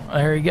has it.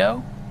 There you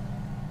go.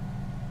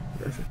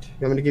 Perfect.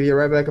 You want me to give you a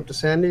ride back up to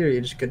Sandy, or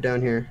you just good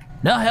down here?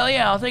 No, hell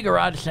yeah! I'll take a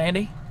ride to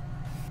Sandy.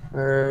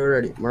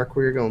 Alrighty. Mark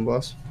where you're going,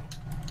 boss.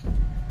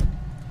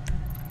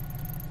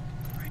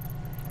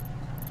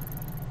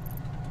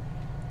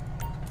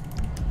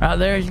 Right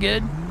there's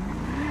good.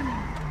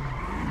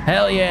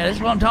 Hell yeah, that's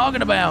what I'm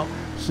talking about.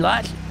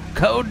 Slash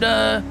code,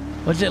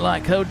 what's it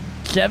like, code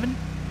 7?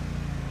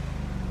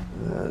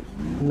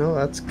 No,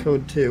 that's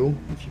code 2.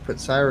 If you put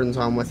sirens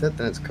on with it,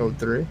 then it's code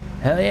 3.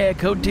 Hell yeah,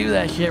 code 2,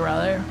 that shit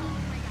right there.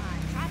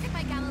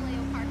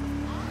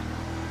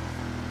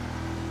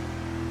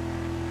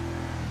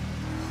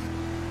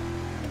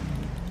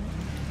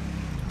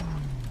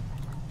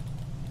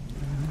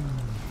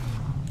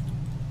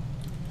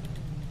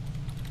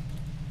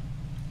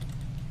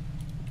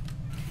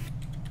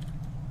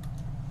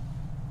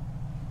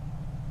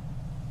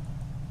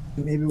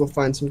 Maybe we'll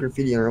find some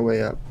graffiti on our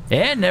way up.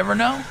 Yeah, never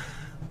know.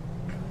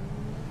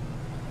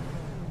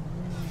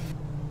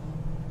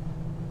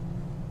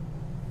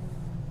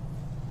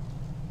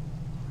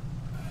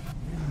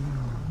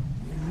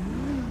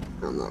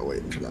 I'm not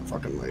waiting for that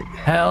fucking light.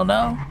 Hell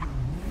no.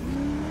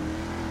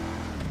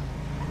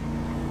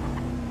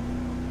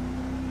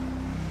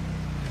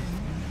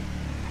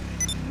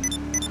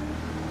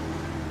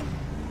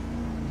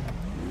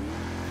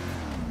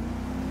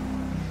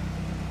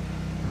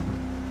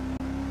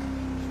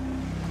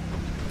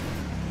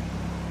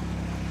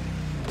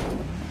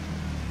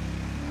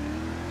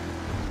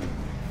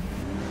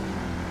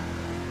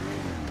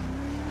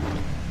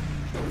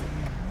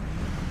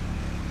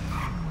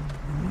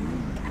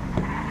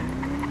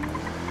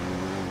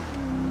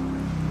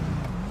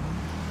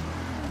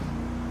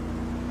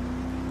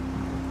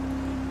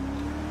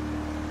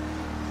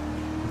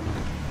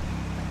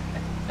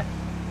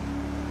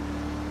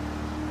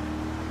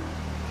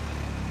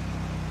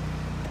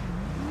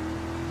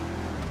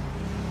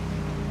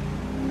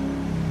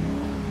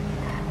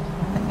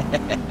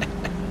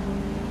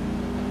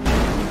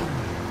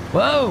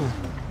 Whoa!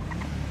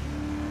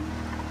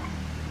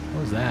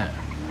 What was that?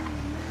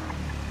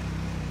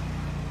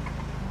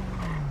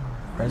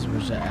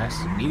 Reservoirs that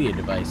access media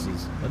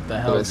devices. What the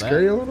hell Did I is that?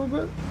 scare you a little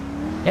bit?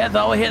 Yeah, I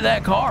thought we hit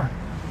that car.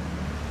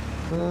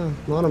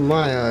 Not in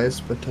my eyes,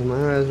 but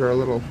my eyes are a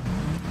little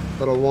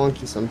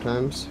wonky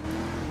sometimes.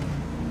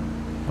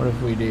 What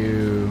if we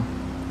do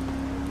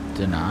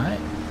deny?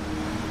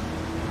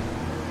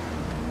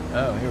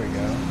 Oh, here we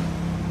go.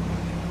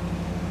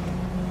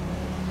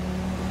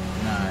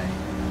 Deny.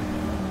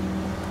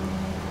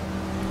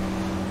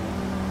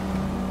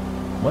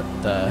 What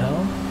the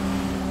hell?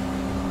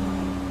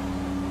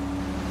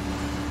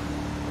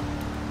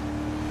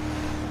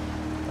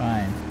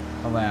 Fine.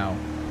 Allow.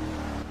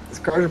 These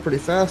cars are pretty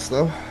fast,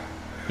 though.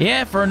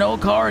 Yeah, for an old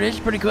car, it is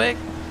pretty quick.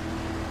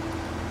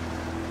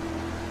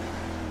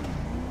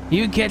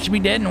 You would catch me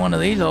dead in one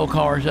of these old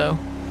cars, though.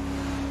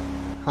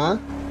 Huh?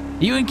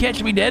 You would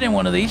catch me dead in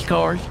one of these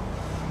cars.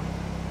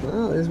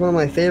 Well, this is one of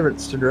my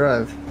favorites to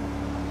drive.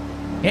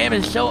 Yeah, but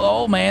it's so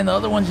old, man. The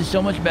other ones are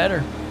so much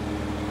better.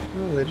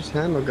 Well, they just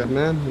handle good,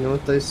 man. You know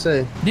what they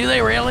say. Do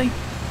they really?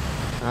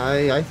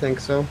 I think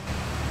so.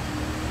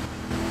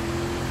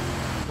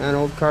 And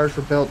old cars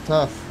were built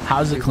tough.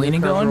 How's the These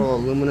cleaning new cars going? are all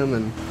aluminum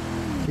and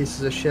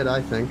pieces of shit,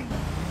 I think.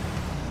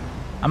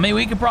 I mean,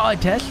 we could probably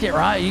test it,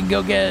 right? You can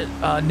go get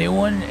a new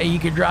one, and you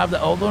could drive the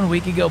old one.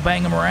 We could go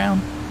bang them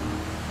around.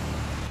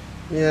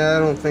 Yeah, I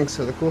don't think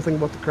so. The cool thing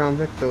about the Crown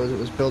Vic, though, is it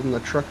was built in the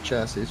truck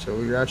chassis. So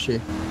we actually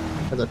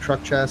have the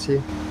truck chassis,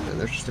 and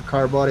there's just a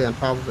car body on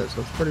top of it.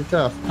 So it's pretty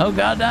tough. Oh,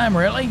 goddamn,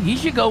 really? You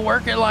should go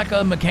work at, like,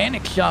 a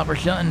mechanic shop or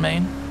something,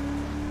 man.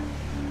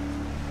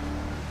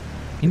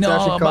 You know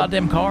all about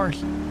them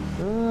cars.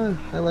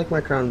 I like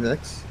my Crown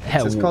Vics.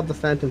 It's called the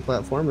Phantom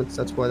platform.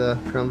 That's why the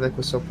Crown Vic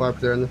was so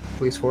popular in the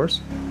police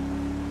force.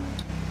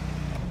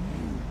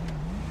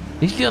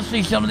 You still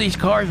see some of these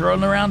cars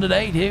rolling around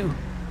today, too.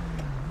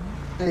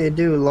 Yeah, you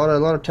do. A lot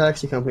of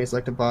taxi companies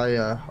like to buy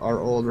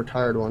our old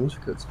retired ones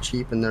because it's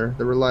cheap and they're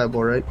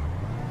reliable, right?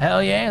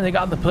 Hell yeah, they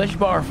got the push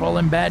bar for all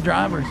them bad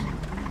drivers.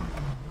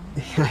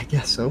 Yeah, I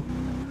guess so.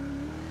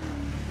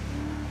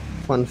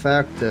 Fun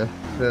fact, the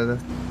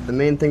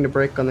main thing to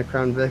break on the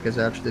Crown Vic is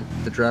actually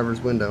the driver's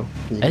window.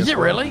 Is it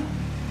really?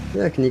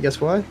 Yeah, can you guess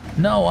why?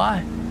 No,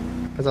 why?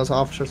 Because us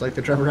officers like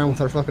to drive around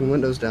with our fucking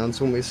windows down,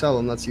 so when we sell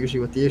them, that's usually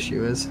what the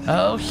issue is.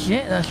 Oh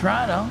shit, that's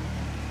right, huh?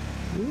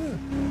 Yeah.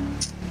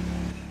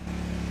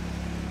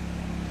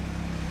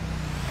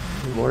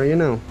 The more you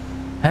know.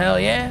 Hell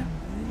yeah.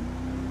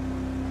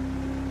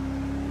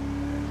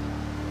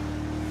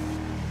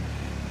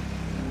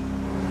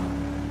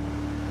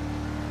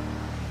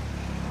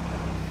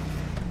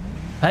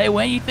 Hey,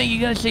 when you think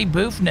you're gonna see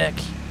Boof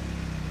next?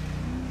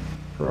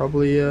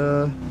 Probably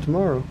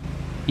tomorrow.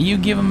 You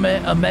give him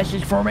a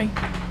message for me?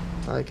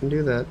 I can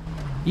do that.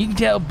 You can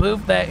tell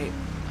Boof that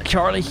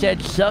Charlie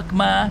said suck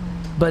my,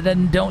 but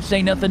then don't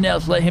say nothing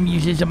else. Let him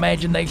use his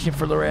imagination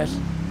for the rest.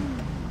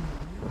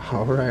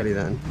 Alrighty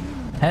then.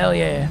 Hell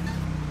yeah.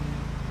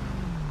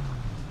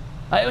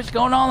 Hey, what's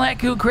going on, that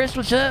cool Chris?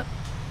 What's up?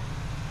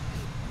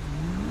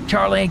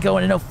 Charlie ain't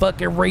going to no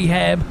fucking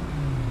rehab.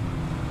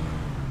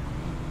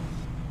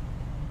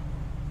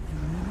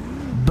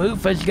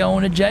 Boof is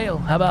going to jail.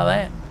 How about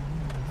that?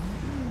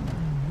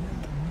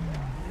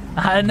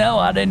 I know,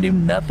 I didn't do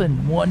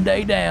nothing. One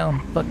day down.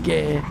 Fuck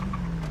yeah.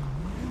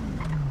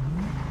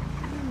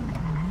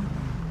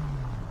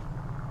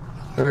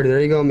 Alrighty,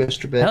 there you go,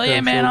 Mr. Baker. Hell yeah,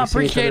 I'm man, sure I we'll see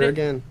each appreciate other it.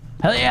 Again.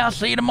 Hell yeah, I'll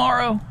see you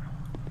tomorrow.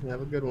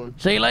 Have a good one.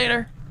 See you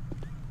later.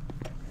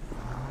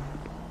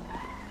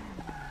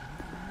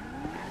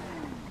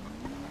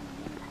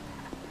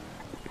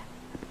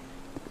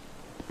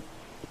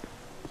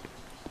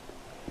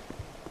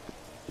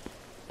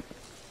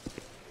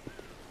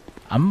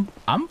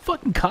 I'm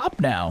fucking cop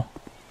now.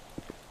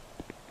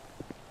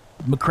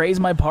 McCrae's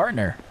my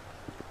partner.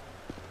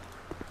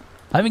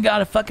 I even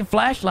got a fucking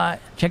flashlight.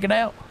 Check it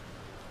out.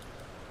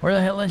 Where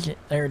the hell is it?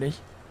 There it is.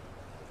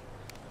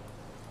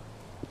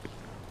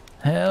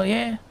 Hell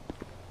yeah.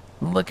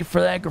 I'm looking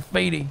for that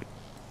graffiti.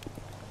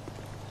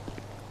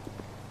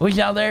 We was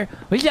out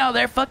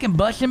there fucking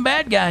busting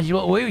bad guys is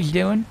what we was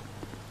doing.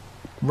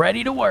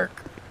 Ready to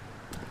work.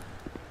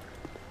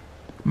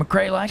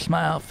 McCrae likes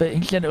my outfit.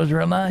 He said it was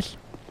real nice.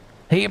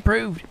 He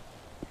approved.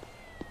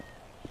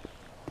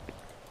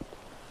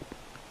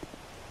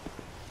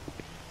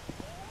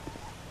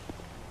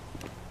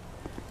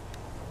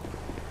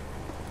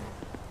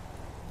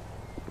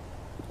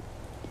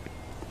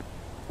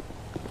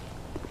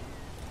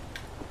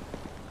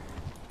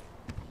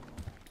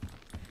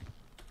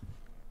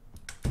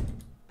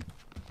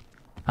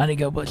 I need to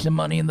go put some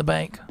money in the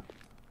bank.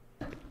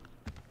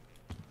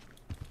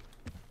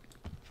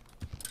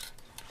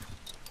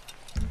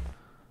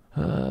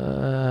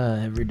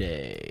 Every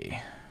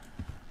day.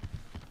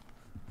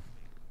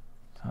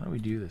 How do we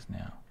do this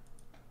now?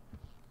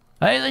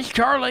 Hey, this is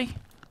Charlie.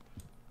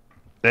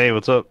 Hey,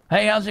 what's up?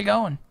 Hey, how's it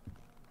going?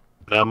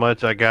 Not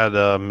much. I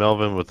got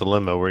Melvin with the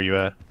limo. Where you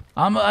at?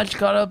 I just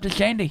got up to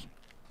Sandy.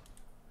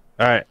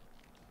 All right.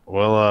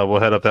 We'll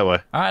head up that way.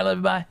 All right, love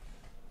you. Bye.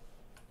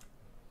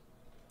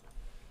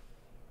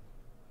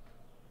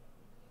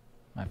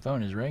 My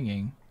phone is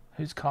ringing.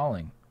 Who's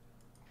calling?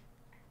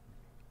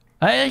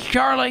 Hey, it's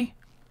Charlie.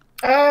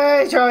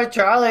 Hey,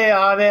 Charlie.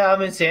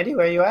 I'm in Sandy.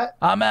 Where you at?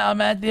 I'm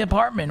at the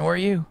apartment. Where are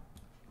you?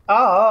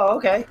 Oh,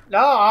 okay. No,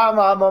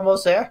 I'm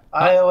almost there.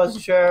 I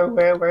wasn't sure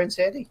where in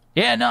Sandy.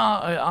 Yeah, no,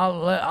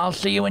 I'll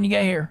see you when you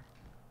get here.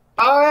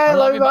 All right,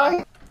 love you.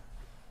 Bye.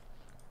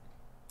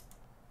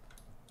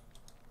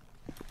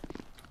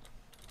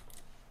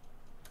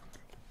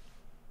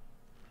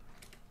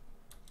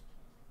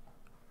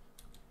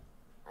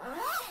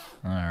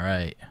 All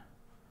right.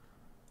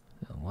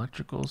 The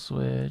electrical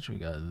switch. We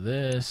got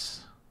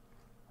this.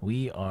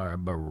 We are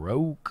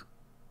baroque.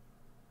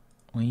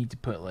 We need to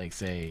put like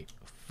say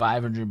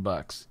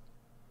 $500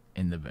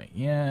 in the bank.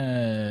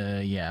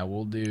 Yeah.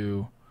 We'll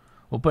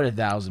put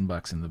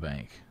 $1,000 in the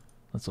bank.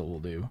 That's what we'll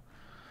do.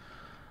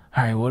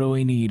 All right. What do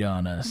we need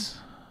on us?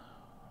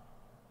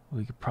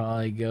 We could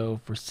probably go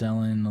for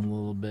selling a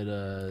little bit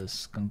of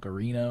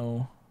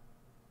Skunkarino.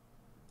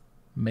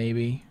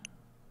 Maybe.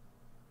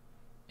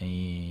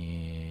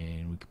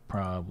 And we could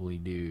probably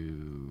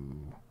do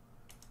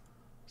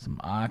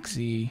some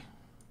Oxy.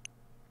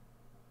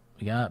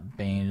 We got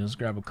bandages. Let's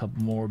grab a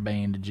couple more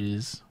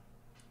bandages.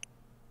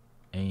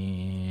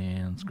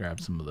 And let's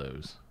grab some of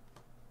those.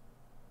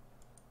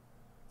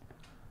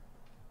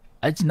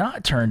 It's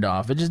not turned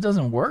off. It just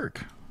doesn't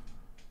work.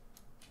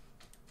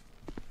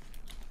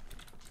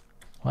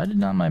 Why did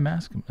not my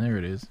mask come? There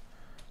it is.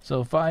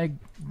 So if I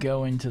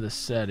go into the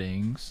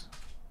settings,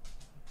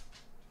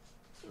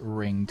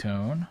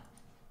 ringtone.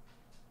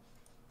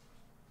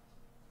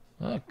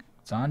 Look,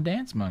 it's on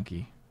Dance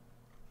Monkey.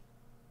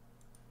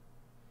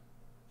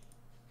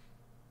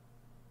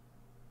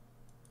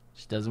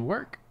 Just doesn't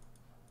work.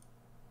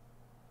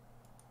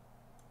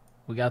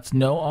 We got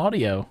no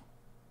audio.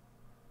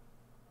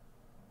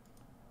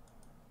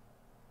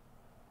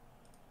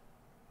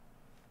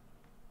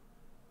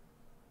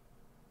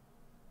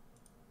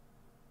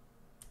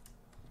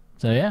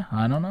 So yeah,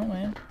 I don't know,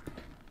 man.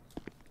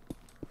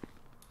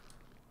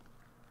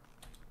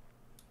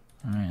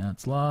 Alright,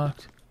 that's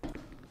locked.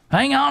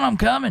 Hang on, I'm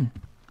coming.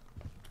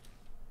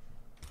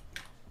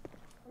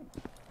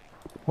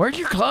 Where'd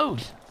your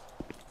clothes?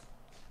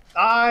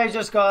 I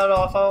just got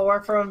off of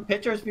work from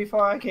pictures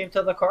before I came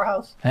to the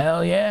courthouse.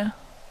 Hell yeah.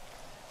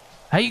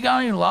 Hey, you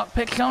got any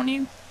lockpicks on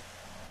you?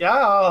 Yeah,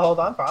 I'll hold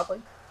on,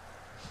 probably.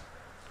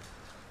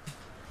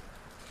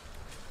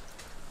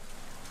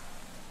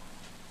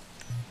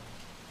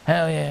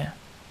 Hell yeah.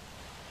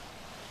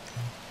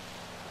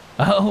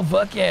 Oh,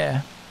 fuck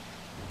yeah.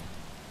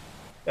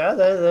 Yeah,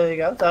 there you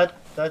go.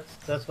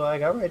 That's what I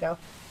got right now.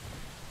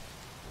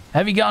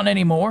 Have you gotten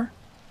any more?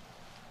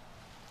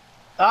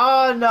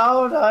 No.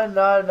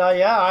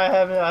 Yeah, I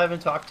haven't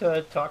talked to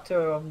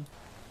him.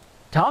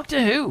 Talk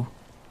to who?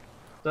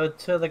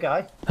 To the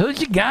guy. Who's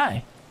the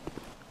guy?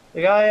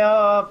 The guy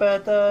up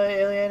at the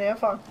alien ant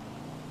farm.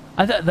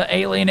 I thought the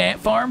alien ant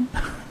farm.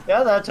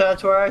 Yeah,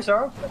 that's where I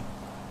saw him.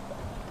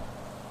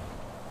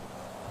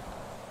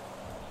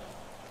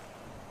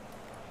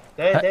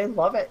 They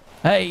love it.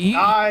 Hey,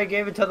 I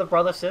gave it to the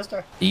brother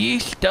sister.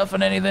 You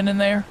stuffing anything in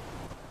there?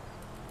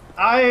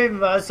 I'm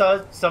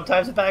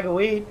sometimes a bag of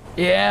weed.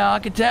 Yeah, I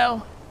could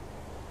tell.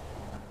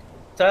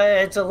 So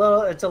it's a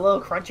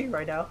little crunchy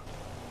right now.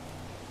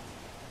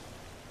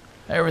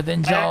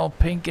 Everything's all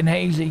pink and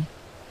hazy.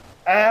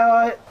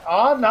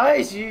 Oh,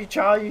 nice! You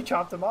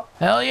chopped them up.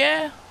 Hell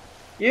yeah!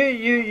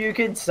 You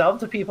can sell them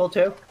to people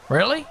too.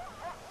 Really?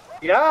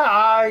 Yeah,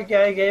 I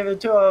gave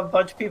it to a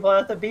bunch of people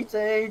at the beach.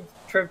 They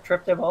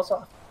tripped them all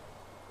off.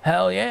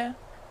 Hell yeah!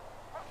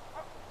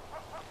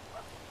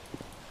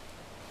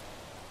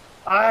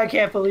 I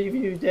can't believe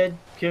you did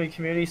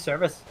community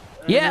service.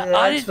 Yeah,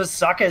 that's for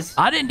suckers.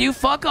 I didn't do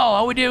fuck all.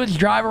 All we did was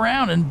drive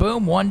around and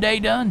boom, one day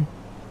done.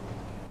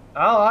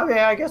 Oh, I mean,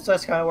 I guess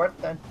that's kind of worth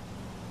it then.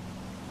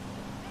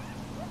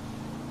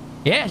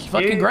 Yeah, it's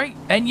fucking great.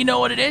 And you know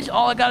what it is?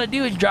 All I gotta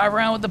do is drive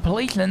around with the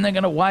police and then they're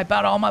gonna wipe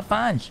out all my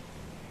fines.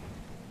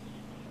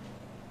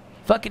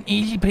 Fucking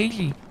easy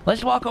peasy.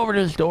 Let's walk over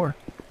to the store.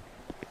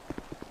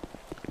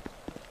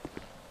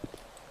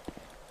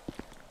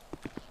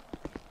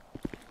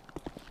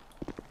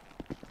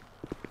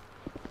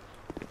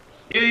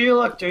 You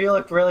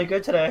looked really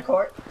good today at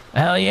court.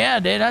 Hell yeah,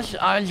 dude.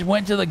 I just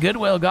went to the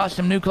Goodwill, got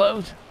some new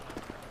clothes.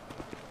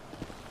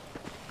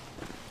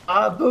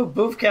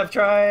 Boof kept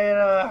trying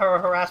to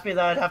harass me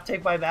that I'd have to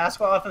take my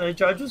mask off, and the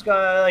judge was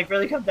gonna like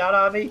really come down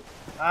on me.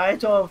 I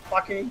told him,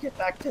 fucking get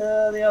back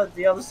to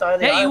the other side of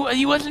the aisle. Hey,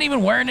 he wasn't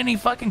even wearing any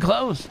fucking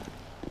clothes.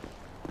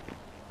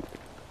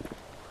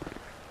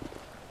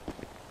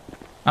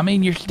 I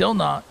mean, you're still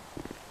not.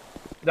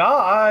 No,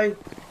 I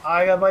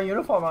got my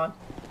uniform on.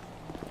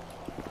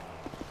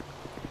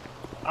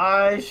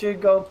 I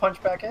should go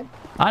punch back in.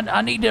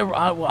 I need to.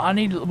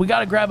 We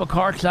gotta grab a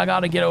car because I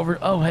gotta get over.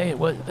 Oh, hey,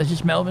 what? Is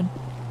this Melvin?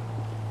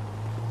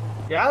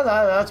 Yeah,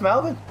 that's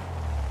Melvin.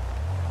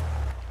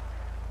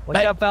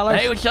 What's up, fellas?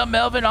 Hey, what's up,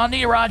 Melvin? I'll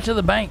need a ride to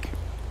the bank.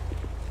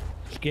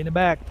 Just get in the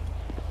back.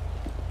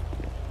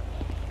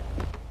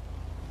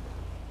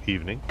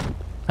 Evening.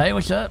 Hey,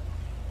 what's up?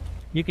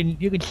 You can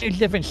choose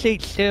different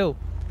seats too.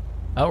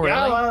 Oh, really?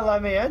 Yeah,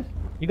 let me in.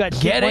 You got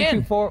seat Get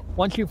in.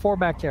 124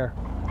 back there.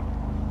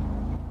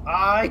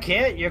 I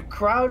can't. You're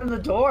crowding the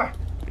door.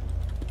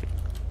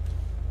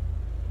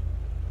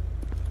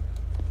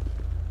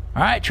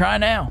 All right, try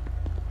now.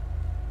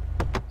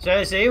 See,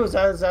 is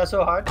that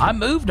so hard? I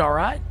moved all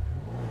right.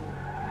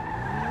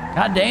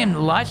 God damn, the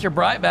lights are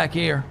bright back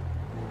here.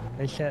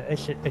 It's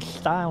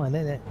styling,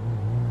 isn't it?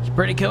 It's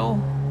pretty cool.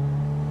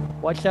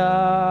 Which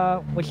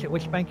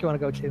bank you want to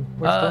go to?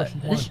 Where's the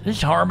closest one?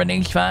 This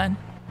Harmony's fine.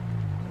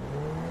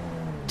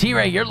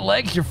 T-Ray, your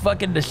legs are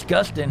fucking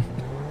disgusting.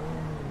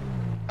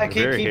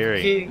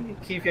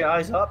 Keep your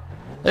eyes up.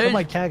 Put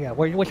my tag out.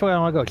 Which way I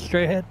want to go?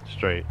 Straight ahead?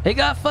 Straight. He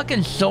got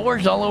fucking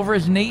sores all over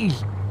his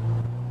knees.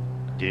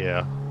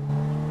 Yeah.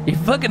 Your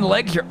fucking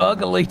legs are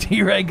ugly,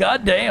 T-Ray.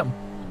 Goddamn.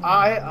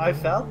 I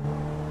fell.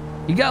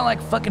 You got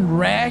like fucking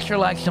rash or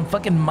like some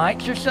fucking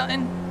mites or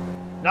something?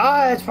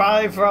 No, it's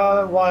probably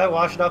from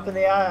washing up in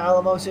the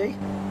Alamo Sea.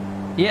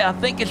 Yeah, I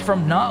think it's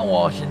from not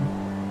washing.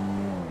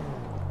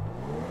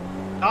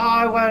 Oh,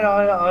 I went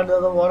under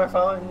the water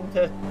fountain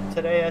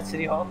today at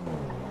City Hall.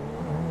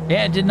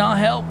 Yeah, it did not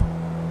help.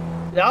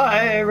 No,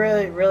 it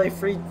really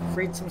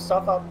freed some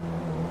stuff up.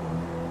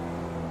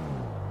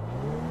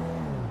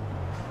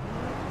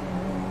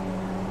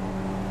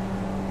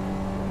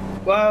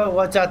 Well,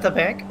 what's at the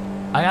bank?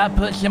 I gotta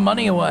put some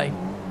money away.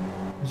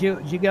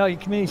 Did you get all your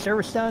community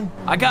service done?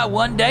 I got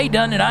 1 day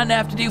done and I didn't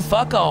have to do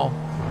fuck all.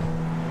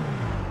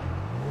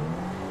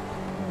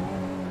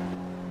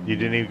 You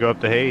didn't even go up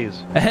to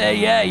Hayes. Hey,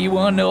 yeah, you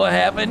wanna know what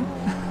happened?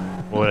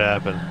 What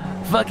happened?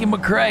 Fucking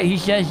McCrae, he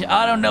says,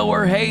 I don't know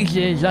where Hayes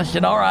is. I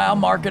said, all right, I'll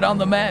mark it on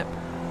the map.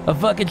 I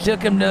fucking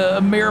took him to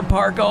Mirror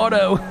Park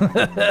Auto.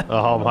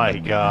 Oh my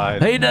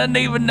god. He doesn't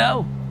even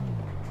know.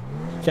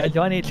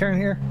 Do I need to turn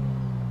here?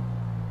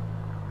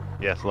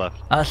 Yes,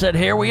 left. I said,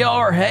 here we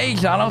are,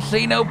 Hayes, I don't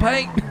see no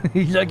paint.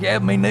 He's like, yeah,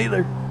 me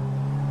neither.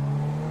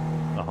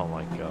 Oh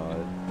my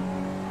god.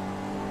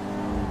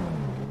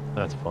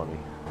 That's funny.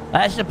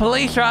 That's the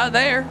police right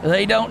there.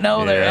 They don't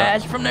know their Yeah.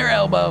 ass from their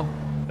elbow.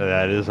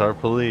 That is our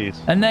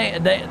police. And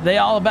they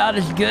all about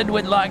as good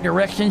with like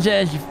directions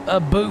as a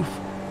booth.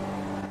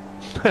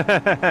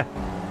 I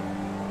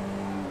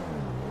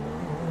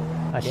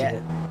see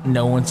it.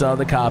 No one saw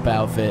the cop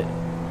outfit.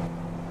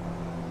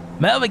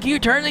 Melvin, can you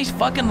turn these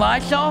fucking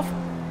lights off?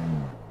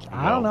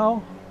 I don't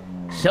know.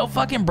 So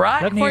fucking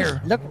bright in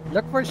here.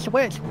 Look for a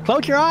switch.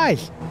 Close your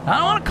eyes. I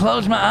don't want to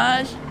close my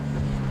eyes.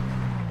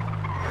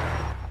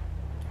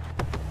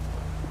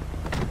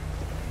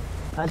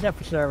 How's that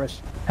for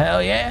service?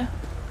 Hell yeah.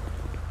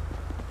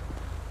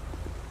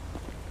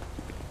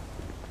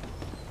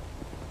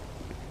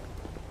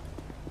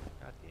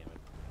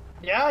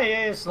 Yeah,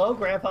 you're slow,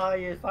 Grandpa.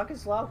 You're fucking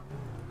slow.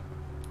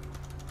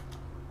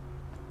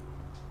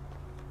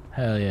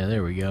 Hell yeah,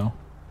 there we go.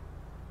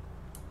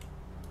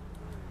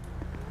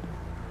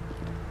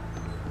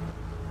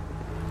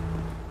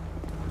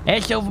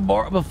 And so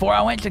before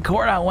I went to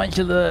court, I went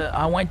to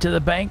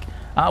the bank.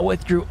 I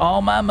withdrew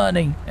all my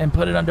money and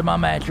put it under my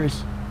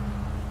mattress.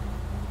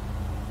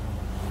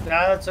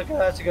 Yeah, that's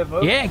a good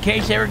move. Yeah, in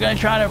case they were gonna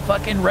try to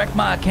fucking wreck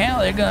my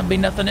account, there's gonna be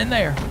nothing in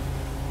there.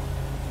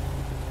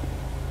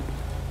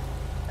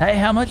 Hey,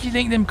 how much you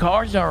think them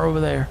cars are over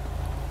there?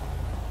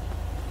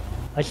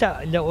 I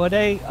saw. No, well,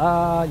 they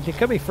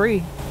could be free.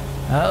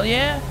 Hell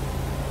yeah.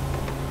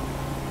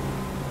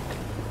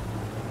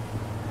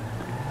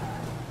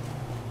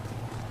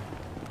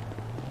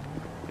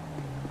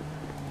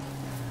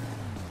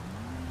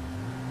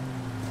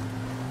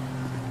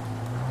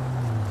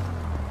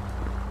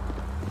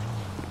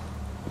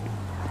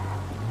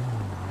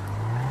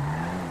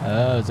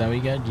 Oh, is that what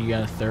you got? Do you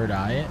got a third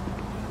eye it?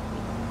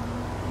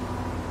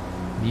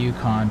 View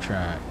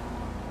contract.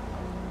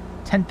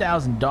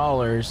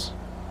 $10,000.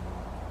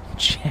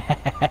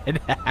 Chad.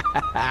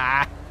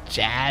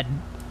 Chad.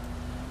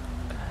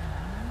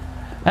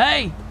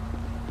 Hey!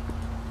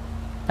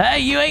 Hey,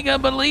 you ain't gonna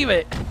believe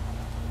it.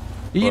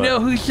 You What? know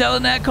who's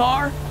selling that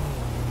car?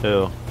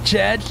 Who?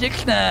 Chad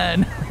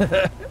 69.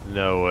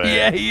 No way.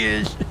 Yeah, he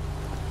is.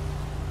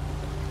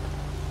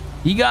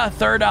 You got a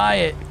third eye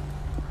it.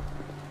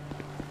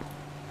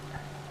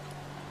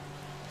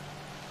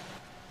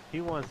 He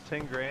wants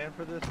 10 grand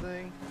for this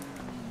thing?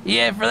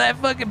 Yeah, for that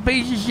fucking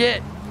piece of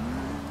shit.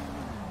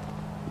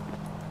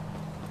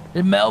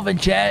 And Melvin,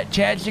 Chad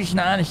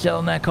 69 is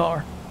selling that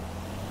car.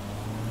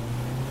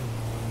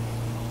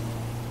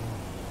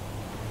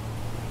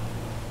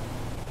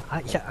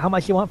 How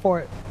much you want for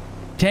it?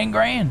 10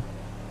 grand.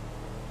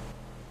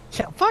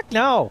 Fuck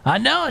no. I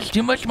know, it's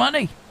too much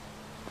money.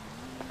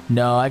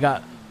 No, I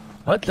got...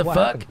 What the fuck?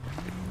 happened?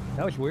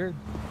 That was weird.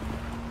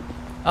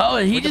 Oh,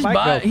 he Where'd the just bike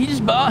bought go? he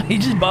just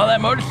bought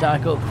that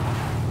motorcycle.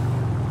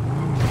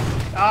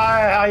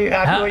 Are you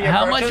happy with your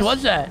How much purchase?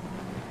 was that?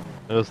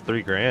 It was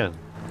 3 grand.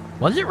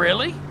 Was it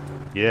really?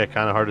 Yeah,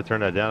 kind of hard to turn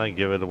that down and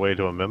give it away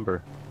to a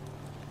member.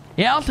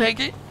 Yeah, I'll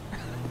take it.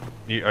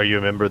 Are you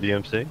a member of the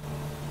MC?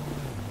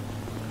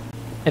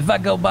 If I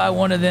go buy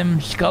one of them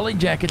Scully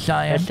jackets,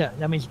 I am.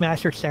 That means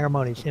Master of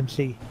Ceremonies,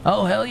 MC.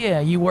 Oh, hell yeah.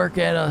 You work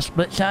at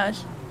Split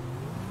Size?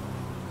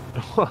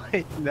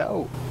 What?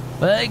 No.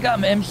 Well, they got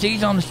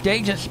MCs on the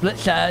stage at Split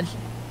Size.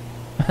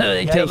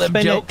 They tell them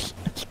jokes.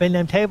 Spin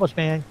them tables,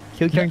 man.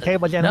 2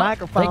 turntables and a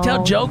microphone. They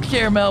tell jokes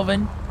here,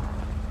 Melvin.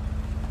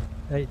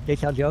 They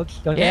tell jokes?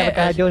 Don't they have a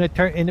guy doing a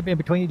turn in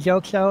between the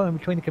jokes, though? In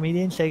between the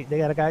comedians? They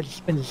got a guy that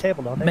spins the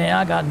table, don't they? Man,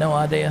 I got no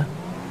idea.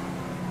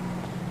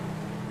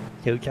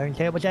 2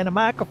 turntables and a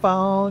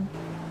microphone.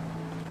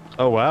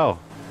 Oh, wow.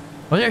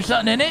 Was there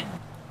something in it?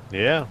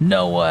 Yeah.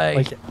 No way.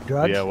 Was it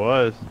drugs? Yeah, it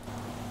was.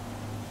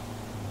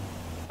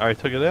 I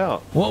took it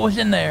out. What was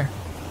in there?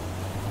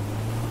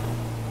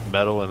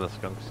 Metal and a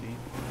skunk seed.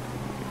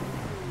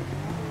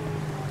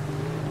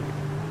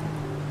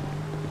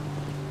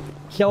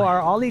 So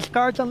are all these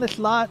cars on this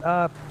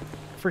lot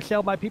for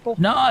sale by people?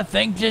 No, I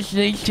think just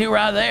these 2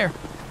 right there.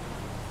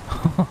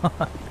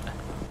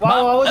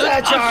 Wow, what was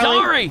that, Charlie? I'm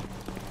sorry.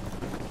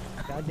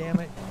 God damn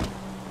it.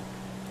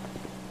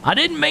 I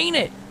didn't mean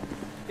it.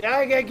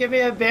 Yeah, you gotta give me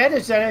a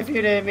bandage then if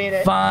you didn't mean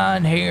it.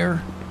 Fine,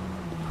 here.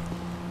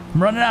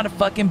 I'm running out of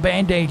fucking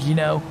band-aids, you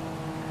know.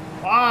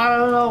 I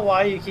don't know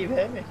why you keep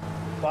hitting me.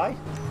 Why?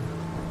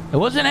 It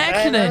was an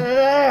accident. It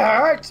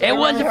hurts. It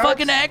was really a hurts.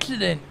 fucking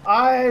accident.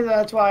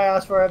 That's why I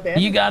asked for a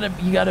bandage. You got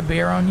a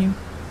beer on you?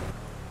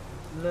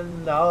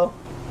 No.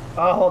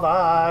 Oh, hold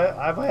on.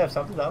 I might have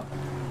something though.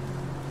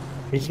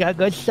 He's got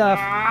good stuff.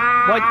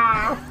 What?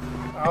 Oh,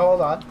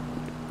 hold on.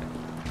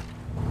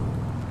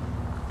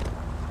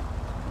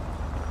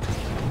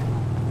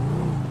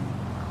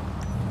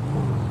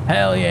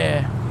 Hell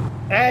yeah.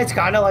 Hey, it's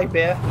kind of like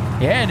beer.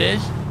 Yeah, it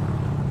is.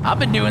 I've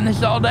been doing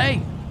this all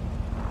day.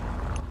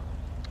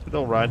 It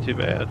don't ride too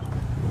bad.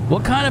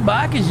 What kind of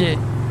bike is it?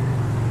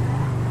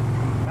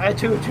 I had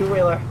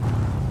two-wheeler.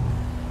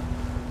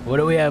 What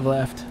do we have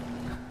left?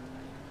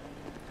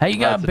 Hey, you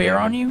got a beer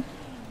on you?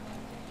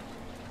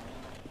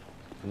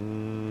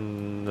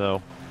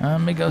 No.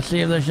 Let me go see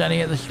if there's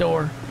any at the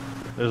store.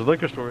 There's a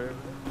liquor store here.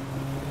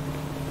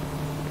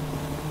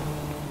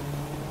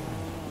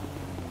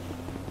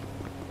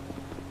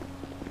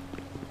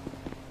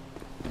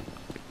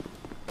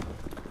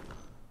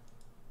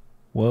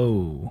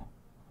 Whoa.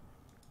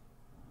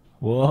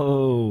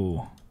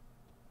 Whoa.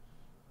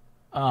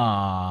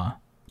 Aw.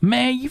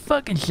 Man, you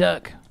fucking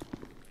suck.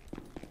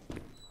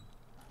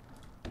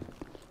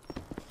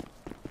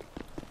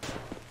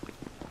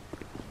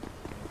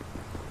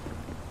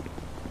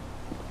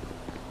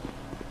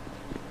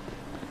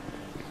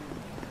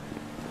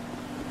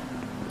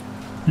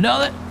 No,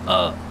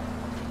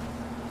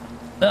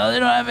 they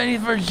don't have any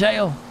for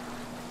sale.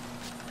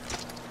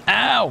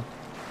 Ow.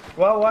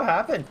 Well, what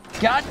happened?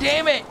 God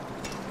damn it.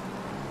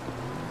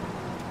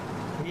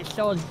 He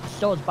stole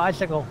his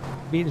bicycle.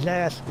 Beat his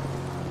ass.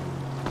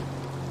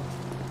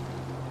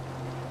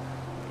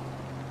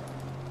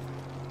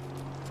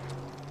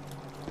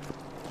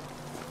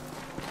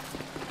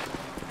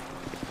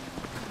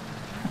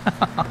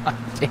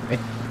 Damn it.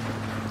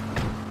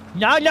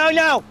 No, no,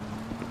 no!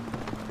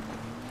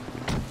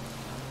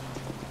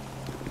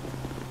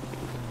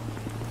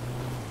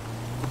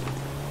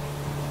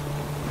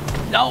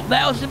 No,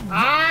 that was...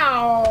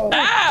 Ow!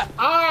 Ah!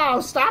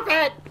 Oh, stop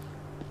it!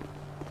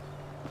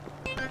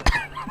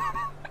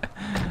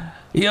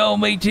 You owe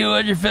me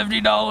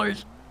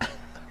 $250.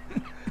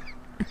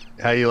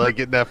 How you like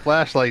getting that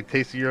flashlight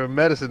tasting your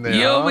medicine there,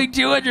 You huh? owe me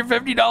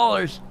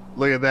 $250.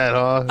 Look at that,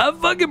 huh? I'm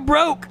fucking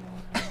broke.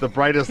 The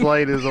brightest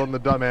light is on the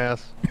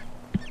dumbass.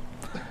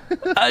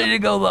 I need to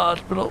go to the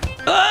hospital.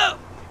 Oh!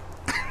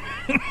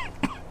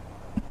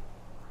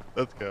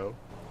 Let's go.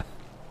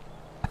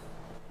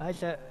 I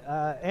said,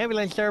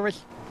 ambulance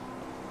service.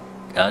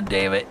 God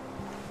damn it.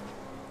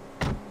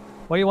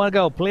 Where do you want to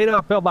go? Toledo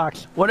or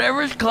Pillbox?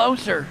 Whatever's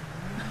closer.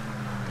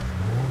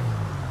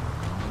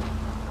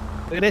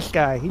 Look at this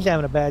guy. He's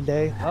having a bad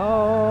day.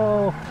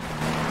 Oh.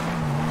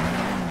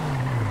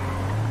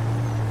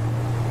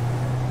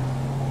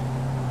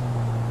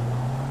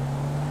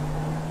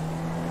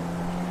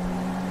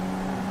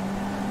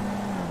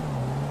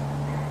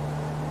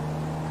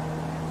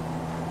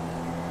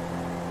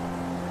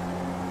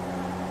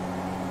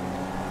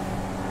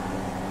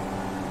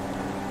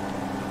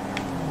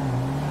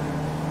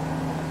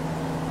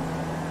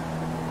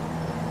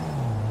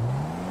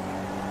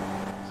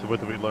 So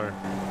what did we learn?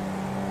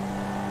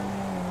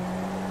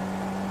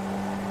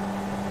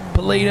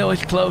 Toledo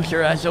is closer,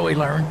 that's what we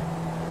learned.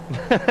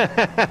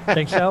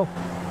 Think so?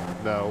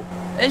 No.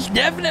 It's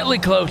definitely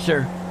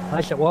closer.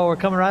 I said, well, we're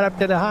coming right up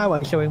to the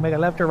highway, so we can make a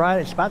left or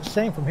right. It's about the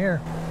same from here.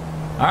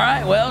 All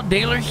right, well,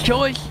 dealer's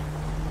choice.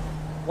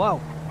 Whoa.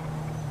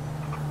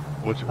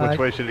 Which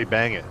way should he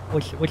bang it?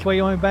 Which way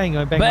you want to bang? You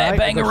want to bang right?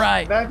 Bang it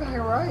right. Bang it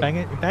right.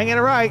 Bang it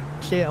right.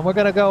 See, and we're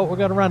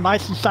gonna run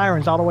lights and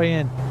sirens all the way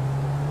in.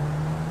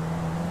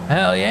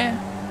 Hell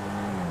yeah.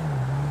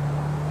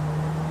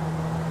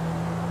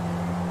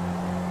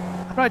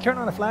 How do I turn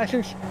on the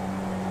flashers?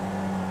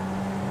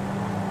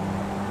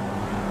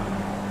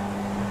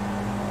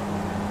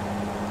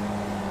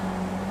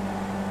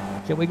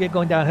 So we get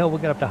going downhill, we'll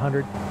get up to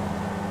 100.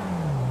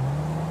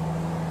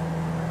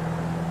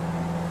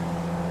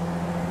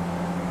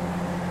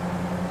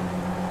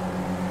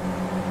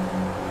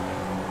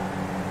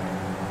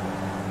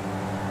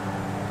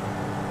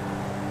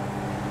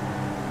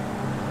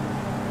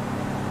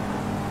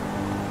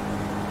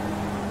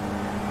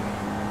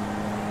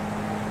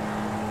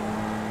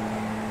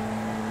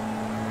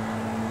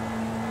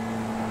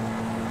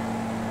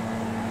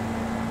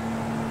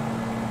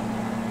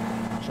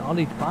 All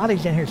these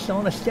bodies in here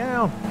slowing us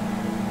down.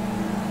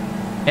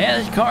 Yeah,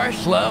 this car is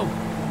slow.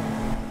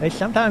 It's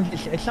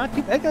sometimes it's not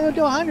too bad to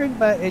do 100,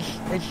 but it's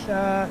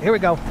here we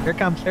go. Here it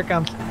comes.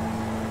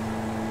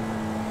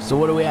 So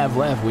what do we have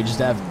left? We just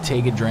have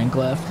take a drink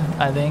left,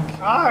 I think.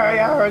 All right,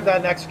 I heard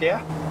that next gear.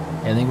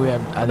 I think we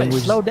have. I think we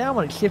slow down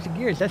when it shifts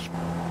gears. That's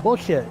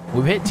bullshit.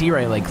 We've hit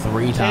T-Ray like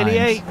 3 times.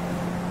 88.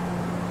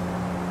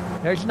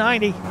 There's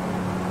 90.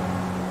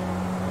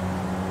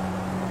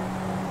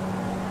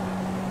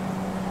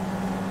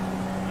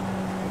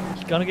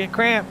 Gonna get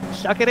cramped.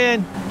 Suck it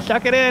in.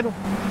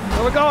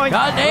 Where we going?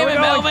 God damn it,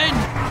 Melvin!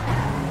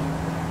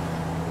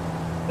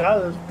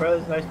 That was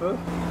a nice move.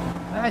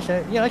 That's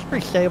it. Yeah, that's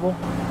pretty stable.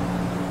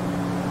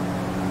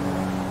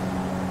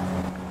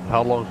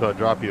 How long's gonna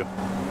drop you?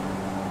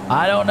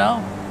 I don't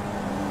know.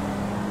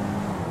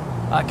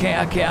 I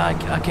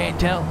can't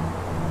tell.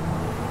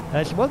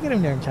 We'll get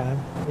him there in time.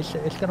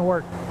 It's gonna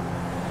work.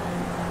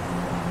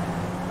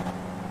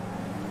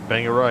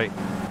 Bang it right.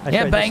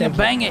 Yeah,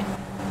 bang it.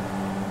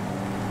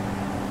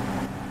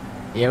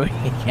 Yeah, we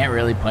can't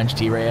really punch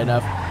T-Ray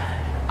enough.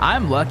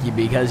 I'm lucky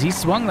because he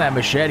swung that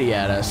machete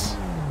at us.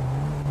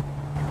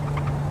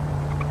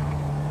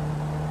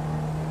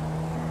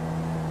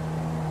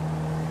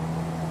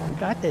 We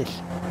got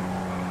this.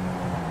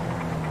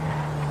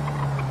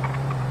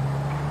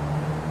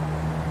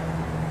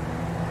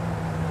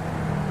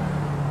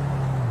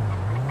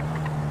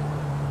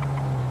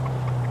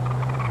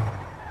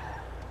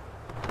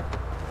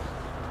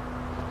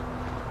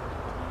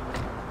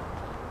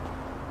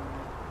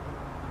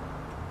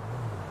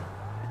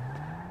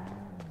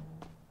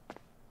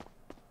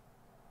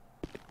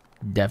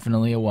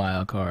 Definitely a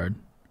wild card.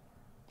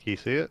 Can you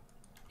see it?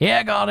 Yeah,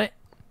 I got it.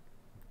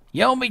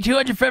 You owe me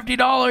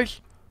 $250.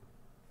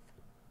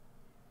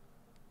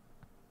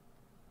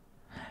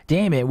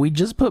 Damn it, we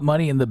just put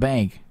money in the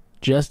bank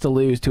just to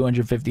lose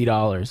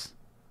 $250.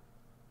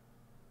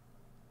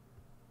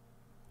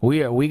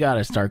 We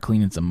gotta start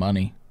cleaning some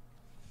money.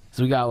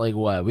 So we got like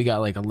what? We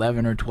got like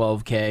 11 or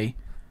 12K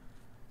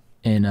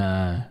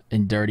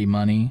in dirty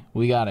money.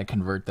 We gotta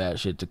convert that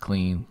shit to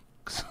clean.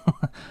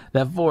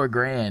 That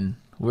 $4,000.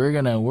 We're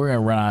gonna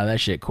run out of that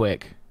shit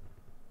quick.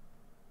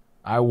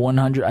 I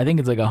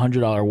think it's like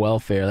 $100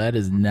 welfare. That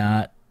is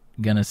not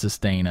gonna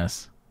sustain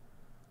us.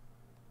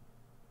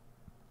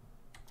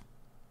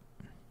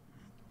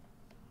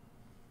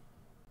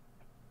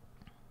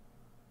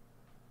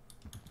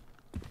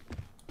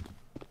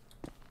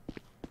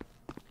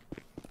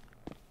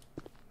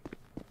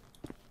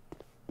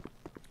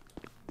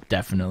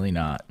 Definitely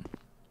not.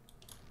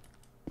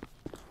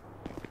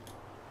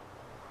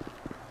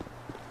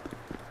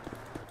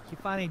 You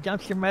find any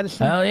dumpster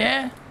medicine? Hell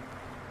yeah.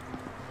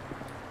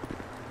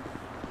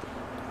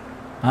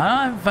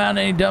 I haven't found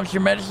any dumpster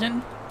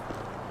medicine.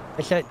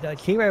 I said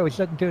T-Ray was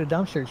looking through the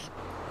dumpsters.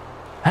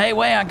 Hey,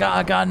 wait, I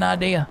got an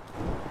idea.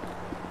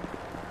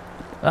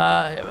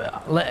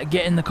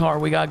 Get in the car.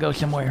 We gotta go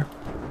somewhere.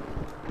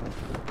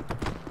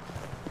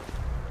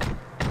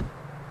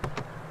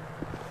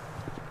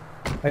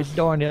 There's a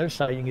door on the other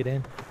side you can get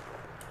in.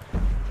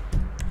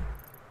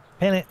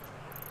 Pin it.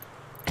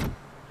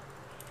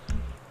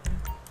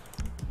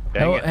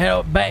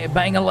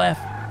 Bang a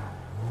left.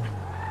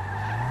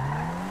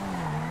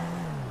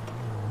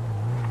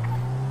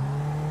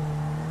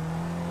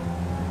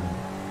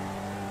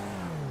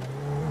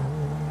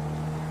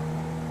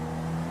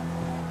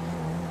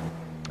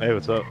 Hey,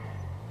 what's up?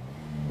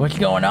 What's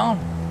going on?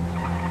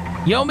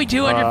 You owe me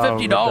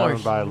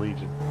 $250. By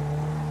Legion.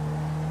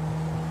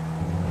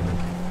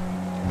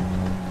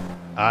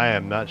 I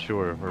am not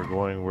sure. We're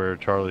going where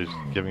Charlie's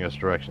giving us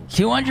directions.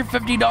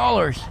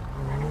 $250.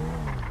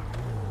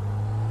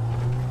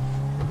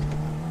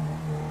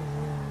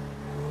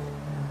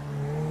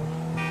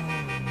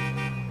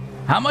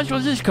 How much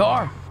was this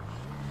car?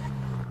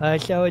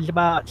 So it's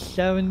about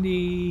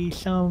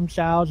 70-some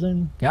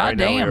thousand. God right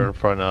damn. Now we're in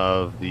front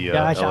of the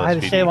Yeah, I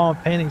had to save all my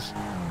pennies.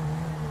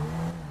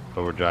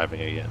 But we're driving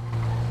again.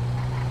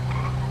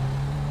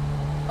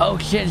 Oh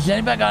shit, has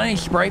anybody got any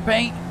spray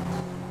paint?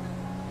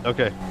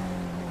 Okay.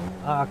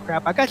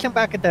 Crap. I got some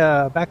back at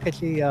the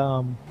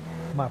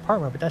my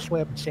apartment, but that's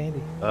way up in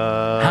Sandy.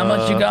 How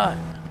much you got?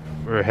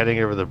 We're heading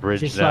over the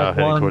bridge Just now, like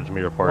heading towards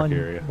Mirror Park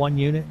area. One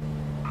unit.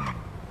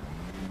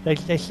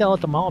 They sell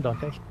at the mall,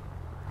 don't they?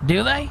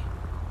 Do they?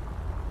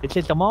 It's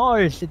at the mall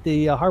or it's at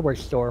the hardware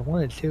store?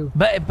 One of the two.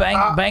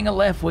 Bang a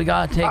left. We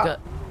gotta take a.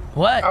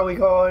 What? Are we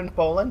going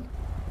bowling?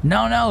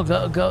 No.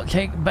 Go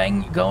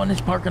in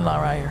this parking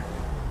lot right here.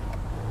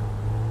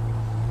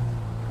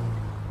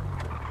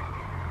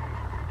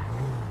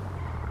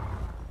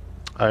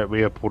 Alright,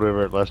 we have pulled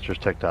over at Lester's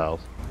Textiles.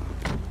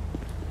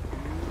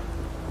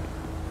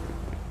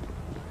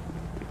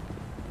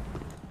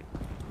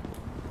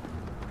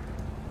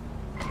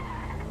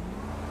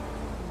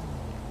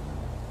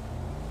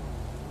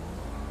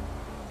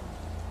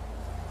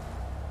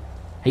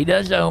 He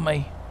does owe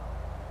me.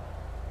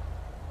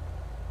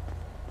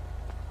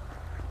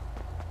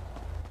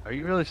 Are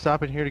you really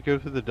stopping here to go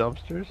through the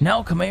dumpsters?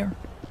 No, come here.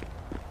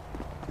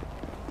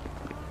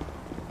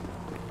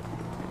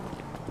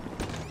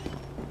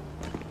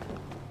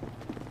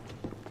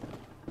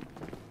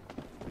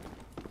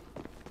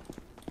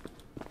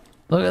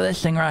 Look at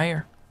this thing right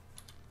here.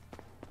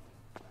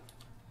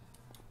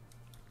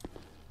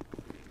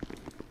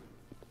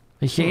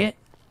 You see it?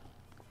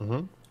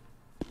 Mm-hmm.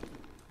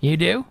 You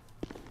do?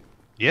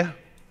 Yeah.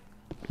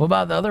 What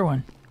about the other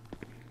one?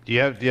 Do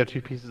you have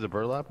 2 pieces of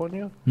burlap on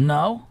you?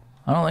 No,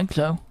 I don't think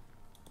so.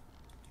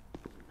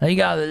 Now you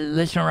got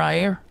this one right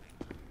here.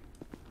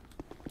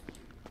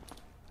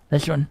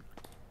 This one.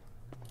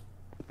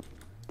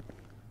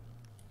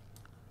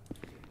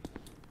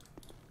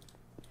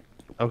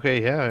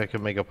 Okay, yeah, I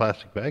can make a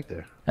plastic bag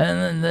there. And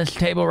then this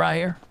table right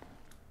here.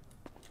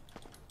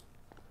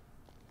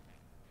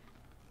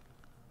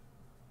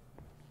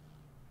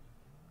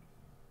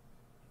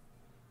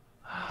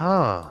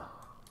 Huh.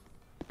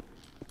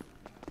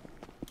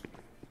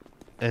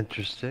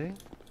 Interesting.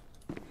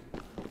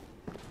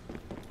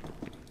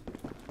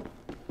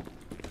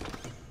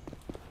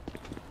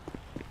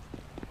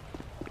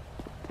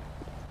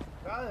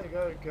 Probably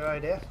a good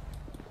idea.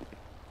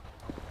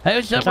 Hey,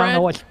 what's up, I don't Red?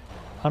 know what's,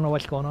 I don't know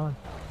what's going on.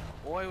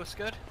 Boy, what's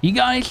good? You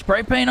got any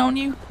spray paint on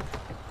you?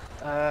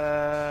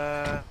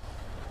 No.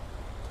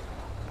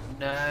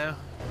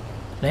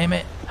 Damn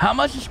it. How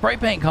much does spray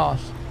paint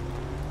cost?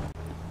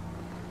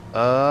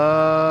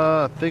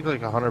 I think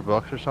like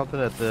 $100 or something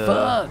at the...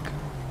 Fuck.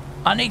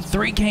 I need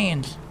 3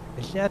 cans.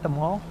 Is that at the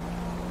mall?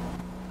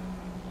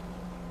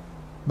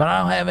 But I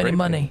don't have any Spray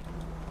money.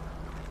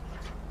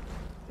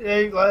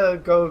 Yeah,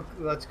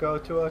 let's go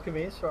to a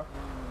convenience store.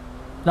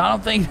 I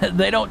don't think that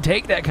they don't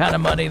take that kind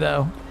of money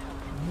though.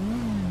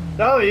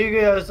 No, you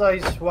can just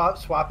like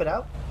swap it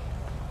out.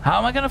 How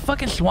am I gonna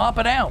fucking swap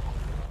it out?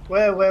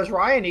 Where's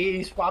Ryan?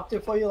 He swapped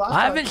it for you last time.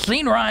 I haven't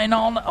seen Ryan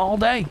all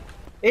day.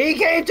 He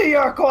came to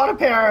your court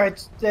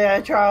appearance,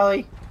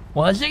 Charlie.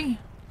 Was he?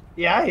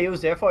 Yeah, he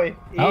was there for you.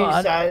 He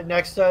sat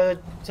next to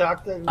I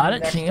didn't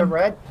next see to him.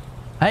 Red.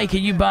 Hey,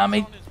 can you buy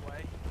me?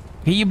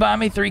 Can you buy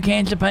me 3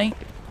 cans of paint?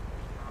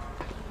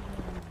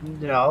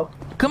 No.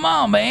 Come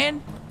on,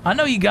 man. I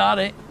know you got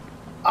it.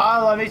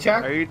 Let me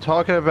check. Are you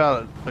talking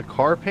about the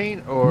car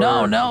paint or...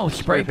 No,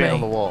 spray paint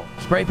on the wall?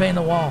 Spray paint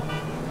on the wall.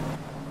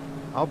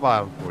 I'll buy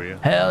them for you.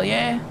 Hell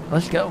yeah.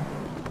 Let's go.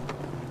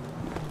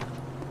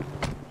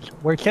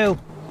 Where to?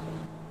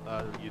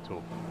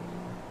 U-Tool.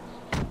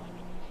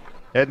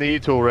 Head in the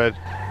U-Tool, Red.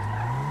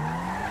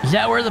 Is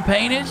that where the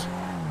paint is?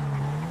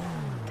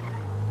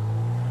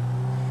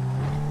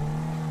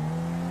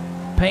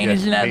 Paint Yes,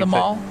 isn't at the paint's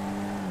mall?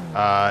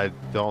 I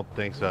don't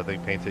think so. I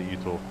think paint's at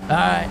U-Tool.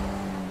 Alright.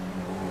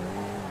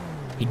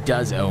 He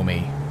does owe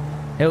me.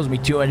 He owes me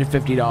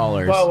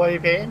 $250. Well, what are you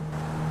paying?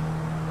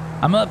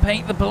 I'm gonna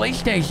paint the police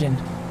station.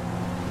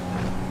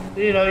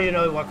 You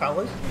know what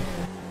colors?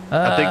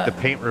 I think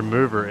the paint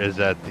remover is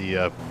at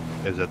the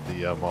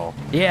mall.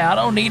 Yeah, I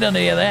don't need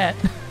any of that.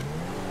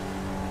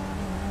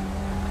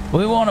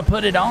 We want to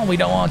put it on. We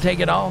don't want to take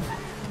it off.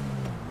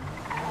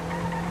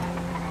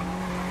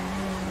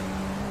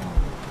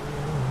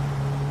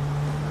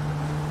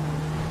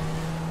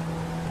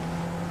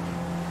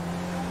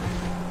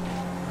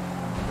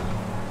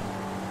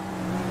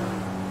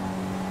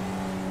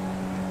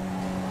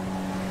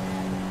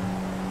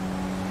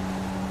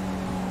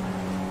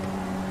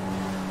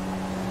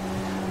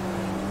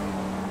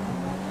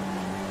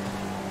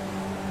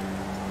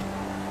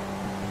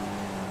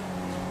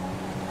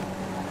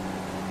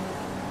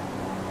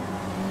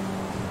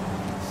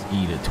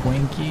 Eat a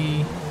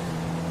Twinkie.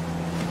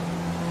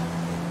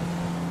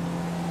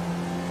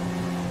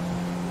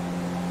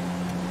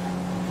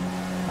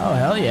 Oh,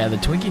 hell yeah. The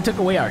Twinkie took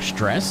away our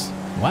stress?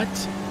 What?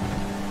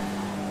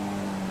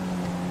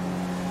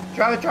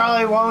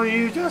 Charlie, won't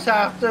you just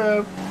have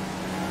to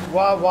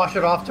wash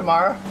it off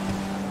tomorrow?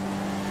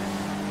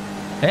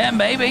 Yeah,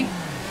 maybe.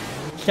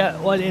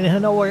 So, well, you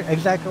don't know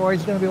exactly where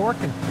he's going to be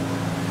working.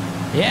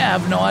 Yeah, I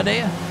have no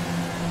idea.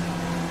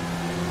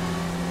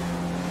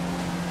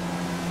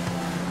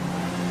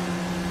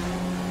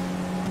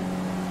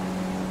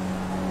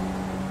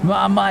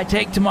 I might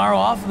take tomorrow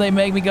off if they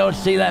make me go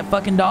see that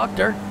fucking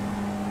doctor.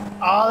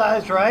 Oh,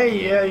 that's right.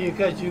 Yeah, you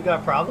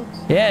got problems.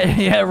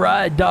 Yeah,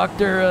 right.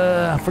 Doctor,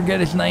 I forget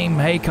his name,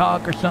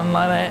 Haycock or something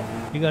like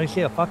that. You going to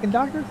see a fucking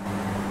doctor?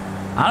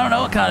 I don't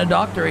know what kind of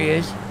doctor he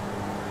is.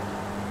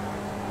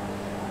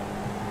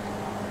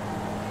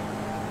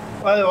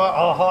 What,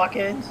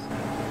 Hawkins?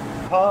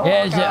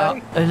 Yeah,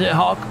 is it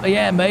Hawk?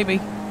 Yeah, maybe.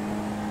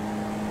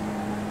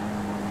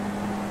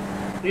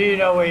 Do you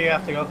know where you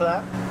have to go for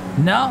that?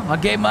 No, I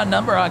gave my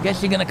number. I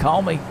guess you're gonna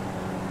call me.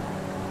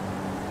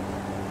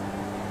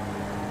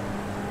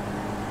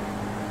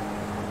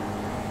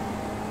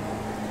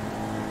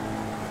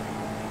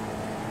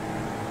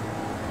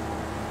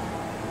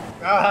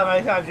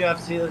 many times do you have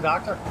to see the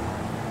doctor?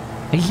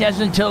 He says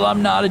until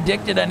I'm not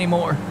addicted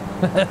anymore.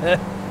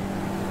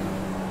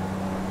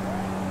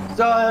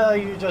 So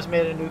you just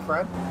made a new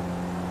friend?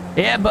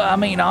 Yeah, but I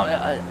mean,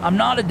 I'm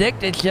not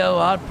addicted, so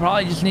I'd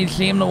probably just need to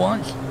see him the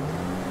once.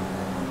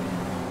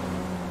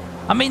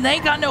 I mean, they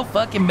ain't got no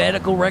fucking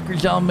medical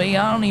records on me.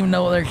 I don't even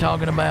know what they're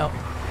talking about.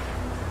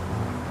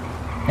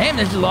 Damn,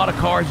 there's a lot of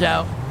cars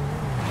out.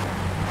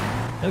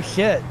 No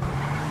shit.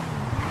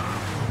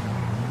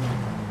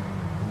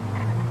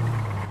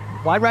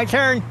 Wide right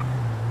turn.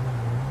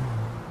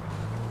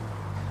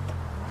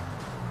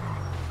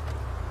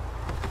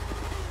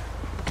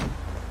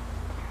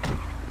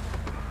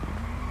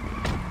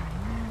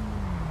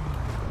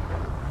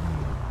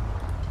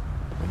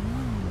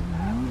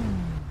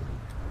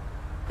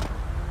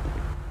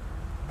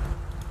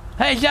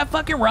 Hey, is that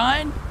fucking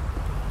Ryan?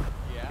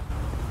 Yeah.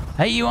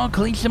 Hey, you want to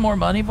clean some more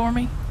money for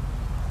me?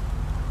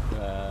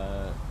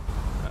 Yeah,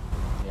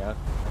 I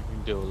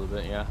can do a little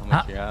bit, yeah. How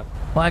much do you have?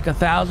 Like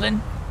 1,000?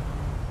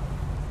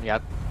 Yeah,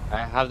 I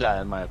have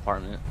that in my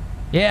apartment.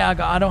 Yeah,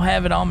 I don't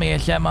have it on me.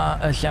 It's at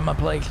my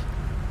place.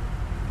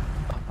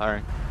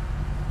 Alright.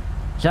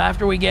 So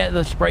after we get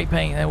the spray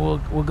paint, then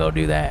we'll go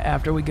do that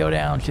after we go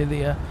down to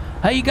the.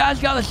 Hey, you guys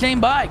got the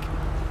same bike?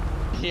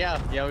 Yeah,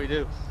 we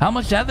do. How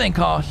much that thing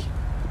cost?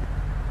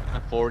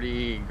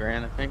 40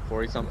 grand, I think,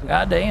 40 something.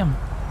 God damn.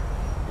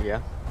 Yeah.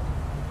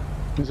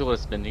 It's a little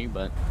spinny,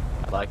 but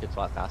I like it. It's a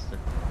lot faster.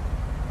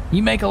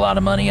 You make a lot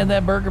of money at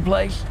that burger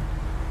place?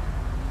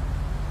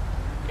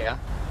 Yeah.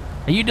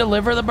 You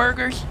deliver the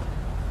burgers?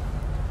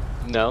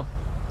 No.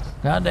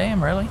 God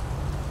damn, really?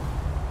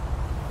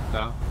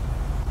 No.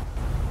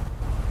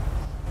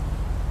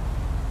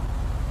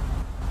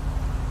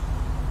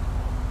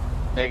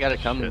 They gotta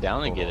come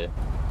down and get it.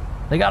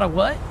 They got a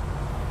what?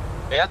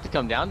 They have to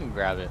come down and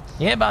grab it.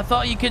 Yeah, but I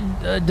thought you could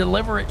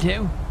deliver it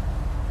too.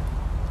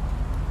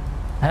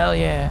 Hell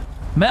yeah.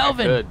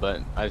 Melvin! I could,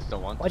 but I just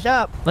don't want to. What's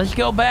up? Let's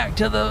go back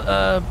to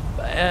the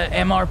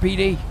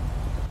MRPD.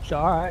 It's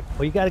all right.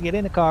 Well, you got to get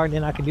in the car, and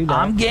then I can do that.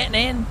 I'm getting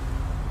in.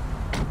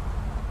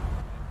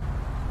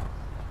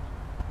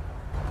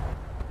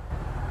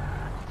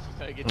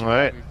 All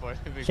right.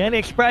 Sandy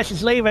Express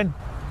is leaving.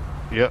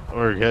 Yep,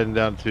 we're heading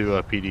down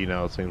to PD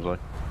now, it seems like.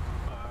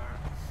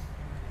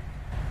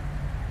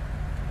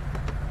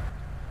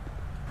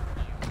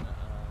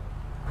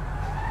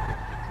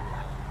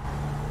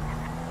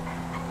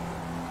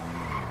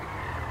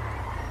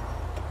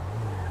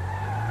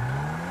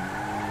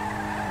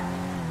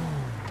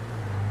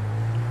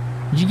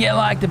 Did you get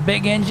like the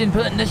big engine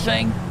put in this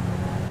thing?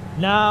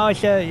 No, it's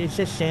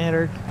just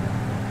standard.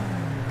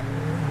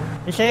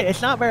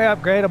 It's not very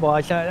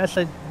upgradable. That's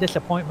a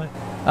disappointment.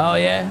 Oh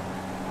yeah.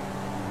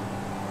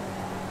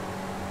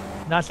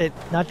 Not that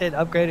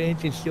upgraded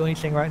engines do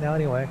anything right now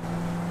anyway.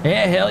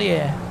 Yeah, hell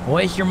yeah.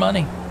 Waste your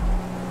money.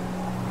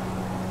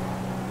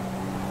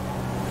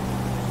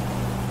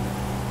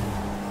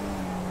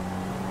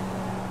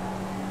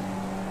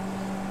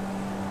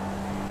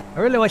 I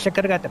really wish I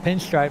could have got the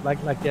pinstripe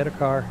like the other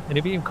car. And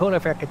it'd be even cooler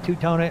if I could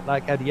two-tone it,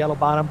 like had a yellow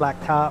bottom, black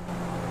top.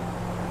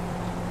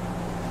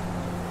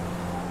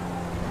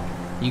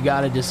 You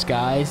got a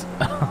disguise?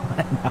 No,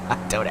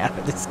 I don't have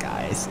a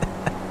disguise.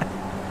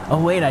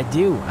 Oh wait, I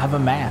do. I have a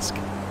mask.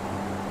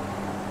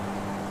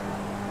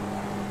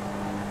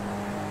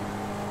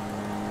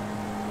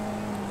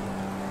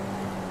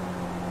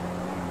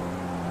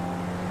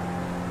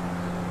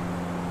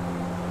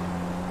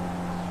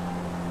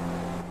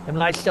 Them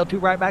lights still too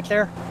bright back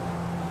there?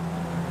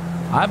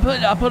 I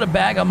put a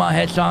bag on my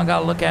head, so I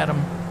gotta look at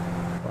them.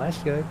 Well, that's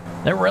good.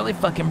 They're really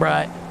fucking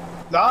bright.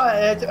 No,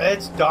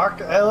 it's dark.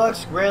 It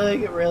looks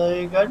really,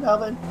 really good,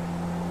 Melvin.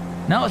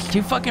 No, it's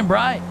too fucking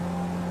bright.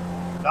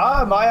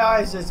 No, in my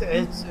eyes, it's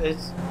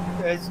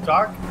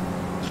dark.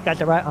 It's got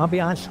the right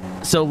ambiance.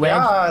 So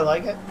Yeah, I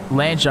like it.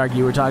 Landshark,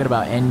 you were talking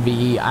about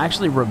NVE. I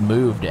actually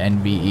removed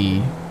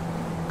NVE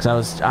because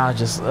I was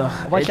just.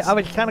 I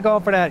was kind of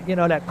going for that,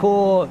 that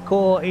cool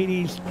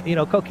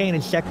 80s, cocaine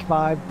and sex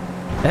vibe.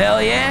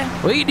 Hell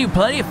yeah, we can do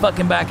plenty of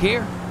fucking back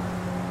here.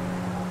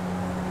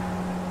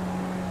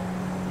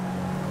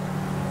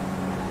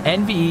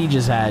 NVE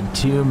just had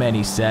too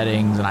many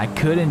settings, and I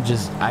couldn't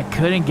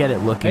get it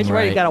looking That's where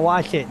right. you gotta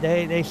watch it.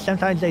 They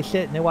sometimes they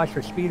sit and they watch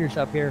for speeders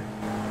up here.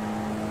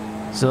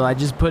 So I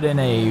just put in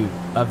a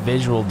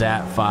visual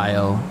DAT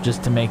file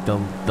just to make the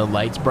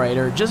lights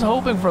brighter, just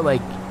hoping for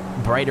like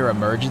brighter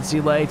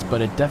emergency lights,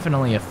 but it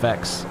definitely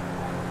affects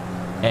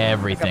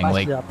everything. I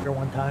Like busted up here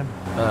one time.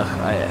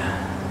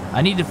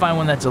 I need to find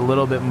one that's a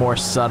little bit more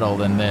subtle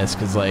than this,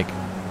 because like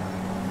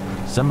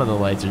some of the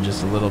lights are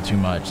just a little too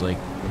much. Like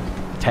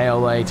tail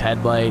lights,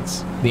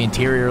 headlights, the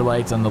interior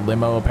lights on the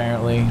limo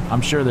apparently.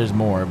 I'm sure there's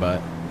more,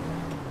 but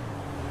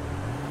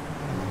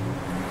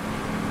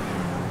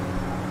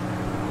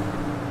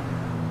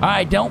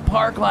alright, don't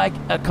park like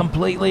a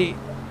completely.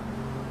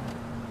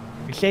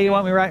 You say you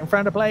want me right in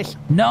front of the place?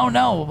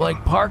 No,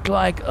 like park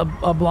like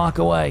a block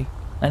away,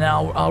 and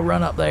I'll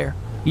run up there.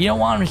 You don't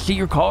want them to see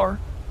your car?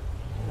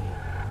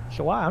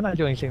 So why? I'm not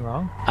doing anything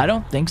wrong. I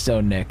don't think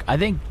so, Nick. I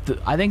think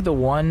the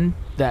one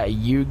that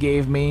you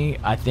gave me,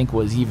 I think,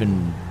 was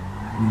even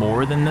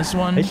more than this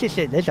one. It's just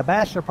there's a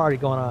bachelor party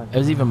going on. It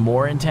was even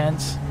more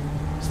intense.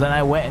 So then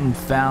I went and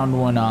found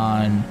one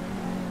on,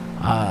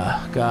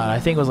 God,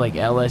 I think it was like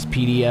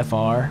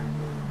LSPDFR.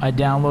 I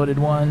downloaded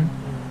one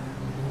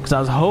because I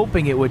was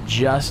hoping it would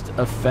just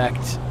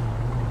affect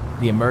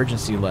the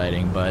emergency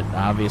lighting, but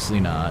obviously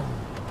not.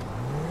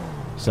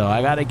 So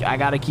I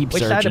gotta keep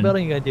Which searching. side of the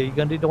building you gonna do? You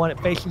gonna do the one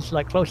that faces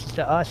like closest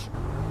to us?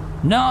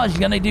 No, I was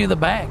gonna do the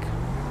back.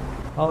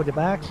 Oh, the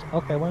backs?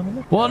 Okay, what am I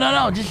looking? Well,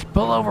 no, just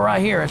pull over right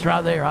here. It's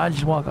right there. I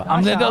just walk up.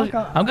 I'm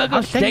gonna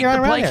go stake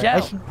the place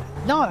out.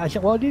 No, I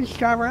said, well, you just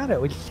drive around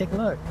it. We just take a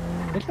look.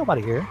 There's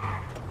nobody here.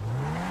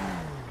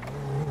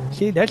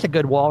 See, there's a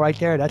good wall right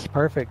there. That's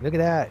perfect. Look at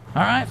that.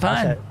 All right,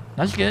 fine.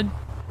 That's good.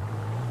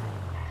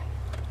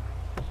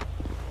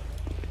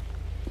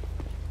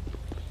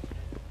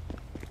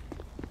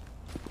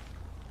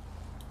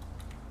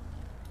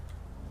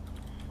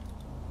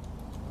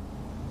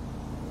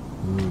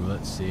 Ooh,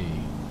 let's see.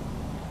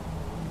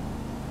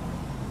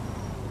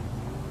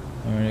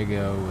 I'm gonna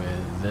go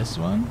with this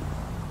one.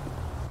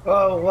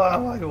 Oh,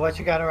 what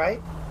you got to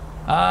write?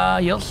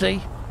 You'll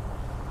see.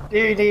 Do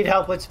you need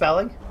help with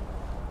spelling?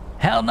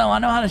 Hell no, I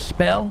know how to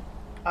spell.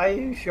 Are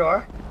you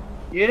sure?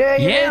 You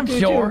didn't I'm do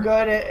sure. too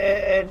good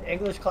in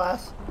English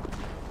class?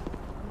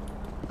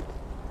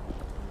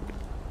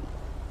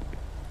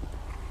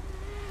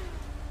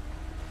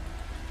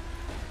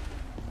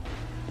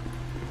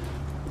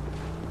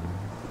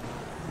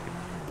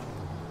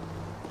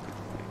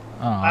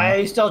 Are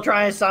you still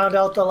trying to sound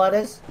out the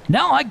letters?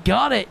 No, I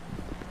got it.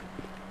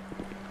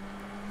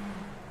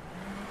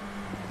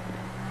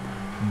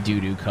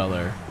 Doo-doo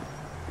color.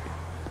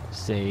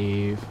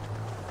 Save.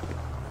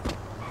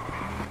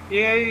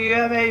 You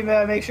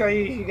gotta make sure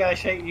you gotta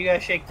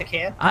shake the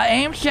can. I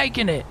am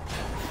shaking it.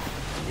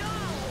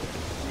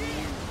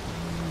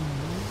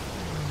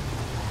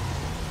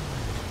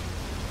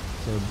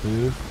 So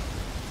booth.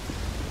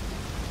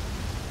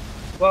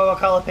 Well, what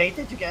color paint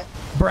did you get?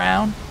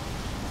 Brown.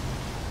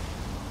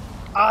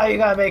 You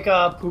gotta make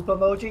a poop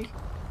emoji?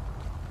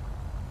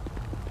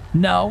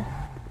 No.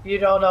 You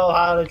don't know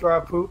how to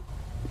draw poop?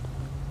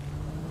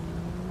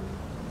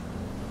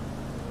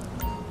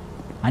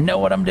 I know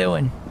what I'm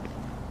doing.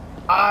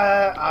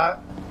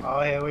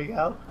 Oh, here we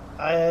go.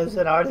 As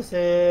an artist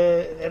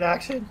in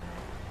action.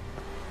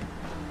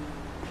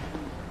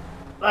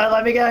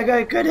 Let me get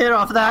a good hit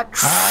off of that.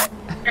 All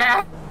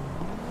right.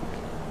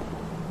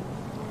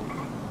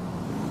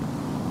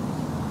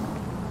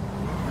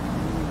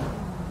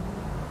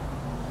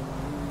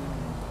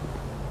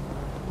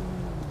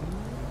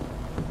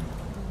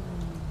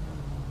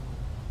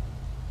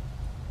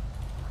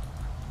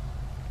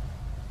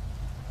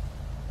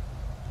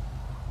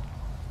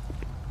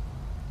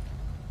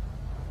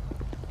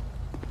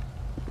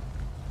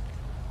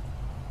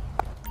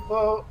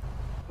 Whoa.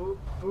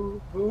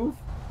 Move.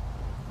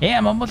 Yeah,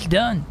 I'm almost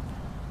done.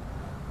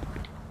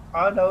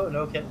 Oh,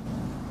 no kidding.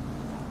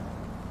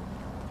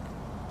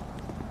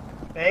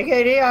 Hey,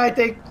 Katie, I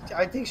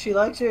think she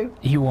likes you.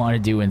 You want to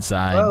do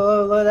inside.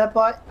 Look at that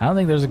butt. I don't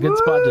think there's a good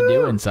spot to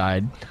do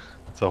inside.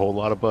 It's a whole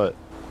lot of butt.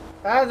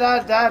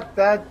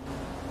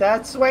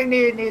 That swing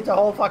needs a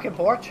whole fucking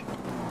porch.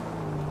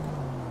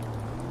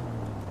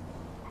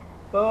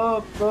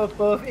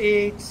 Boof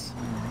eats.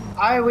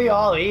 We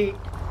all eat.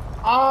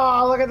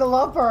 Oh, look at the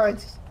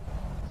lovebirds.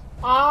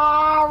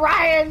 Oh,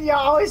 Ryan, you're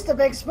always the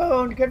big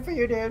spoon. Good for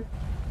you, dude.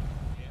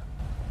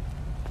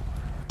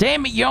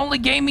 Damn it, you only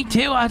gave me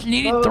 2. I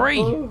needed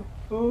 3.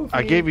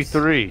 I gave you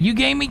 3. You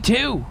gave me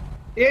 2.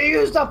 You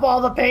used up all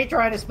the paint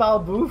trying to spell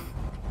boof.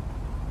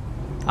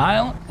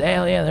 Hell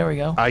yeah, there we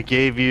go. I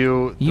gave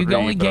you 3, You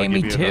only gave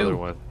me 2.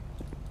 One.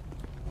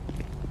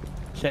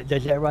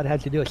 Does everybody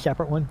have to do a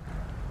separate one?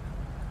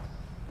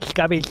 It's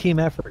gotta be a team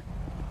effort.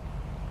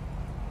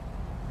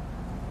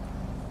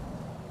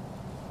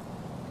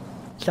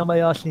 Somebody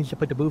else needs to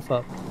put the booth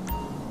up.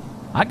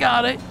 I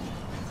got it.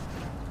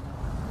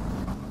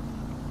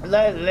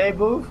 Lay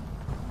booth.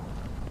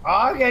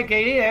 Oh, okay,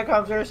 Katie, here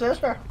comes her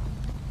sister.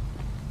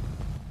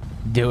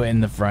 Do it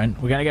in the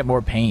front. We gotta get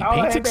more paint. Oh,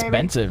 Paint's hey, baby.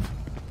 expensive.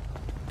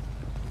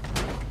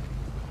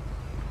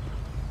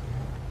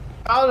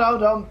 Oh,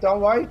 no, don't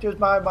worry. Just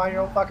mind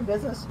your own fucking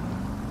business.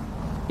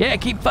 Yeah,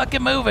 keep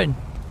fucking moving.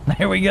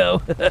 There we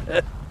go.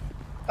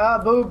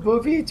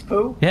 Boof eats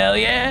poo. Hell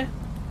yeah.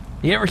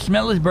 You ever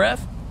smell his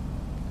breath?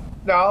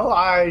 No,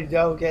 I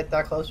don't get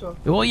that close to him.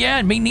 Well,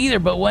 yeah, me neither,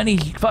 but when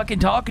he's fucking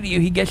talking to you,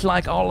 he gets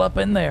like all up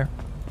in there.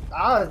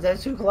 Oh,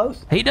 that's too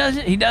close. He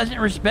doesn't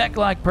respect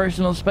like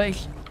personal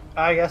space.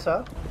 I guess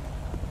so.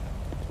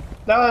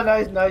 No,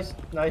 nice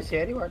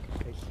handiwork.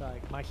 It's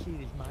like my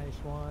seat is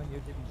 -1,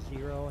 yours is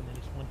 0, and then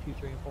it's 1, 2,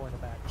 3, and 4 in the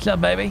back. What's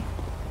up, baby?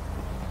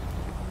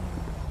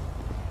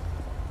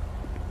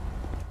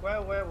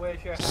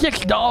 Where's your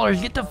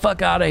 $6. Get the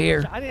fuck out of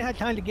here. I didn't have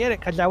time to get it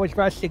because I was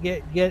rushed to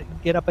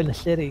get up in the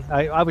city.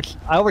 I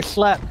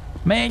overslept.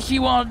 Man, she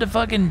wanted to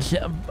fucking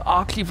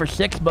oxy for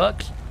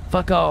 $6.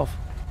 Fuck off.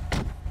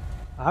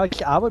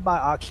 I would buy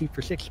Oxy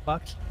for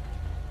 $6.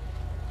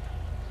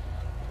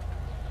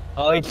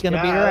 Oh, he's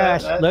gonna beat her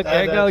ass. Look,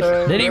 there it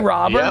goes. Did he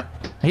rob her?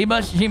 Yep. He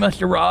must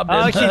have robbed him.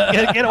 Oh, she's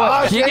gonna get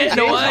away. She's getting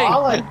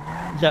away.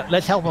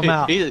 Let's help him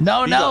out.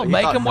 No,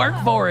 make him work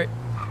for it.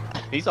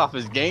 He's off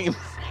his game.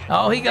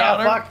 Oh, he got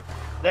her. Fuck.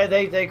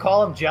 They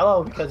call him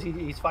Jello because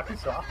he's fucking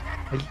soft.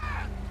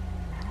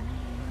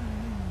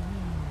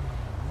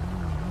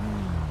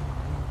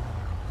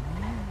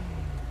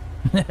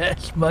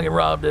 She fucking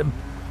robbed him.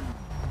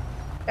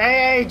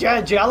 Hey,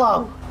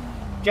 Jello.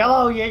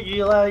 Jello,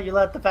 you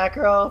let the fat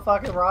girl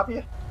fucking rob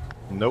you?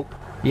 Nope.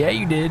 Yeah,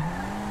 you did.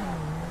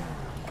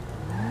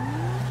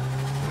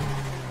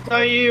 So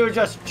you were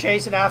just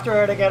chasing after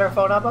her to get her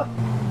phone number?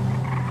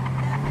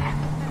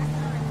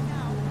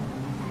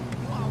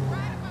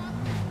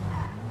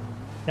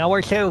 Now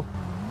where to?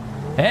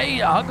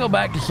 Hey, I'll go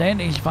back to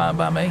Sandy's. Fine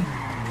by me.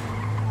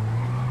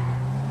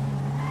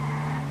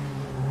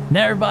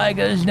 Now everybody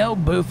goes, no,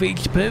 Boof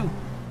eats poo.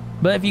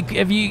 But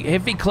if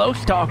he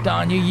close talked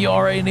on you, you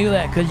already knew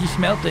that because you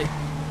smelt it.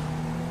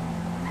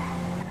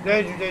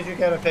 Did you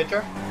get a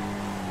picture?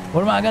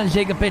 What am I gonna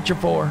take a picture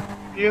for?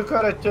 You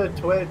could have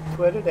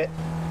tweeted it.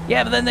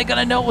 Yeah, but then they're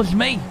gonna know it was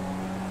me.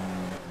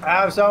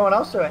 Have someone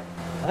else do it.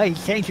 Hey, you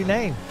changed your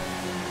name.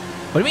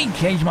 What do you mean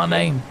change my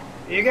name?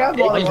 You can have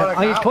more than one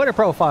On your account. Twitter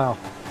profile.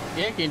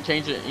 Yeah, you can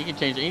change it. You can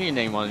change any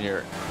name on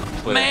your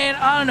Twitter. Man,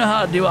 I don't know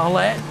how to do all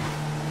that.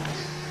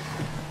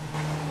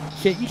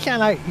 Shit, you sound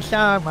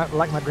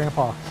like my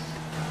grandpa.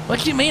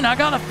 What you mean? I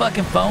got a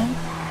fucking phone.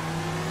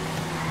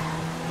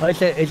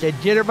 Is it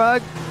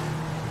Jitterbug?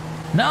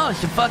 No,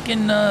 it's a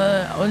fucking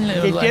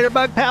Is it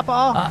Jitterbug,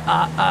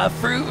 Papa?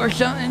 Fruit or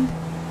something.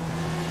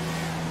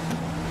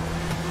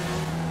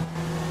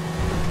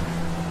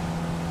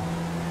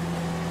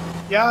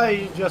 Yeah,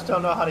 you just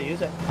don't know how to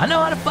use it. I know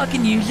how to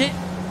fucking use it.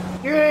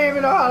 You didn't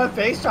even know how to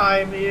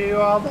FaceTime. You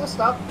all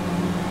messed up.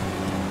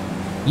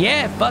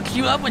 Yeah, it fucks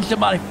you up when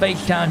somebody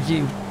FaceTimes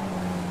you.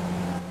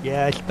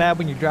 Yeah, it's bad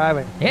when you're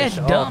driving. Yeah, it's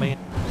dumb. Man.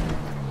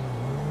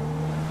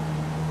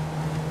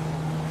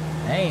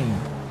 Hey,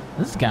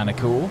 this is kind of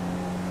cool.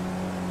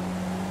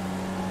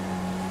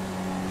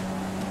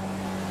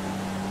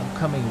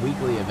 Upcoming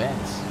weekly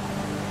events.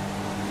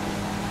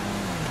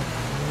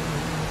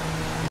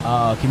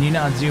 Can you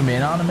not zoom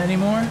in on them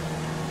anymore?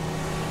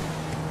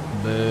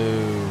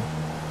 Boo.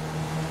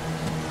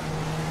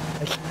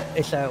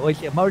 It's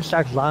a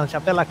motorcycle lounge. I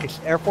feel like it's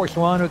Air Force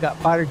One who got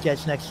fighter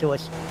jets next to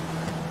us.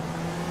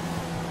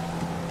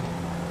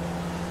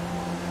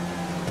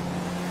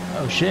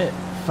 Oh shit.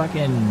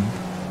 Fucking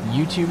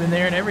YouTube in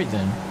there and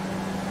everything.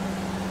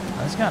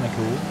 That's kind of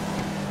cool.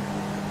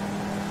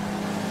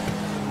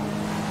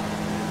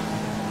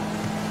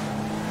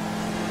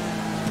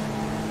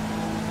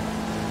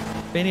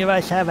 If any of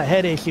us have a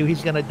head issue,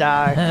 he's gonna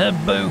die.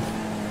 Boo.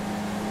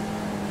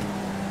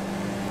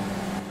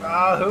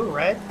 Who,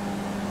 Red?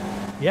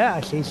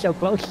 Yeah, he's so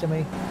close to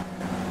me.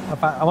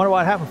 I wonder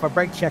what happened if I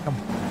brake check him.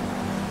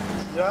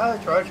 Yeah,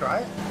 try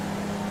it.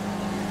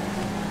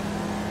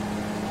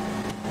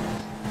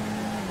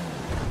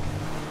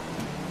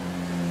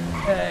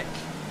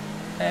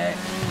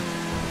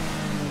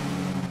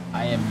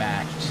 I am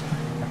maxed.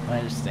 I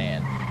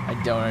understand. I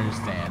don't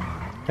understand.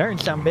 Turn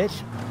some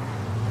bitch.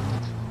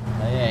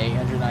 Hey,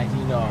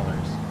 $819.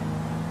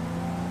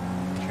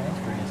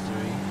 Transfer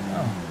history.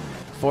 Oh.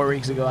 4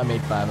 weeks ago, I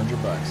made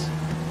 $500.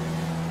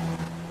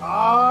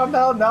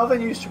 Oh,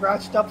 Melvin, you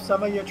scratched up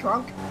some of your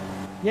trunk?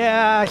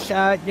 Yeah,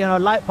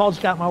 light poles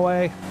got my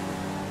way.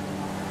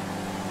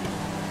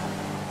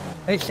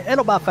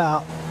 It'll buff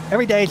out.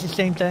 Every day is the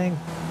same thing.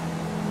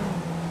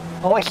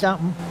 Always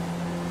something.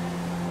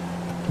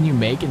 Can you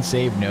make and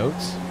save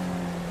notes?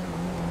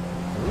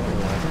 Ooh,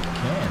 I think you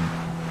can.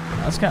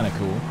 That's kind of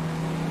cool.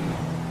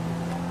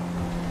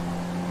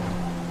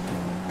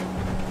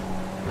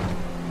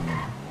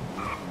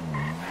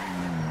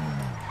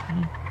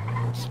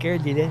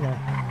 Scared you, didn't I?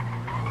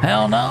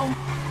 Hell no.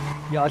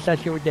 Yeah, I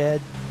thought you were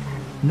dead.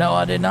 No,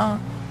 I did not.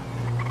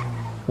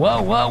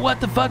 Whoa,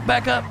 what the fuck?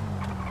 Back up.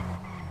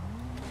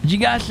 Did you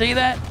guys see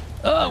that?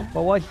 Oh.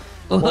 What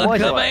Look, was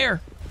come it?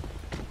 here.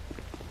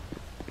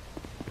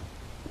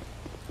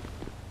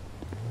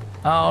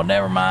 Oh,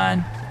 never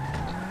mind.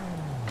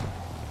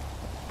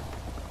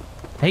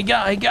 He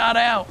got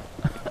out.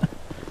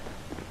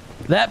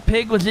 That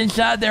pig was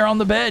inside there on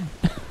the bed.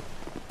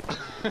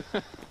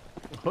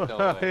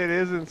 It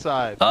is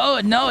inside. Oh,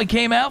 no, he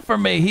came out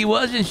from me. He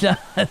was inside.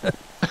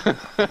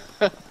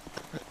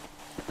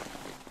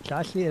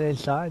 I see it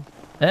inside.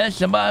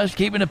 Somebody was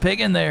keeping a pig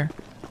in there.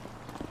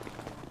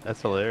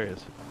 That's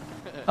hilarious.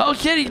 Oh,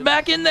 shit, he's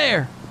back in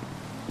there.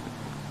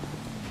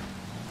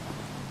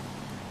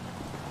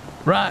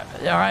 Right,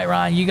 all right,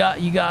 Ryan, you got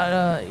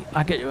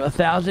I could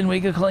 1,000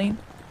 we could clean?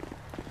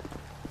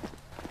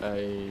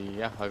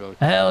 Yeah, I'll go.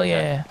 Hell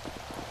yeah.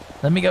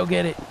 Let me go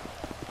get it.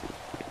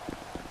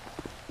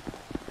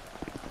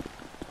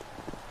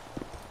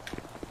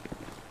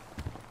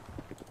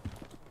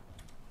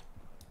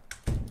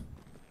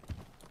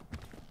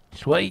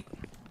 Sweet.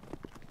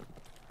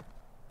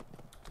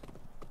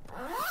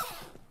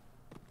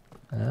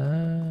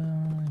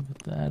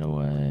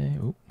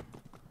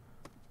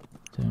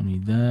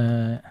 need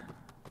that.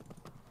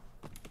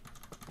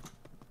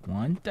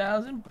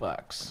 1,000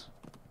 bucks.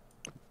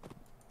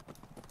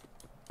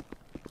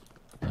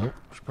 Nope,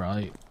 should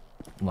probably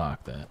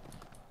lock that.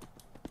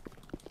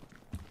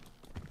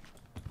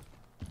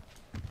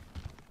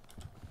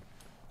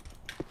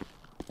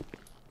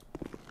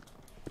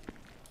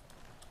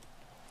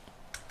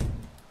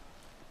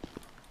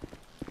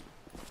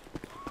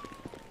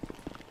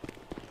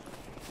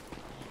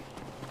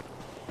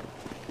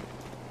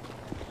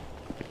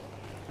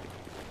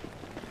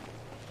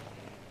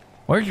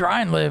 Where's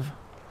Ryan live?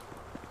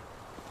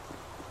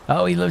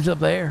 Oh, he lives up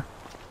there.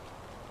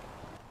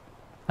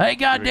 Hey,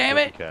 God damn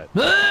it!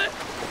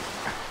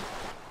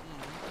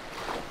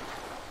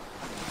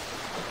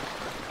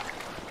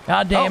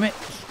 God damn it!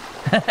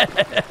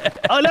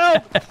 Oh no!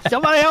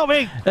 Somebody help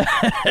me!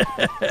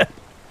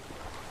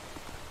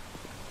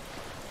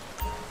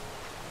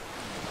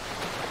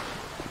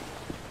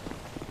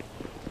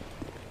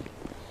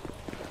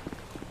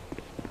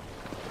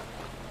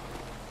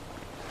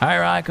 All right,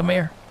 Ryan, come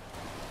here.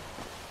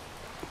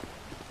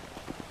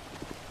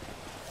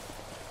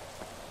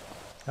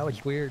 That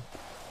was weird.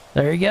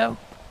 There you go.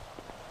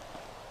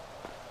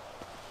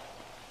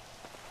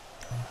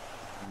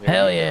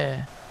 Hell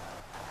yeah.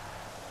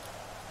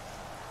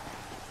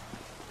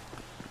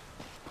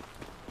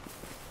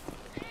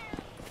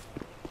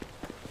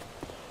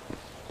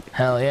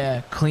 Hell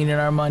yeah. Cleaning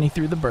our money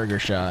through the burger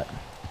shot.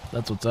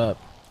 That's what's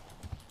up.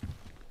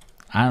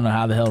 I don't know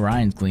how the hell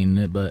Ryan's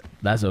cleaning it, but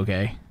that's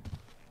okay.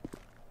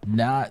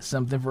 Not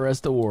something for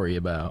us to worry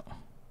about.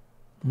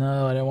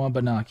 No, I don't want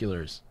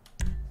binoculars.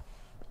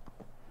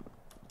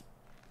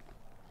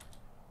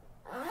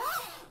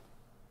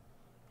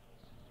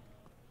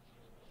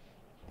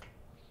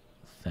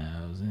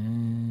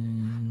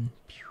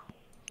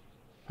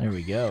 There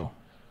we go.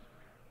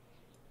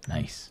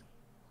 Nice.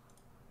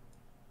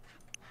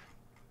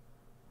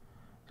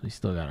 So we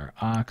still got our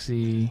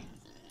oxy.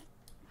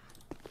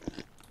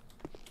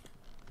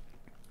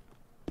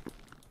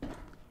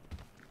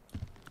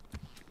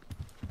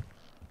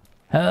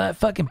 Hell, that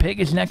fucking pig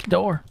is next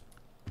door.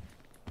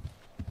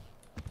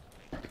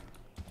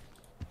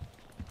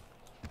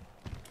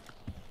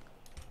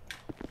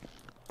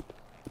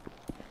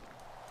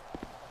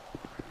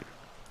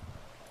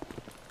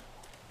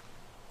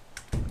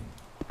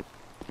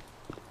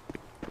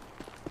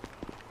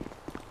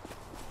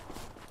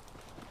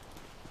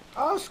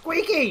 Oh,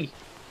 Squeaky!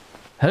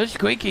 Who's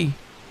Squeaky?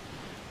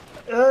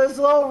 This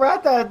little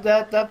rat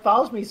that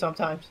follows me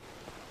sometimes.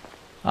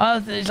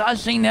 I've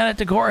seen that at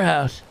the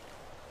courthouse.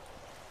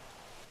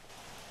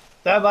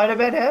 That might have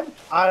been him.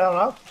 I don't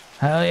know.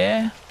 Hell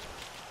yeah.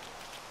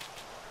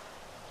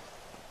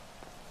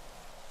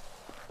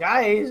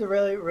 Yeah, he's a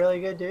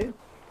really good dude.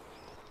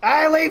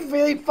 I leave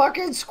really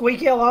fucking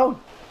Squeaky alone.